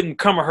 I wouldn't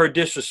come at her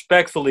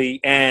disrespectfully,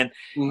 and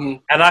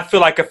I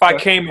feel like if I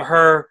came to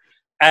her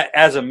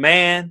as a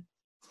man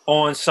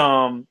on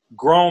some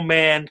grown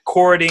man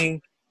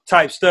courting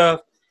type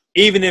stuff,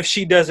 even if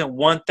she doesn't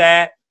want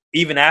that,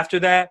 even after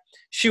that,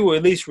 she will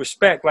at least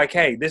respect, like,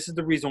 hey, this is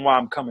the reason why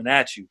I'm coming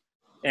at you,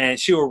 and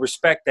she will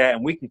respect that,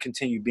 and we can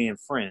continue being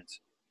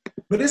friends.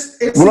 But it's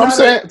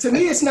not to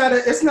me. It's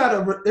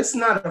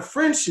not a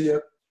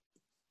friendship.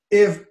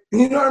 If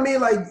you know what I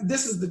mean, like,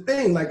 this is the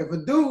thing. Like, if a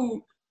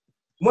dude,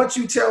 once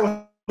you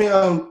tell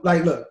him,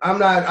 like, look,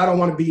 I don't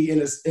want to be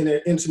in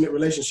an intimate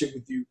relationship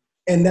with you,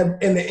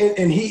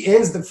 and he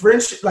ends the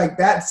friendship, like,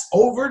 that's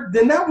over,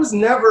 then that was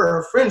never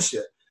a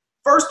friendship.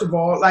 First of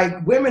all,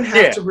 like, women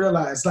have to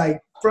realize,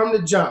 like, from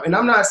the jump, and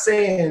I'm not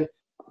saying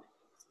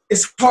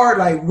it's hard,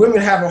 like,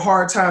 women have a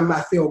hard time,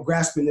 I feel,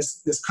 grasping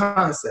this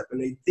concept,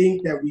 and they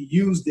think that we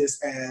use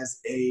this as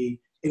an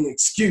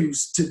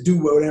excuse to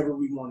do whatever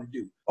we want to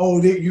do.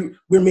 Oh,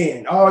 we're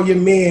men. Oh, you're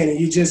men, and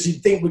you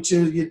think with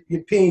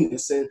your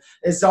penis, and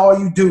it's all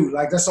you do.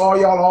 Like, that's all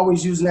y'all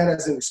always using that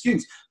as an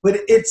excuse. But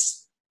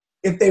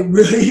if they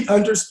really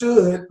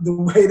understood the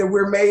way that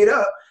we're made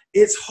up,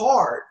 it's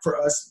hard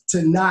for us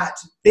to not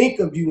think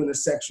of you in a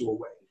sexual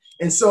way.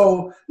 And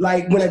so,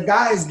 like, when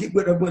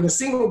a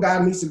single guy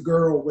meets a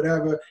girl or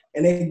whatever,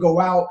 and they go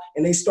out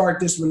and they start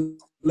this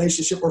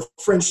relationship or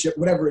friendship,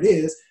 whatever it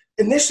is,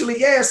 initially,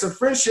 it's a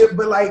friendship,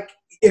 but, like,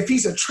 if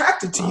he's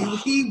attracted to you,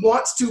 he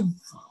wants to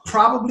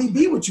probably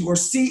be with you or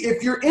see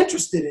if you're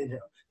interested in him.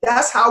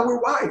 That's how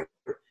we're wired.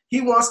 He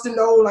wants to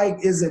know,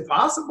 like, is it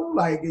possible?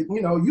 Like,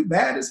 you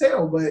bad as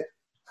hell, but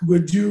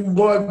would you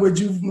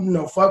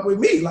fuck with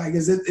me? Like,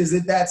 is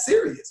it that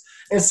serious?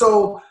 And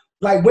so,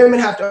 like, women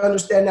have to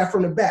understand that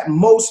from the bat.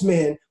 Most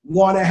men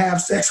want to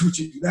have sex with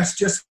you. That's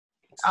just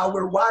how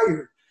we're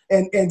wired.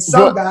 And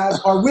some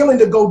guys are willing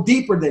to go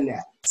deeper than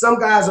that. Some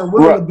guys are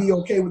willing to be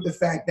okay with the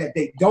fact that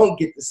they don't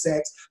get the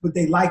sex, but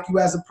they like you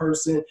as a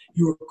person.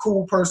 You're a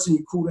cool person.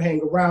 You're cool to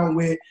hang around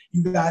with.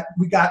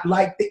 We got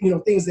like,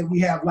 things that we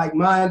have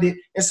like-minded.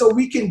 And so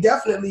we can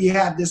definitely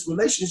have this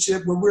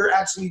relationship where we're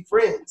actually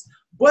friends.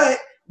 But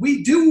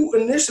we do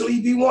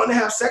initially be wanting to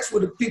have sex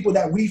with the people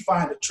that we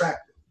find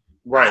attractive.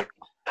 Right.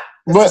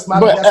 That's my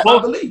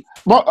belief.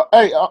 But,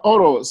 hey,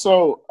 hold on.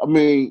 So, I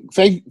mean,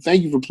 thank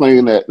you for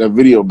playing that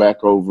video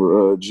back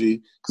over,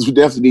 G, because we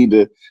definitely need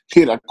to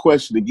hit our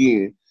question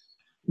again.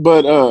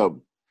 But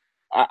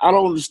I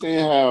don't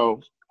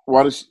understand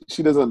why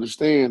she doesn't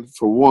understand,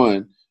 for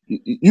one,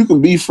 you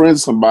can be friends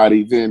with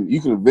somebody, then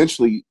you can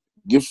eventually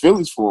get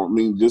feelings for them. I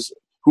mean,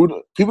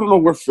 people don't know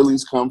where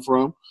feelings come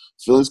from.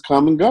 Feelings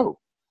come and go.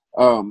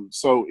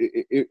 So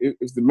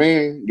if the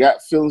man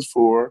got feelings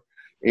for her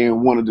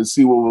and wanted to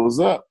see what was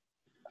up,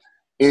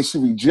 and she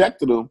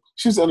rejected him,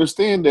 she should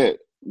understand that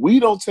we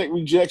don't take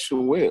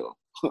rejection well.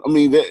 I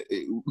mean, that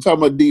we're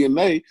talking about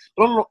DNA.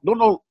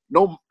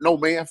 No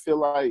man feel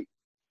like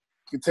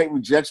can take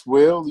rejection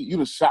well. You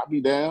done shot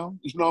me down.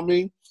 You know what I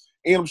mean?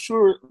 And I'm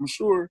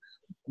sure,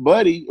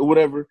 Buddy or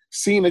whatever,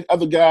 seeing the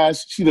other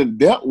guys she done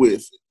dealt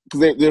with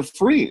because they're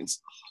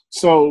friends.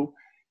 So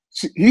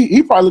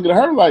he probably looking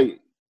at her like,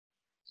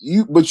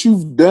 but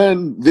you've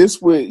done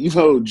this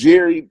with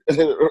Jerry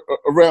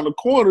around the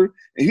corner,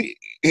 and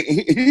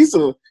he's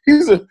a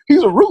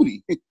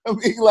Rudy. I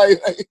mean,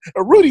 like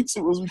a Rudy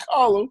too, as we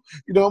call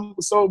him.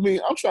 So I mean,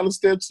 I'm trying to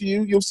step to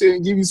you. You know what I'm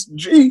saying? Give you some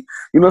G.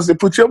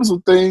 Put you up with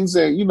some things,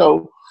 and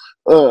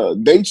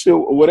date you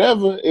or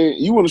whatever. And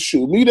you want to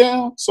shoot me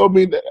down? So I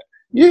mean,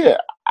 yeah,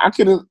 I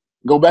couldn't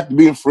go back to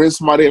being friends with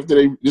somebody after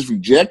they just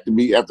rejected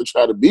me after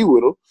trying to be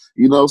with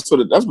them.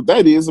 So that's what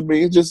that is. I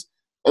mean,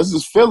 that's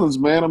just feelings,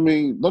 man. I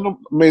mean, don't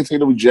maintain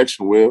the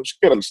rejection well. She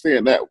can't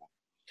understand that one.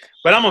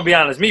 But I'm going to be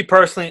honest. Me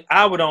personally,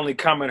 I would only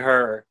come at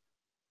her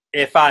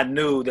if I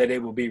knew that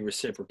it would be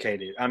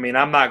reciprocated. I mean,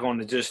 I'm not going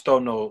to just throw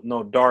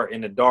no dart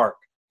in the dark.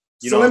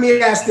 So let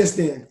me ask this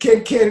then.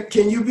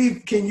 Can you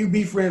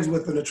be friends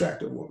with an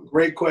attractive woman?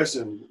 Great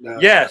question. Now.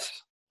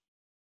 Yes.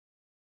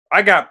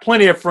 I got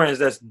plenty of friends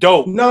that's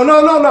dope. No.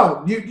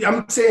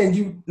 I'm saying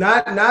you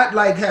not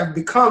like have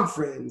become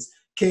friends.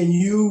 Can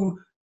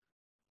you –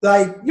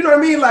 like, you know what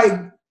I mean? Like,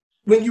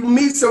 when you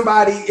meet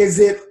somebody, is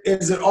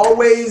it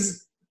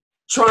always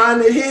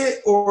trying to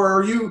hit,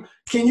 or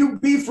can you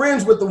be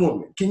friends with the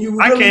woman? Can you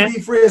really be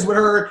friends with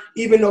her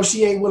even though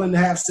she ain't willing to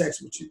have sex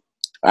with you?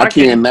 I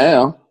can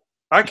now.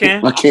 I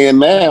can. I can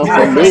now.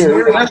 I'm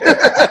married.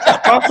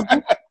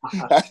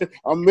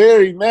 I'm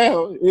married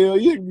now. Hell,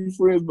 you can be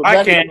friends, but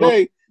back in the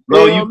day,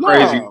 Lo, you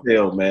crazy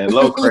hell, man.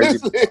 Lo, crazy.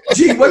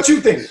 Gee, what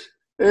you think?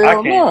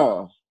 Hell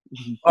no.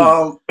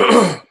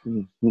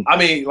 I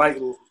mean, like,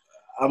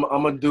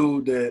 I'm a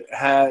dude that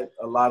had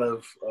a lot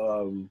of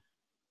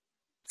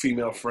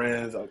female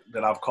friends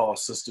that I've called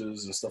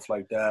sisters and stuff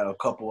like that. A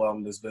couple of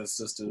them that's been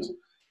sisters,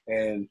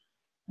 and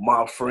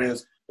my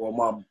friends or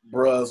my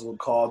bros would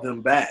call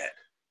them bad.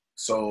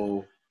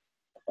 So,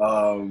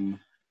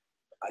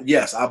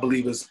 yes, I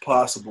believe it's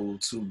possible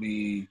to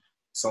be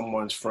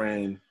someone's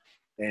friend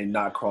and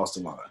not cross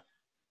the line.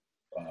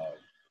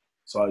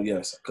 So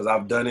yes, because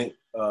I've done it.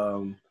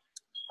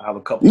 I have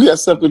a couple. You got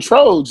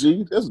self-control,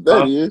 G. That's what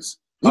that is.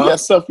 You got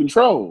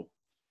self-control.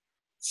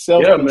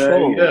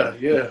 Self-control. Yeah.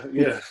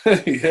 Yeah.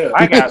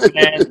 I got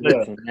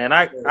listen, man.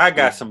 I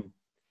got some.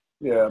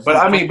 Yeah, but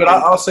I mean,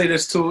 I'll say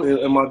this too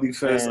in my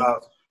defense. Man.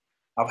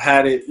 I've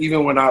had it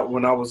even when I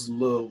was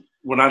little,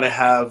 when I didn't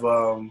have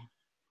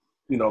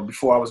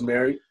before I was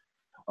married,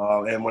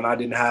 and when I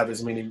didn't have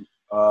as many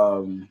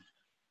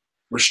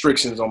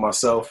restrictions on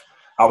myself.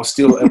 I was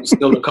still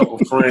a couple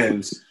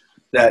friends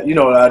that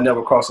I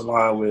never crossed the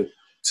line with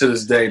to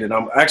this day. That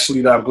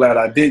I'm glad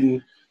I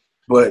didn't.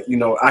 But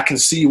I can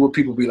see what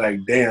people be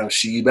like. Damn,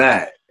 she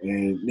bad,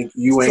 and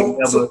you ain't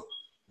never.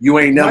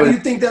 Why do you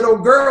think that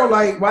old girl?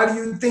 Like, why do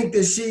you think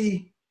that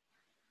she?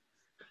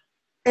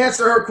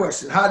 Answer her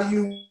question. How do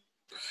you?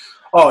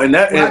 Oh,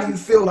 how do you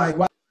feel like?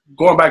 Why?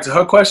 Going back to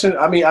her question,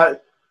 I mean,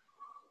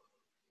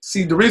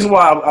 see, the reason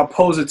why I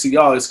pose it to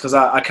y'all is because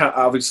I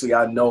obviously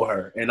I know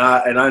her, and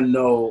I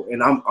know,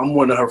 and I'm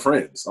one of her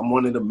friends. I'm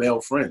one of the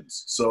male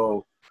friends,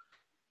 so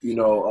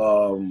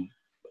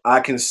I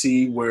can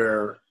see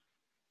where,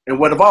 and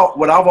what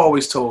I've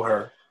always told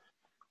her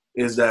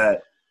is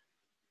that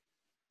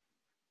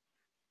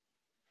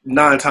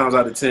 9 times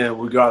out of 10,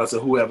 regardless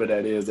of whoever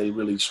that is, they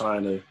really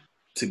trying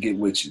to get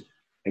with you,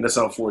 and that's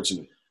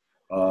unfortunate.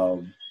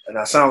 And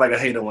I sound like a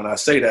hater when I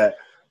say that,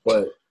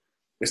 but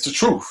it's the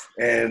truth,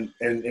 and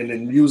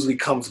it usually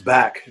comes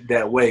back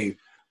that way.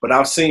 But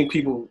I've seen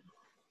people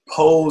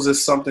pose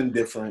as something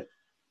different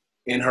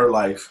in her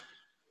life,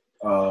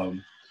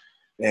 and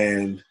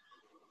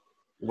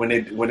when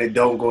it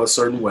don't go a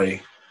certain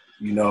way,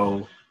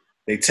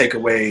 they take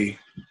away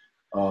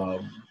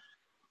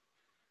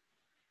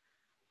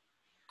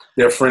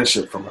their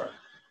friendship from her.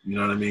 You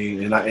know what I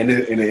mean?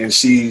 And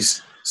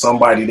she's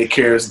somebody that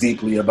cares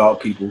deeply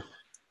about people.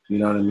 You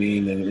know what I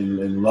mean?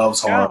 And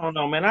loves hard. I don't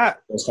know, man.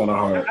 That's kind of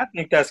hard. I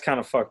think that's kind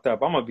of fucked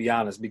up. I'm gonna be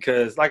honest,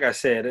 because, like I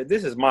said,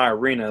 this is my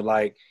arena.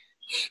 Like,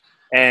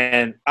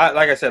 and I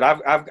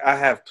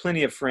have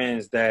plenty of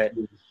friends that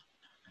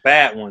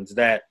bad ones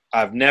that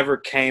I've never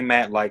came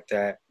at like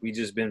that. We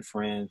just been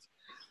friends.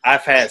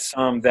 I've had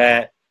some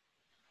that,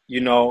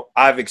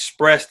 I've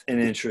expressed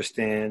an interest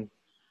in,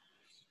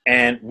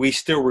 and we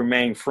still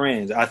remain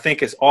friends. I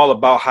think it's all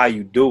about how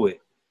you do it,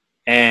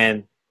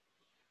 and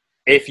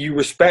if you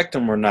respect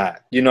him or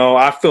not.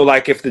 I feel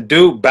like if the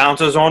dude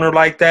bounces on her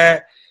like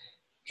that,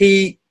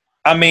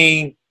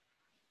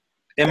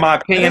 In my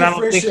opinion, I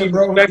don't think he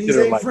respected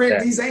her like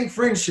that. These ain't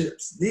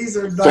friendships. These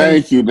are like,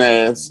 thank you,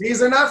 Nas.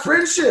 These are not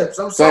friendships.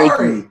 I'm Thank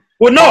sorry. you.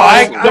 Well, no,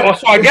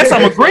 so I guess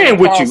I'm agreeing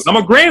with you. I'm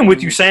agreeing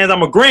with you, Sands.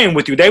 I'm agreeing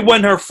with you. They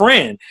wasn't her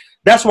friend.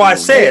 That's why I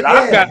said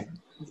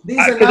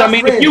because I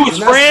mean, if you was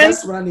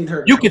friends,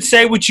 you could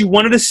say what you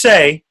wanted to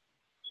say,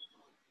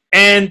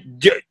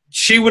 and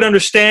she would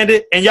understand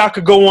it, and y'all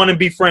could go on and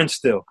be friends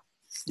still.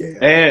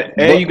 Yeah.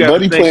 And you got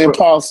Buddy playing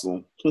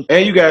possum.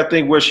 And you got to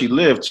think where she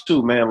lived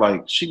too, man.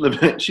 Like she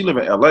live in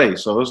L.A.,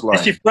 so it's like.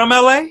 Is she from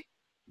L.A.?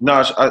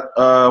 No,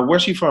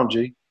 where's she from,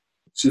 G?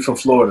 She's from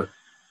Florida.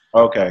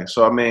 Okay,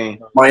 so I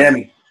mean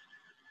Miami.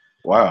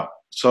 Wow.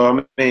 So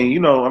I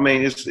mean,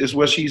 it's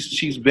where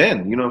she's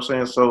been. You know what I'm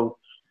saying? So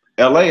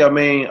L.A. I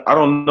mean, I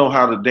don't know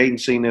how the dating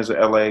scene is in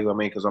L.A. I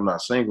mean, because I'm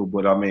not single,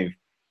 but I mean,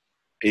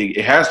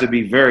 it has to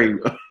be very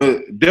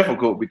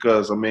difficult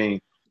because I mean,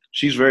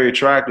 she's very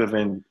attractive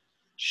and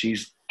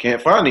she's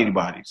can't find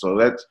anybody. So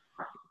that's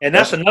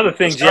another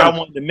thing, G, I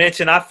wanted to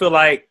mention. I feel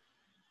like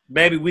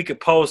maybe we could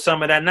pose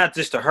some of that, not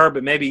just to her,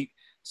 but maybe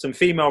some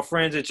female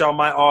friends that y'all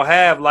might all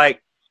have.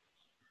 Like,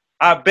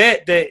 I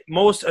bet that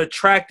most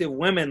attractive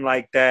women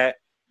like that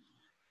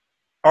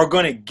are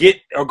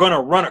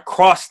gonna run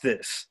across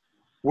this,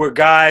 where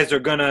guys are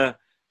gonna,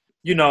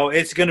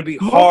 it's gonna be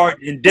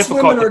hard and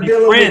difficult to be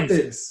friends.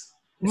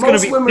 It's gonna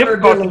be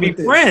difficult to be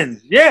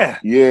friends. Yeah.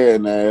 Yeah,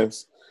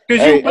 Nas.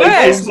 Because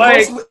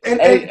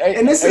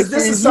and this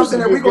is something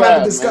that we're gonna have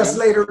to discuss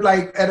later,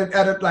 like at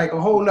a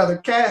whole nother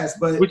cast.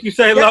 But what you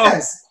say, Lo?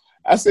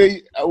 I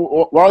say,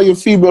 all your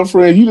female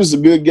friends, you just a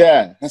good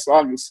guy. That's all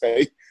I can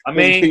say. I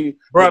mean,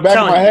 bro, back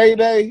in my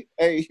heyday,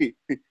 hey,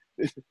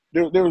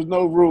 there was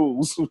no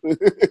rules.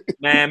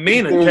 Man, me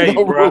and Jay,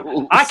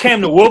 bro. I came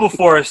to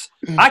Wilberforce.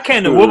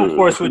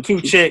 With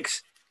 2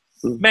 chicks.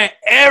 Man,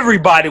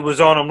 everybody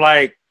was on them.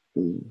 Like,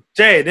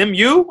 Jay, them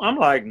you? I'm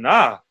like,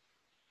 nah.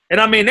 And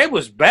I mean, they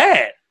was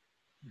bad.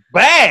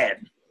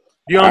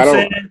 You know what I'm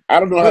saying? I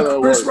don't know how that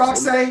Chris works. Rock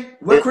say?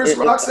 What Chris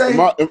Rock say?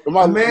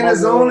 A man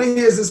is only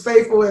as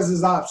faithful as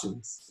his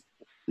options.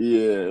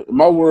 Yeah, in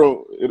my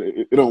world,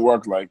 it don't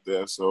work like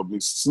that. So, I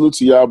mean, salute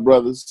to y'all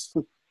brothers.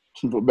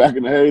 But back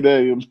in the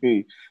heyday, I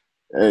mean,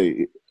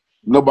 hey,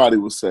 nobody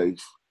was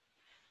safe.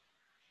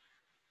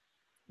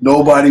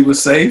 Nobody was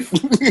safe?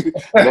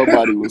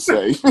 Nobody was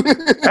safe.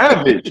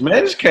 Savage,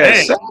 man. This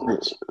cat's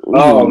savage.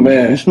 Oh,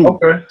 man.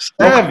 Okay.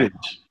 Savage.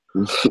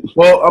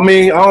 Well, I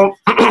mean,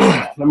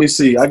 let me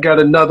see. I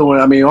got another one.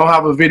 I mean, I don't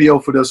have a video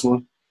for this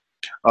one,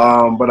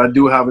 but I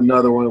do have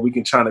another one we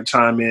can try to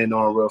chime in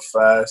on real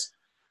fast.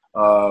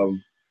 Hold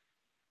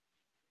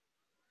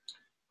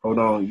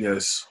on.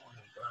 Yes.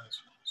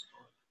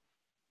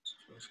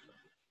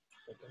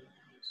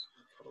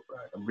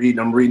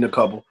 I'm reading a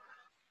couple.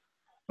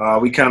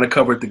 We kind of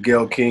covered the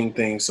Gayle King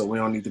thing, so we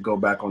don't need to go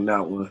back on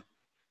that one.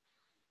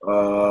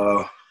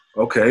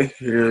 Okay.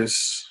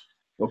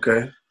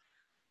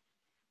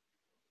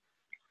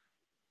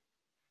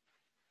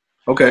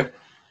 Okay.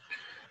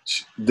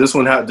 This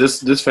one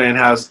this fan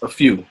has a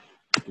few.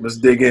 Let's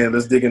dig in.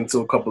 Let's dig into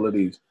a couple of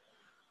these.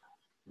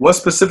 What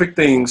specific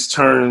things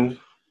turn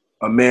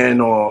a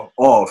man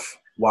off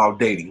while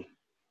dating?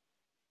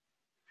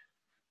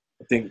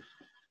 I think.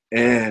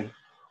 And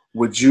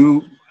would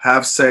you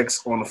have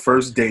sex on the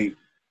first date?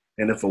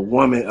 And if a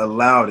woman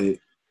allowed it,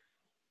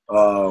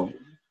 would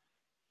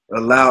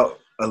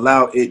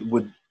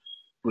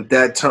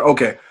that turn?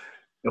 Okay.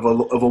 If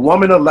a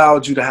woman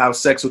allowed you to have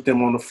sex with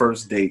them on the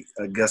first date,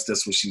 I guess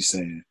that's what she's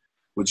saying.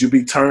 Would you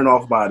be turned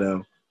off by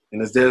them?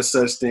 And is there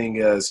such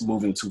thing as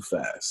moving too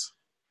fast?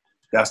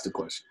 That's the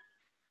question.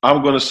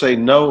 I'm going to say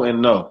no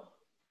and no.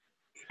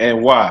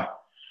 And why?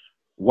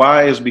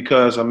 Why is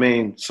because, I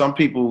mean, some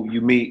people you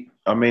meet,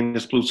 I mean,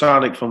 it's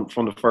plutonic from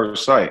the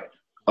first sight.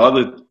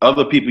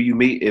 Other people you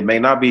meet, it may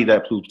not be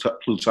that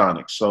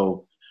plutonic.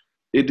 So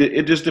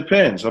it just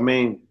depends. I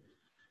mean,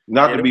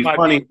 not to be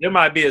funny. There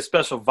might be a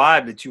special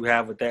vibe that you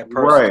have with that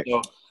person. Right.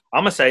 So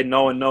I'm going to say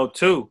no and no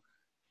too.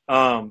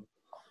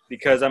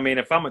 Because, I mean,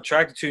 if I'm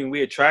attracted to you and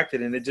we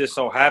attracted and it just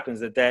so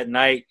happens that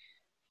night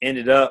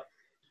ended up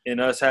in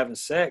us having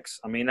sex,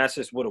 I mean, that's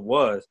just what it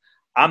was.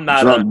 I'm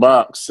not drunk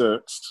box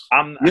sex.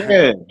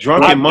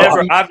 Drunken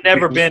monkey. I've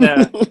never been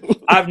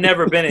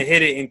a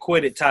hit it and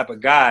quit it type of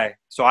guy.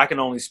 So I can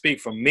only speak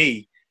for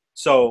me.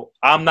 So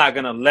I'm not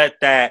going to let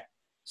that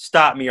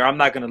stop me, or I'm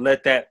not going to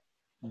let that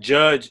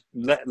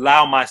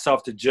allow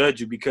myself to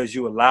judge you because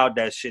you allowed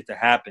that shit to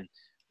happen.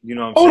 You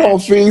know what I'm saying? Hold on,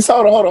 Fees.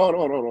 Hold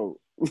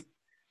on.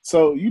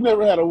 So you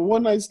never had a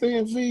one night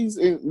stand, Fees,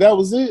 and that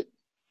was it?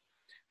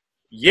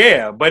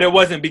 Yeah, but it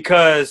wasn't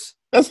because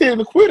that's hit it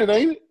or quit it,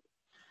 ain't it?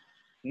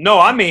 No,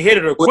 I mean hit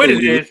it or quit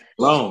it is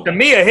to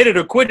me a hit it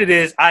or quit it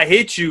is I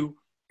hit you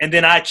and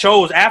then I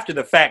chose after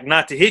the fact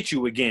not to hit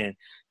you again.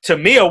 To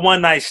me, a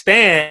one night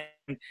stand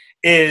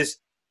is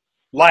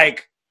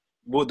like,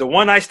 well, the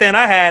one night stand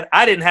I had,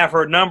 I didn't have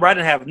her number, I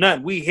didn't have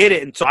nothing. We hit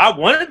it, and so I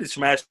wanted to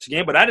smash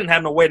again, but I didn't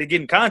have no way to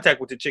get in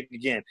contact with the chick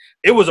again.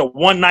 It was a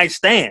one night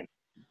stand.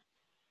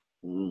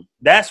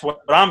 That's what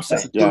I'm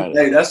saying.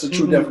 Hey, that's the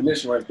true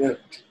definition right there.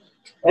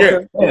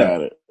 Okay.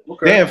 Yeah.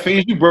 Okay. Damn,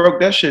 Fiends, you broke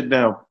that shit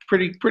down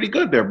pretty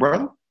good there,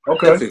 brother.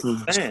 Okay.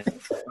 Man.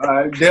 All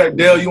right,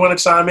 Dale, you want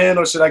to chime in,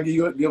 or should I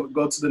go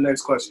to the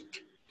next question?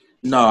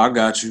 No, I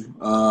got you.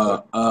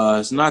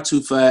 It's not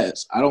too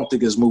fast. I don't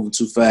think it's moving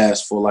too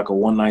fast for like a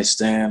one night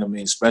stand. I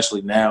mean,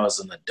 especially now as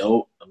an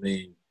adult. I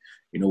mean,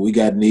 you know, we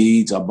got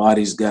needs. Our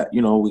bodies got,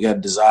 you know, we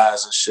got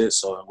desires and shit.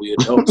 So we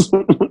adults.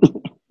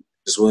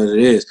 It's what it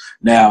is.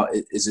 Now,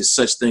 is it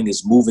such thing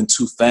as moving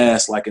too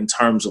fast, like in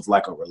terms of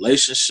like a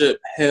relationship?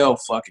 Hell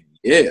fucking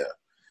yeah.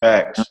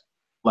 Facts.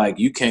 Like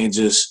you can't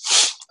just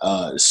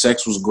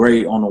sex was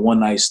great on a one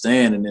night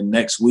stand and then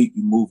next week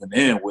you moving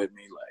in with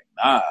me. Like,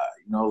 nah,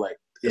 you know, like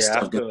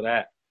Yeah, I feel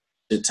that.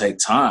 It take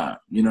time.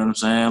 You know what I'm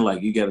saying?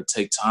 Like you gotta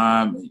take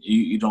time.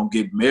 You don't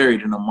get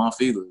married in a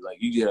month either. Like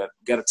you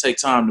gotta take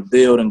time to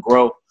build and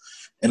grow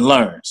and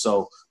learn.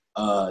 So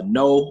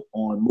no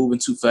on moving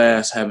too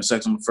fast, having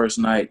sex on the first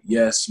night.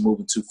 Yes,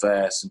 moving too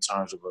fast in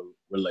terms of a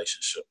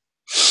relationship.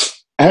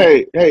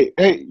 Hey,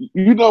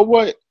 you know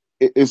what?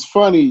 It's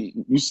funny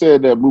you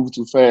said that moving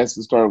too fast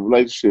to start a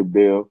relationship,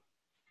 Bill.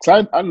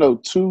 Cause I know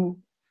two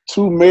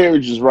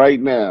marriages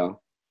right now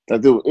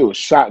that it was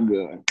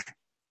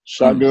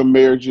shotgun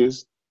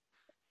marriages,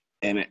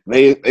 and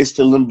they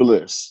still in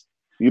bliss.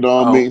 You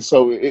know what I mean?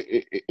 So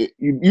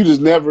you just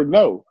never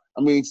know.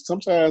 I mean,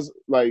 sometimes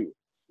like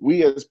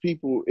we as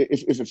people,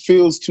 if it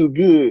feels too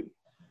good,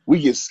 we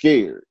get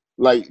scared,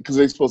 like because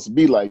they're supposed to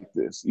be like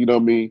this. You know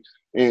what I mean?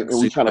 And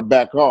we kind of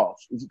back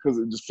off because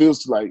it just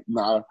feels like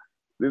nah.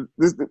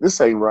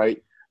 This ain't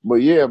right.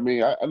 But yeah, I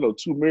mean, I know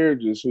two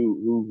marriages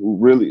who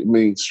really, I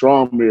mean,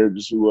 strong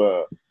marriages who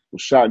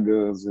with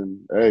shotguns, and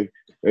hey,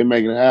 they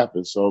making it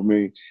happen. So I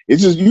mean,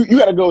 it's just you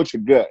got to go with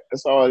your gut.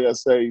 That's all I gotta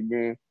say,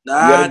 man.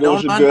 Nah,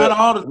 not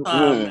all the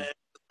time, man.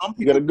 Some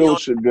you gotta go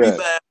with your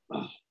gut.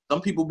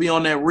 Some people be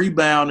on that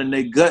rebound and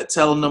they gut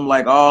telling them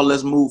like, oh,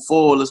 let's move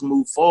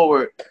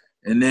forward.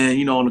 And then,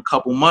 you know, in a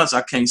couple months,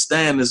 I can't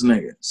stand this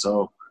nigga.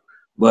 So,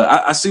 but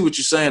I see what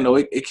you're saying though.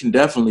 It can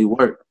definitely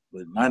work.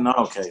 But not in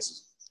all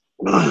cases.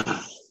 All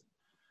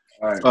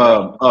right,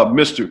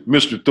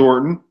 Mr.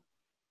 Thornton.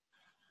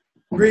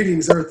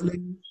 Greetings,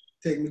 Earthly.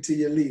 Take me to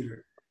your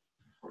leader.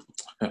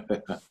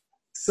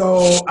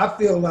 So I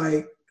feel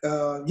like,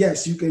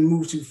 yes, you can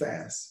move too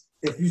fast.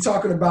 If you're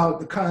talking about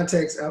the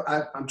context,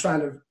 I'm trying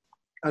to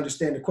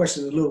understand the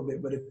question a little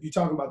bit, but if you're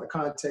talking about the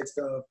context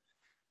of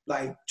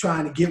like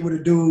trying to get with a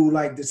dude,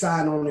 like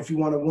decide on if you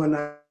want a one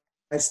night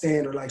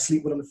stand or like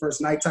sleep with him the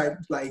first night type,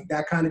 like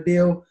that kind of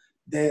deal,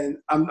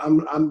 then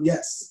I'm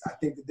yes. I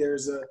think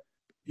that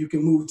you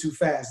can move too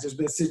fast. There's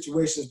been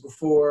situations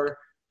before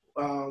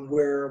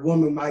where a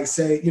woman might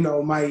say, you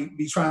know, might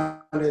be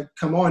trying to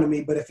come on to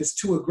me, but if it's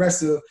too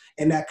aggressive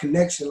and that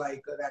connection,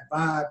 like that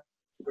vibe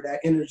or that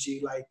energy,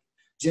 like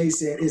Jay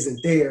said, isn't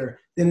there,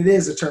 then it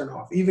is a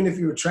turnoff. Even if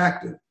you're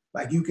attractive,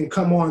 like you can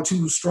come on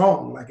too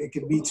strong, like it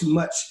can be too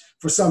much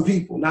for some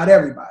people, not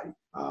everybody.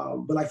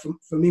 But like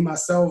for me,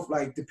 myself,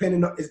 like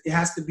depending on, it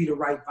has to be the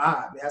right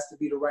vibe. It has to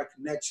be the right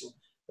connection,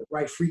 the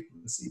right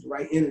frequency, the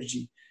right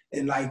energy.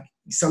 And like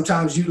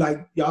sometimes you,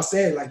 like y'all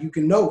said, like you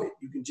can know it.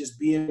 You can just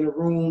be in a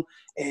room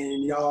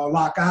and y'all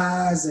lock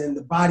eyes and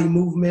the body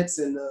movements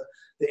and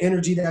the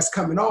energy that's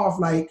coming off,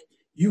 like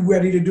you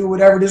ready to do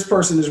whatever this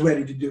person is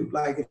ready to do.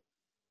 Like if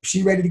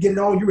she ready to get it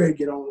on, you ready to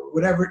get on, or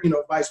whatever, you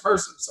know, vice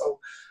versa. So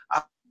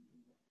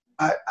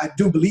I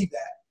do believe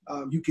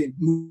that. You can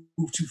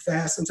move too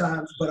fast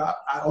sometimes, but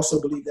I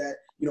also believe that,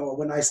 you know, a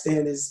one night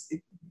stand is,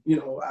 you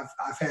know,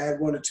 I've had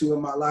one or two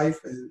in my life,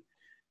 and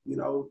you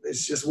know,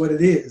 it's just what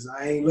it is.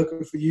 I ain't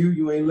looking for you.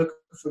 You ain't looking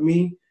for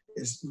me.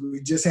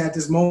 We just had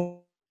this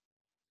moment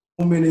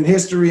in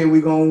history, and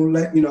we're going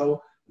to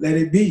let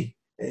it be.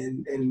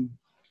 And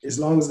as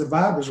long as the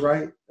vibe is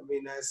right, I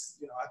mean, that's,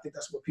 you know, I think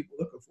that's what people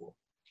are looking for.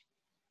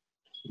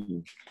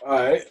 All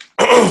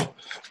right.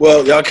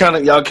 Well, y'all kind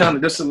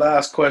of, this is the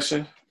last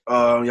question.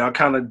 Y'all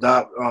kind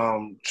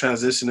of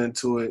transition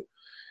into it,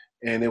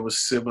 and it was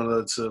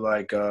similar to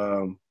like,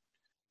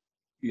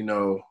 you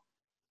know,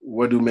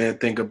 what do men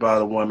think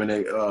about a woman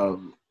that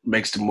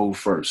makes the move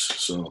first?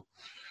 So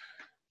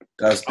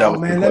that was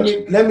man,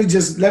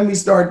 let me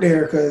start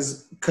there,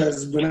 because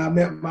when I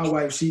met my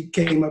wife, she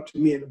came up to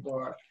me in the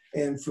bar,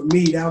 and for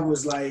me that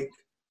was like,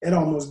 it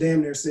almost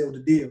damn near sealed the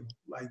deal.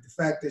 Like the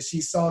fact that she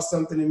saw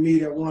something in me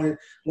that wanted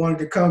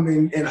to come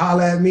and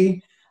holler at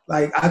me.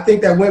 Like I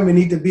think that women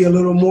need to be a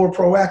little more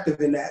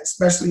proactive in that,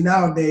 especially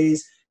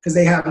nowadays, because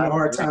they having a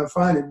hard time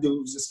finding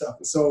dudes and stuff.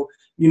 And so,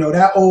 you know,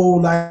 that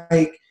old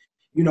like,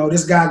 you know,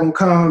 this guy gonna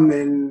come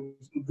and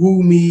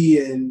woo me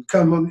and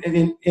come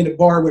in the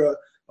bar with a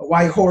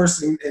white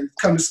horse and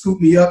come and scoop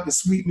me up and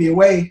sweep me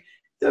away.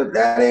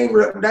 That ain't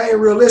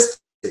realistic.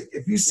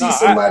 If you see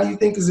somebody you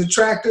think is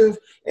attractive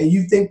and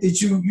you think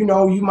that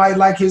you might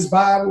like his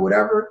vibe or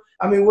whatever,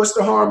 I mean, what's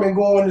the harm in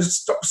going to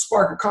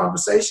spark a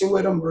conversation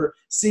with him or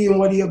seeing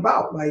what he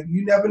about? Like,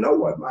 you never know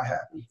what might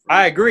happen.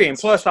 I agree. And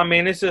plus, I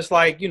mean, it's just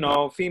like, you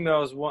know,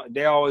 females,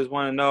 they always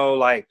want to know,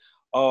 like,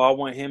 oh, I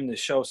want him to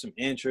show some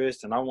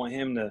interest and I want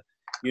him to,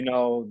 You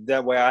know,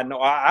 that way I know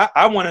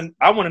I want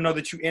to know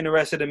that you're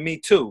interested in me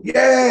too.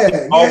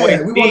 Yeah, Always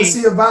we want to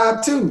see a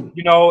vibe too.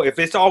 You know, if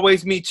it's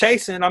always me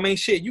chasing, I mean,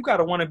 shit, you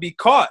gotta want to be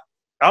caught.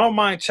 I don't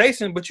mind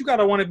chasing, but you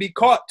gotta want to be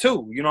caught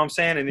too. You know what I'm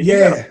saying? And then you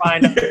gotta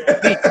find out me.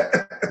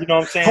 You know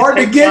what I'm saying?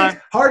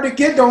 Hard to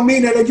get don't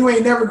mean that you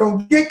ain't never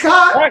gonna get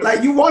caught. Right.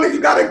 Like you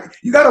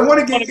gotta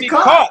want to get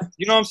caught.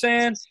 You know what I'm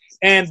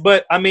saying?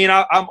 But I mean,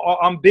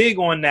 I'm big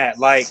on that.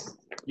 Like,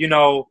 you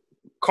know,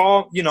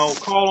 call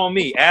on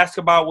me. Ask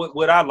about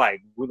what I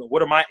like.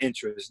 What are my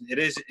interests?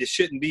 It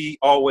shouldn't be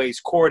always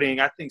courting.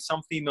 I think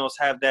some females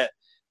have that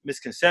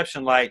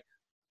misconception, like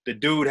the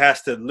dude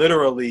has to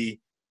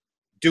literally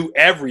do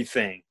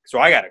everything. So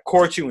I got to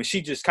court you, and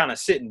she just kind of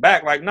sitting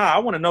back like, nah, I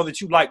want to know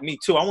that you like me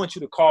too. I want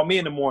you to call me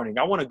in the morning.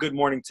 I want a good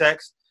morning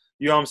text.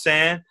 You know what I'm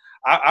saying?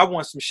 I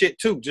want some shit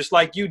too, just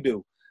like you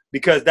do,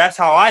 because that's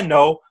how I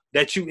know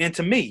that you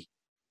into me,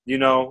 you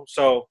know?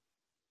 So.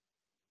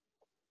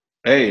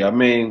 Hey, I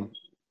mean,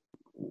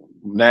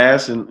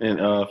 Nas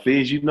and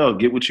Fizz, you know,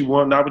 get what you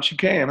want, not what you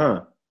can,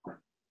 huh?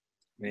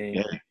 Man.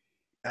 Yeah.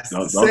 That's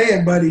the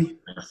saying, buddy.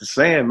 That's the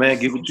saying, man.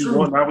 Get what you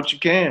want, not what you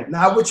can.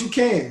 Not what you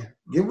can.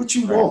 Get what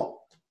you want.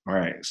 All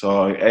right.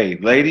 So, hey,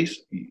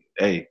 ladies,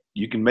 hey,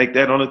 you can make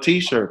that on a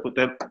T-shirt. Put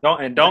that.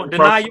 Don't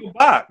deny your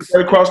box. Put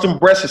that across them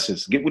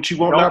breasts. Get what you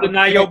want. Don't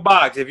deny your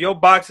box. If your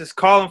box is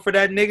calling for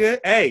that nigga,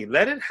 hey,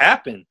 let it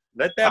happen.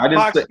 Let that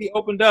box be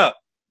opened up.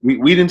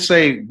 We didn't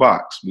say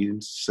box. We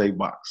didn't say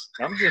box.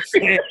 I'm just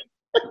saying.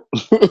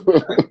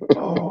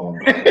 Oh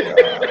my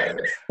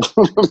God.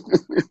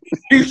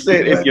 He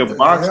said if your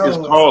box is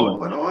calling.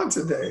 What's going on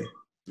today?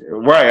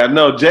 Right, I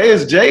know. Jay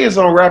is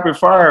on rapid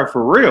fire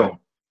for real.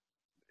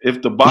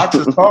 If the box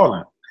is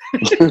calling.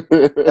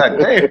 God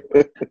damn.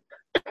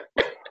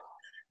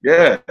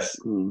 Yes.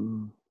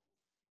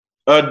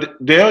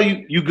 Dale,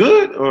 you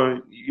good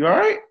or you all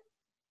right?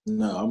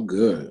 No, I'm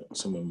good.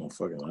 Somebody my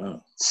fucking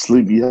house.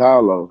 Sleepy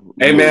Hollow.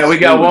 Hey man, we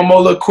got one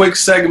more little quick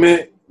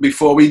segment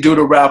before we do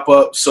the wrap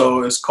up.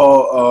 So it's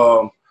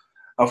called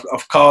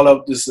I've called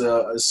up this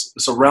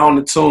it's around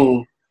the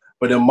tune,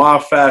 but in my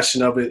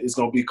fashion of it, it's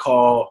gonna be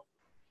called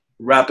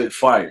Rapid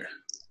Fire.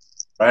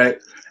 Right?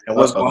 And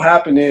what's gonna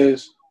happen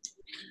is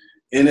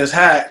in this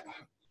hat,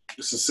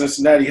 it's a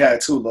Cincinnati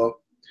hat too, Lo.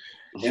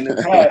 In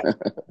the hat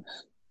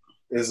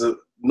is a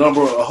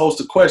host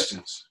of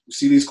questions. You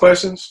see these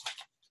questions?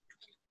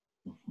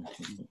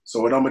 So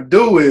what I'm gonna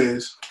do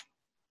is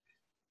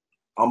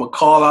I'm gonna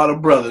call out a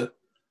brother,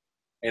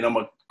 and I'm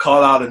gonna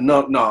call out a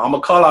number. No, I'm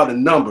gonna call out a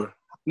number.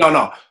 No,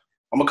 I'm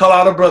gonna call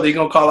out a brother. He's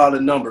gonna call out a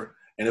number,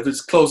 and if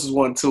it's closest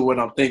one to what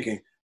I'm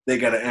thinking, they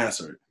gotta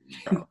answer it.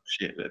 Oh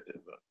shit!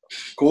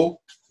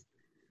 Cool.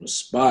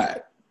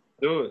 Spot.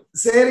 Do it.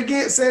 Say it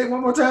again. Say it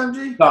one more time,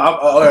 G. No,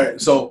 all right.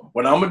 So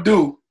what I'm gonna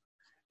do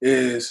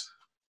is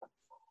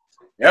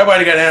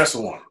everybody got to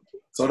answer one.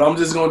 So what I'm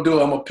just gonna do,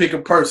 I'm gonna pick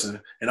a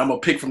person, and I'm gonna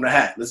pick from the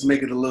hat. Let's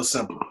make it a little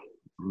simpler.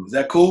 Is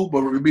that cool?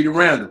 But we'll be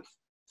random.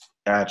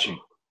 Got you.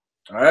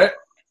 All right.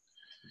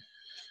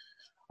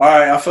 All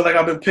right. I feel like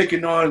I've been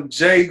picking on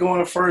Jay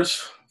going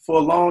first for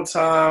a long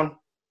time.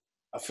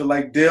 I feel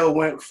like Dale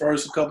went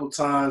first a couple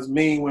times.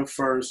 Mean went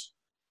first.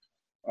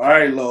 All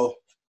right, Lo.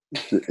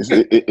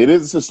 It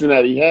is a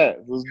Cincinnati hat.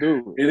 Let's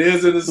do it. It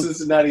is in the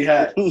Cincinnati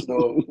hat.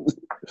 So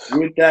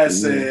with that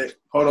said,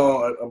 hold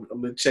on.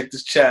 I'm gonna check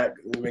this chat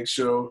and make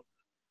sure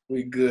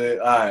we good.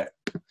 All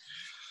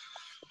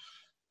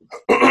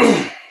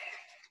right.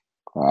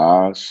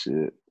 Ah,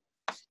 shit.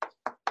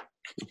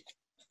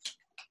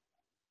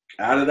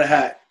 Out of the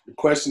hat. The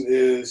question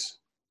is,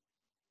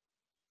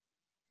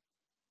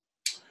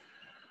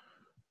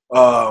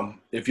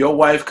 if your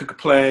wife could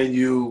plan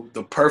you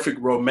the perfect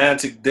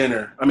romantic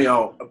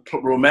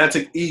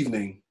romantic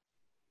evening,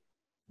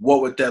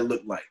 what would that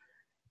look like?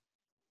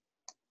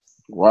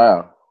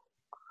 Wow.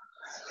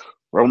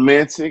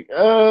 Romantic. It's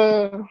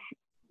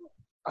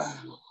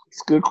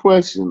a good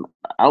question.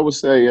 I would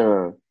say,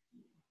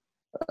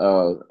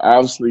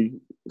 obviously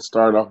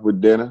start off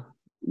with dinner,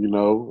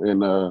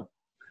 and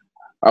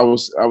I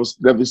was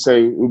definitely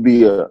say it would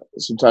be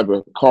some type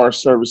of car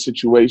service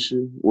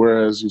situation.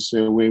 Whereas you're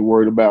saying we ain't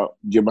worried about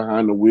get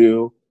behind the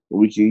wheel, and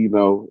we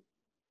can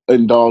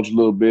indulge a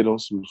little bit on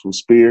some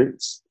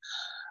spirits.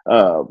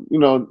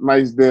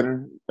 Nice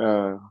dinner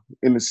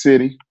in the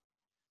city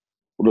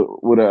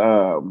with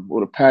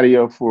a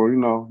patio for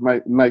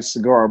nice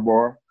cigar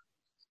bar,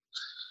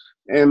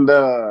 and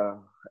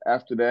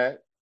after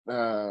that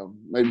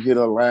maybe hit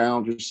a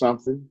lounge or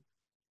something.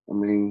 I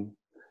mean.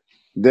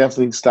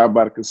 Definitely stop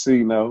by the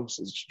casino,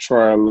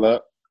 try our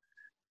luck.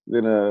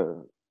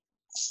 Then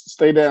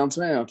stay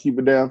downtown, keep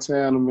it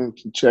downtown, and then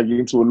check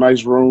into a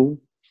nice room,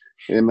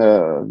 and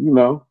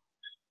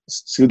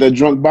see what that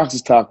drunk box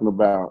is talking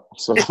about.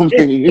 So I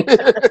mean,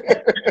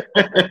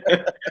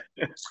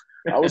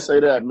 I would say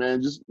that,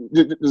 man. Just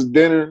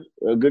dinner,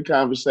 a good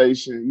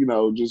conversation.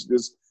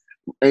 Just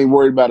ain't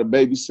worried about a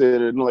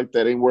babysitter, nothing like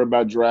that. Ain't worried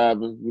about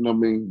driving. You know what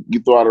I mean?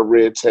 Get through all the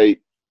red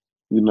tape.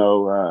 And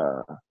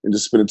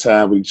just spending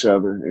time with each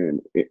other and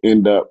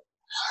end up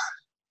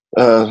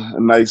A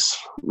nice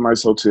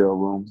hotel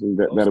room.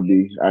 That'll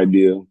be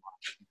ideal.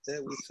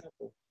 That was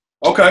simple.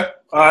 Okay.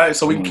 All right.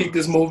 So we can keep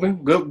this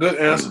moving. Good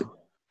answer.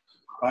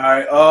 All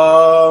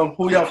right.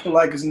 Who y'all feel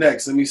like is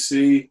next? Let me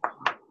see.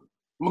 I'm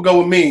gonna go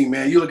with me,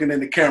 man. You looking in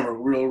the camera,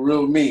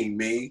 real mean,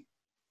 me.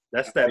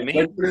 That's that Ready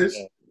mean. for this?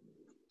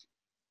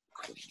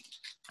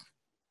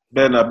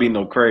 Better not be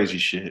no crazy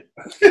shit.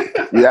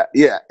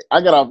 Yeah.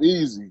 I got off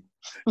easy.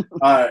 All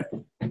right.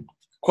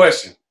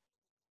 Question.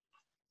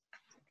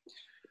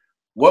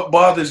 What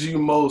bothers you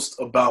most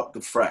about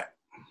the frat?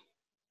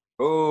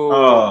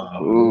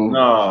 Oh,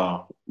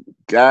 No.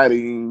 Got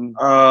him.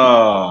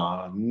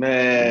 Oh,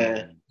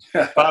 man.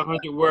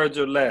 500 words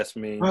or less,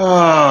 man.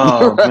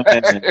 Oh,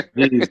 man.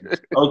 Jesus.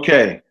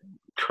 Okay.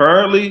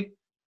 Currently,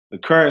 the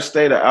current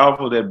state of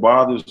Alpha that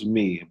bothers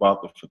me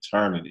about the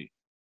fraternity.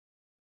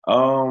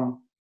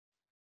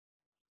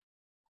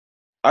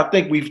 I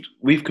think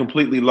we've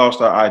completely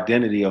lost our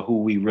identity of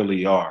who we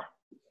really are.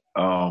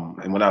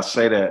 And when I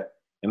say that,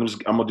 I'm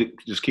gonna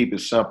just keep it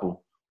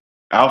simple.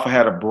 Alpha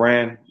had a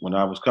brand when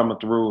I was coming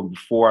through and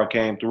before I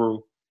came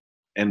through,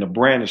 and the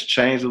brand has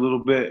changed a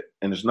little bit.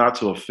 And it's not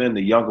to offend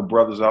the younger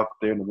brothers out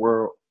there in the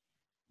world,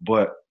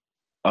 but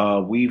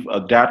we've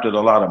adapted a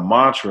lot of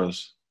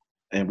mantras,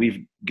 and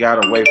we've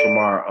got away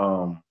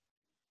from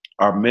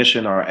our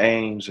mission, our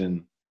aims,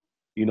 and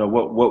you know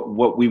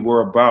what we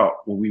were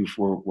about when we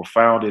were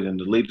founded, and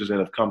the leaders that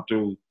have come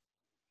through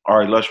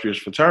our illustrious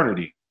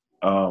fraternity.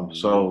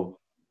 So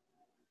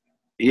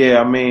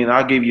yeah, I mean,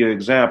 I'll give you an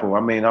example. I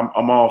mean,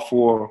 I'm all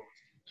for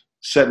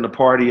setting the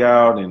party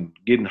out and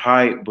getting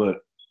hype, but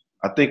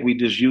I think we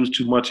just use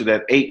too much of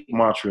that 8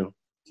 mantra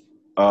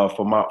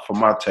for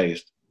my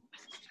taste.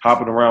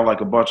 Hopping around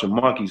like a bunch of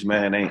monkeys,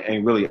 man,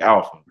 ain't really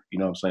alpha. You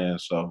know what I'm saying?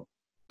 So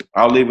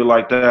I'll leave it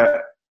like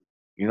that.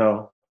 You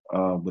know,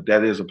 but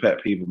that is a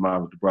pet peeve of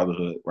mine with the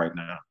brotherhood right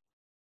now.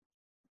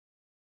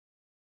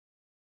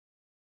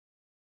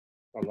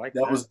 I like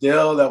That was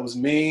Dell. That was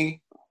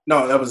me.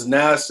 No, that was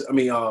Nas. I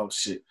mean,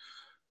 shit.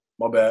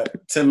 My bad.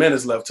 10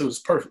 minutes left too. It's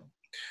perfect.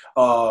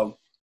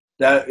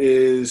 That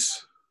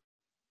is.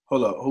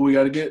 Hold up. Who we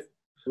got to get?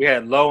 We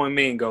had Low and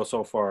Mean go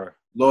so far.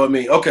 Lord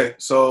me. Okay,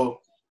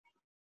 so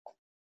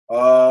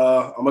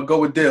I'm gonna go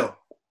with Dell.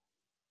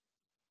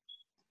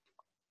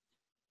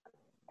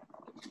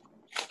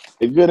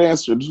 A good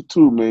answer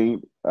too,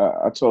 man.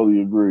 I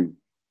totally agree.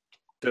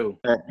 Too.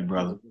 Thank you,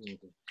 brother.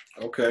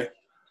 Okay.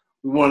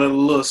 We wanted a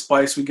little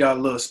spice. We got a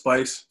little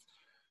spice.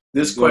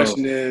 This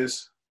question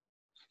is,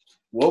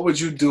 what would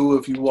you do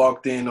if you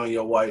walked in on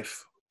your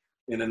wife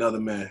and another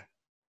man?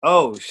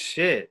 Oh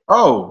shit.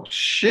 Oh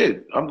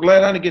shit! I'm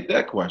glad I didn't get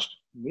that question.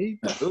 Me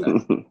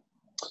too.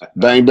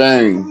 Bang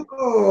bang.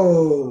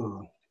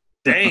 Oh,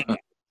 Dang.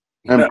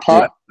 And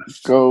pop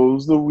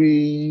goes the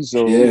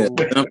weasel. Yeah,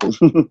 simple.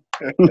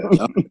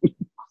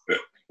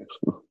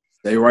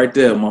 Stay right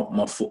there.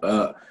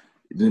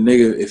 The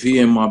nigga, if he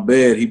in my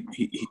bed,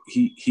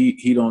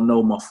 he don't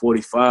know my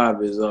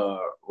 45 is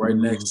right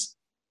next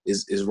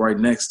is right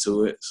next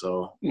to it.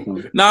 So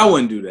no, I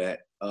wouldn't do that.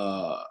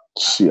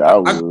 Shit, I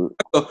would.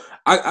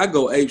 I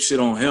go ape shit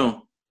on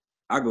him.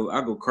 I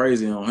go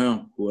crazy on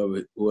him,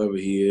 whoever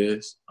he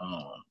is.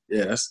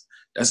 Yeah,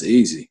 that's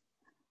easy.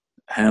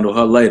 Handle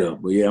her later.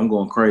 But yeah, I'm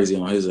going crazy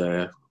on his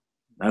ass.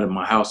 Not in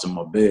my house, in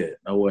my bed.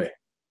 No way.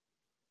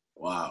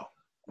 Wow.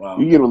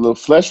 You get a little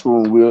flesh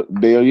wound,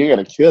 Dale. You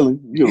gotta kill him.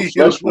 You get a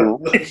flesh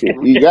wound.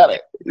 You got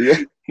it. Yeah.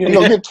 You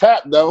gonna get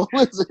tapped though.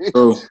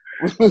 All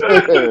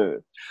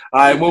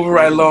right, moving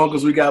right along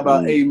because we got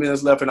about 8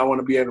 minutes left, and I want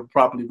to be able to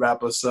properly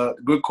wrap us up.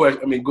 Good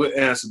question. I mean, good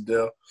answer,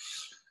 Dale.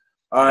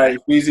 All right,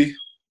 Feezy.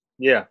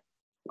 Yeah.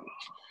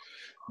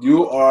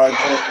 You are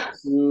going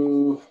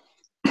to.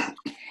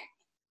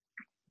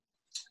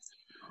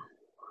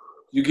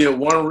 You get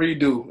one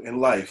redo in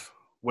life.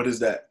 What is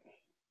that?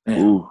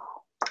 Ooh.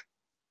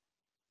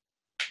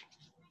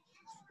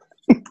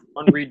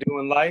 One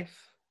redo in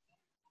life.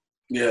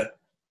 Yeah.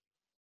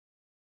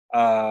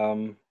 For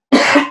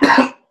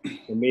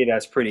me,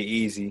 that's pretty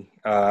easy.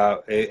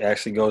 It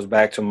actually goes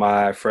back to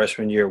my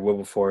freshman year at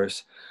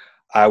Wilberforce.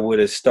 I would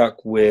have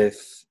stuck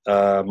with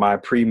my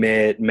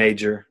pre-med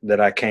major that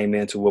I came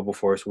into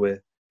Wilberforce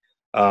with.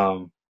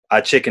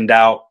 I chickened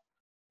out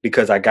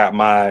because I got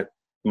my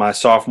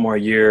sophomore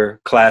year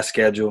class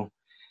schedule,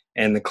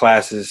 and the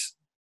classes,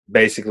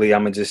 basically,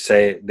 I'm going to just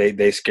say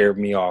they scared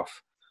me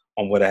off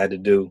on what I had to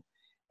do.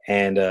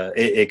 And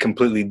it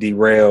completely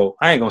derailed.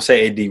 I ain't going to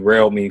say it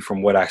derailed me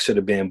from what I should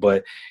have been,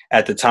 but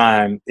at the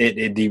time,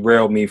 it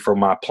derailed me from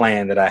my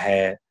plan that I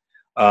had.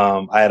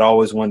 I had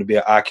always wanted to be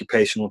an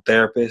occupational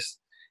therapist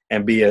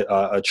and be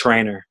a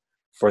trainer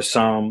for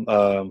some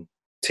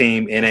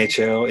team,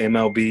 NHL,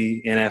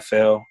 MLB,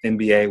 NFL,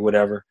 NBA,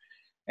 whatever.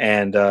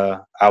 And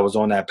I was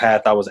on that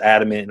path. I was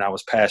adamant and I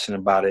was passionate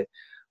about it.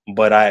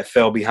 But I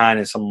fell behind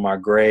in some of my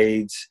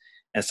grades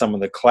and some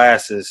of the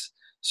classes.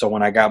 So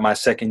when I got my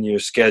second year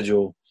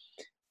schedule,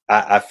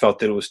 I felt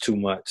that it was too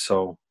much.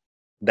 So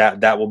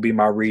that will be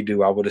my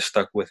redo. I would have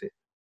stuck with it.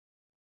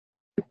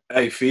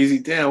 Hey,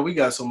 Feezy, damn, we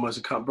got so much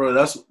to come, bro.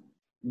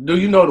 Do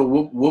you know the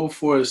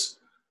Wilberforce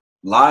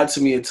lied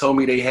to me and told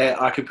me they had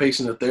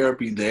occupational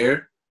therapy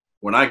there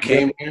when I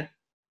came there?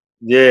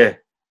 Yeah.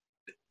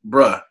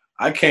 Bruh,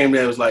 I came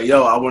there and was like,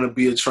 yo, I want to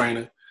be a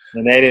trainer.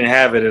 And they didn't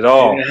have it at They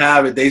all. didn't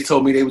have it. They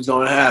told me they was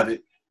going to have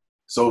it.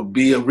 So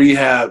be a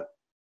rehab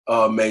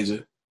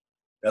major.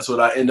 That's what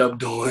I end up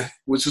doing,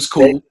 which was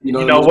cool.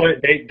 You know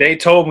what? They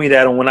told me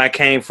that when I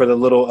came for the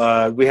little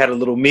we had a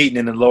little meeting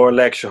in the lower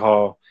lecture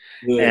hall.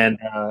 Yeah.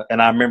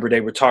 And I remember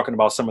they were talking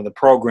about some of the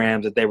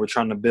programs that they were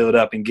trying to build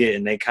up and get,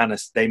 and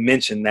they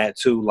mentioned that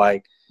too,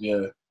 like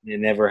it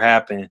never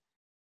happened.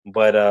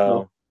 But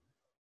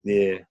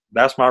yeah,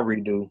 that's my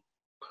redo.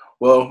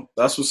 Well,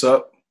 that's what's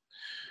up.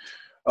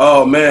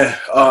 Oh man,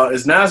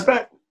 is Nas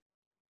back?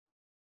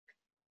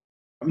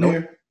 I'm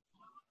here.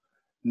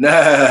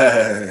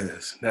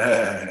 Nice.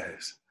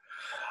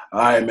 All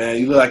right, man.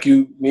 You look like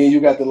me and you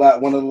got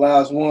one of the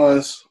last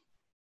ones.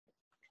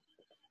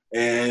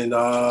 And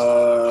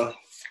go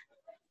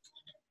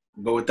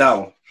with that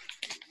one.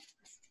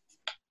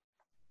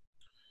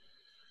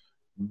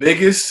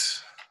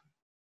 Biggest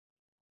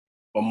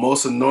or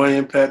most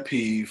annoying pet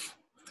peeve.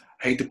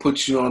 I hate to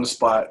put you on the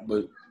spot,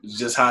 but it's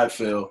just how I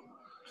feel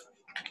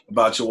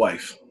about your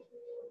wife.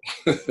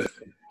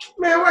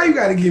 Man, why you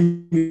gotta give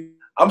me?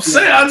 I'm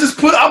saying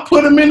I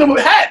put him in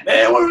the hat,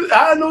 man.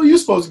 I know you're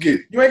supposed to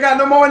get it. You ain't got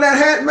no more in that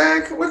hat,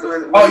 man.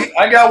 Oh,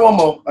 I got one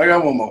more.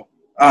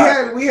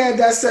 We had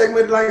that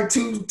segment like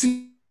two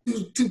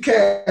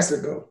casts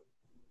ago.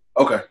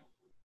 Okay.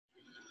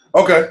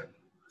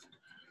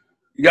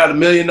 You got $1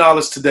 million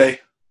today.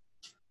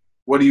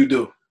 What do you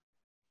do?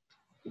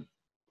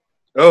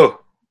 Oh.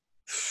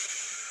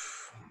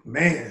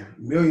 Man,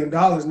 $1 million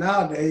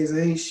nowadays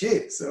ain't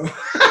shit. So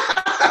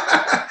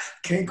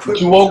can't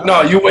quit. You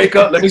wake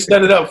up. Let me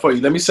set it up for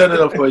you.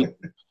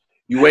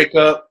 You wake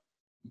up,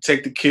 you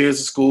take the kids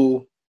to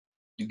school,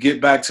 you get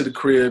back to the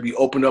crib, you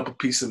open up a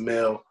piece of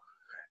mail,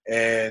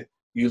 and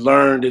you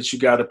learn that you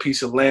got a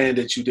piece of land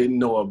that you didn't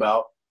know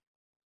about.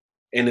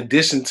 In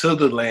addition to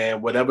the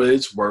land, whatever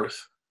it's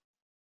worth,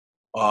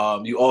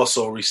 you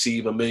also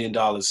receive $1 million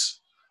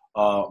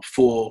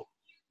full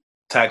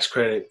tax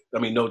credit. I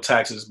mean, no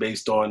taxes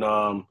based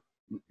on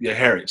your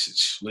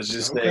heritage. Let's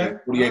just say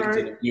 40 acres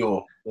in the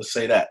mule. Let's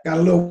say that. Got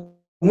a little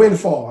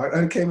windfall.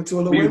 I came into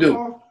a little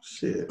windfall.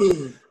 Shit.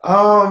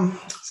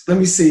 Let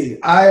me see.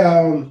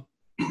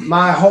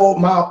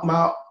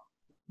 My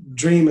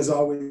dream has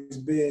always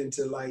been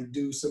to like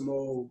do some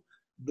old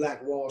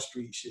Black Wall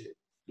Street shit,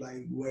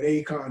 like what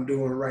Akon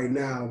doing right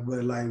now,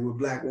 but like what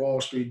Black Wall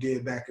Street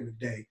did back in the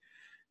day.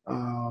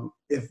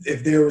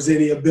 If there was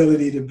any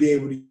ability to be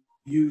able to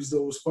use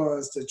those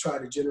funds to try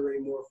to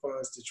generate more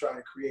funds to try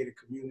to create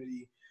a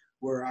community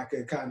where I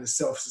could kind of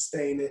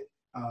self-sustain it,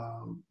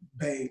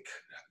 bank,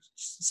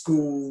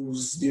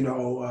 schools,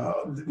 a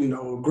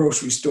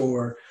grocery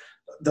store,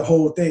 the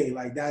whole thing,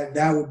 like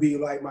that would be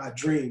like my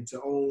dream,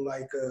 to own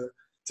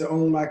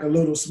like a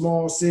little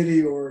small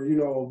city or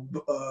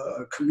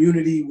a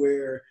community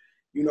where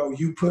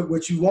you put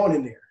what you want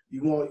in there.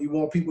 You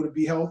want people to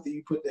be healthy,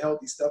 you put the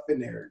healthy stuff in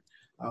there.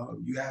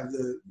 You have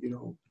the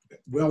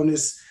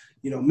wellness,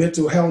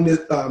 mental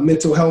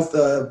health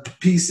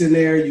piece in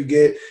there. You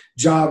get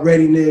job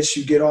readiness.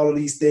 You get all of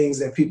these things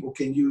that people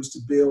can use to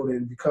build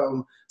and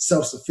become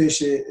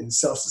self-sufficient and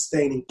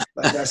self-sustaining.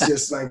 Like that's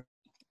just like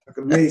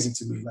amazing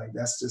to me. Like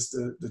that's just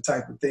the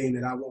type of thing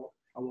that I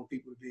want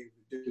people to be able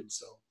to do.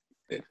 So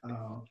if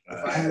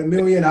I had $1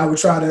 million, I would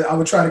try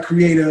to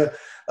create a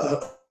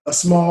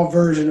small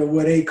version of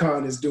what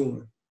Akon is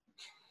doing.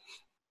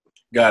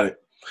 Got it.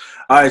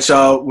 All right,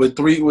 y'all. With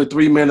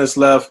 3 minutes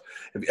left,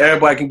 if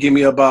everybody can give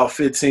me about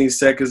 15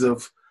 seconds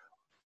of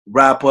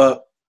wrap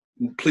up,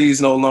 please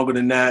no longer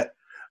than that,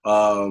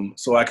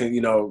 so I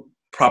can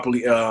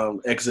properly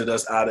exit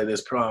us out of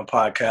this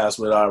podcast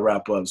with our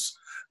wrap ups.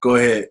 Go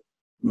ahead,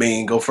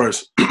 Mean. Go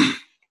first.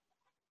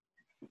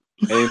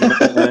 Hey,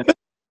 man.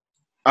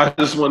 I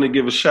just want to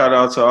give a shout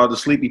out to all the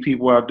sleepy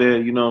people out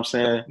there. You know what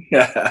I'm saying?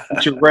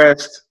 Get your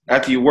rest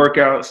after your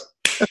workouts.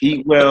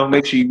 Eat well.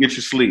 Make sure you get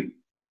your sleep.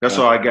 That's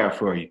all I got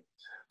for you.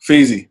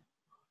 Feezy.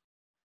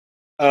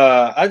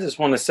 I just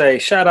want to say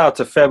shout out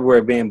to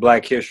February being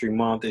Black History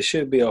Month. It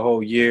should be a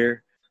whole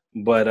year,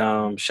 but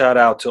shout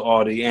out to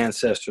all the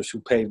ancestors who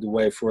paved the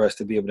way for us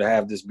to be able to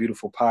have this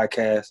beautiful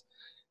podcast,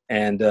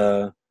 and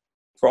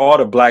for all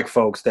the Black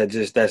folks that's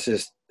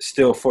just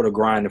still for the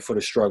grind and for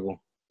the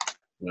struggle.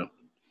 Yeah.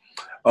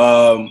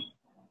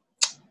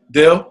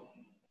 Dale.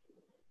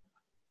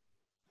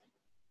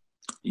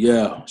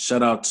 Yeah,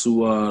 shout out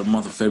to the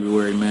month of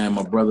February, man.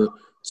 My brother,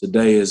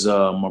 today is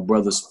my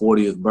brother's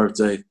 40th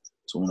birthday.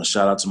 So I want to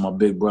shout out to my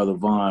big brother,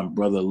 Vaughn.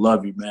 Brother,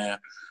 love you, man.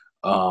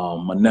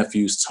 My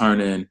nephew's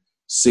turning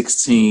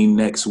 16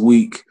 next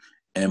week,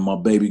 and my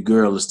baby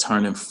girl is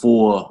turning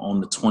 4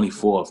 on the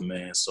 24th,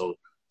 man. So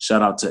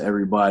shout out to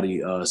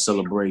everybody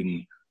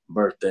celebrating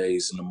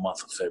birthdays in the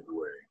month of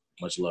February.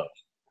 Much love.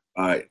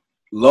 All right.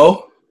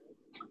 Lo?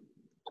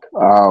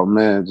 Oh,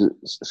 man.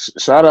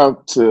 Shout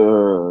out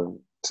to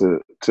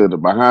the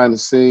behind the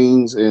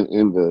scenes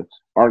and the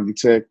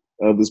architect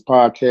of this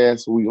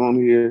podcast. We on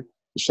here.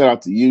 Shout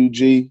out to you,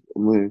 G. I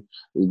mean,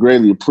 it's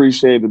greatly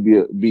appreciated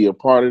to be a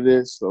part of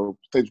this. So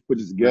thanks for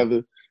putting this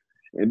together.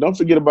 And don't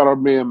forget about our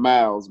man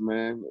Miles,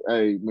 man.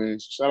 Hey, man,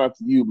 shout out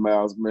to you,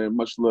 Miles, man.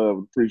 Much love.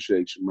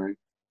 Appreciate you, man.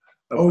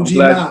 OG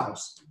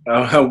Miles.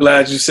 I'm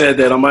glad you said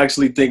that. I'm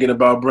actually thinking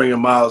about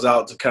bringing Miles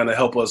out to kind of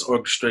help us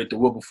orchestrate the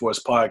Wilberforce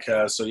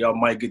podcast. So y'all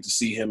might get to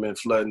see him in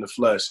the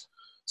flesh.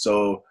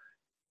 So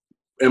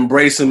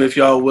embrace him if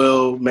y'all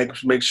will.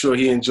 Make sure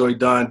he enjoy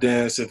Don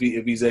Dance if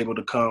he's able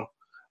to come.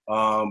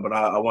 But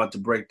I want to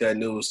break that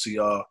news to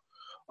y'all.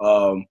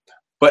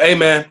 But hey,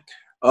 man,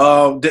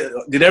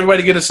 did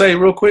everybody get a say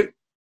real quick?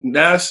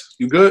 Nas,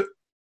 you good?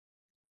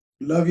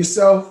 Love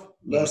yourself.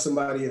 Love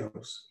somebody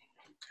else.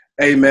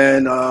 Hey,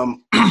 man,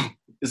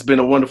 it's been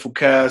a wonderful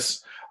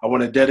cast. I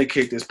want to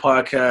dedicate this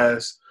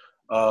podcast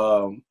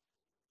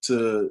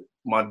to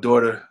my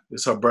daughter.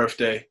 It's her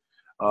birthday.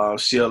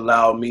 She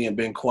allowed me and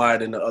been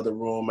quiet in the other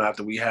room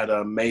after we had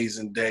an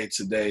amazing day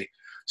today.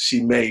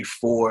 She made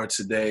 4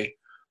 today.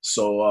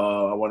 So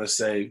I want to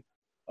say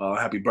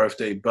happy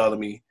birthday,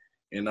 Bellamy.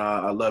 And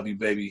I love you,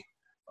 baby.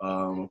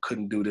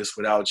 Couldn't do this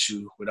without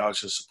you,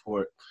 without your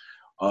support.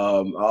 I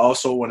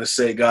also want to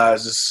say,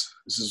 guys,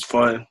 this is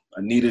fun.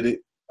 I needed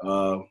it.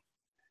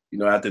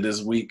 After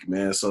this week,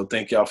 man. So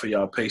thank y'all for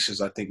y'all patience.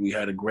 I think we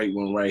had a great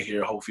one right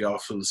here. Hope y'all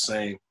feel the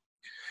same.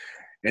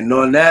 And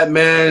on that,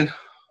 man,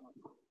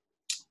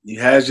 you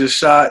had your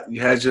shot.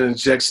 You had your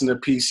injection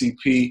of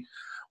PCP.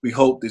 We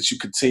hope that you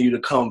continue to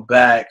come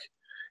back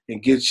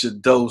and get your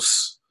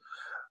dose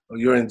or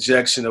your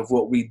injection of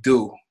what we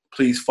do.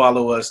 Please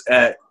follow us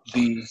at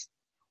the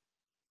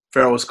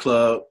Pharaohs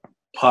Club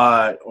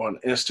Pod on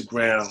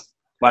Instagram,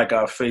 like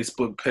our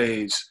Facebook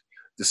page,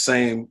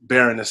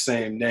 bearing the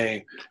same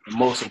name. And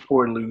most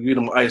importantly, we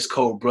them Ice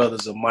Cold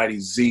brothers of Mighty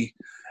Z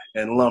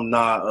and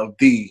alumni of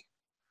the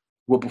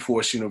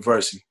Wilberforce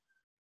University.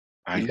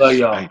 We love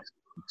y'all.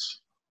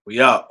 We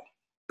out.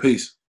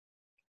 Peace.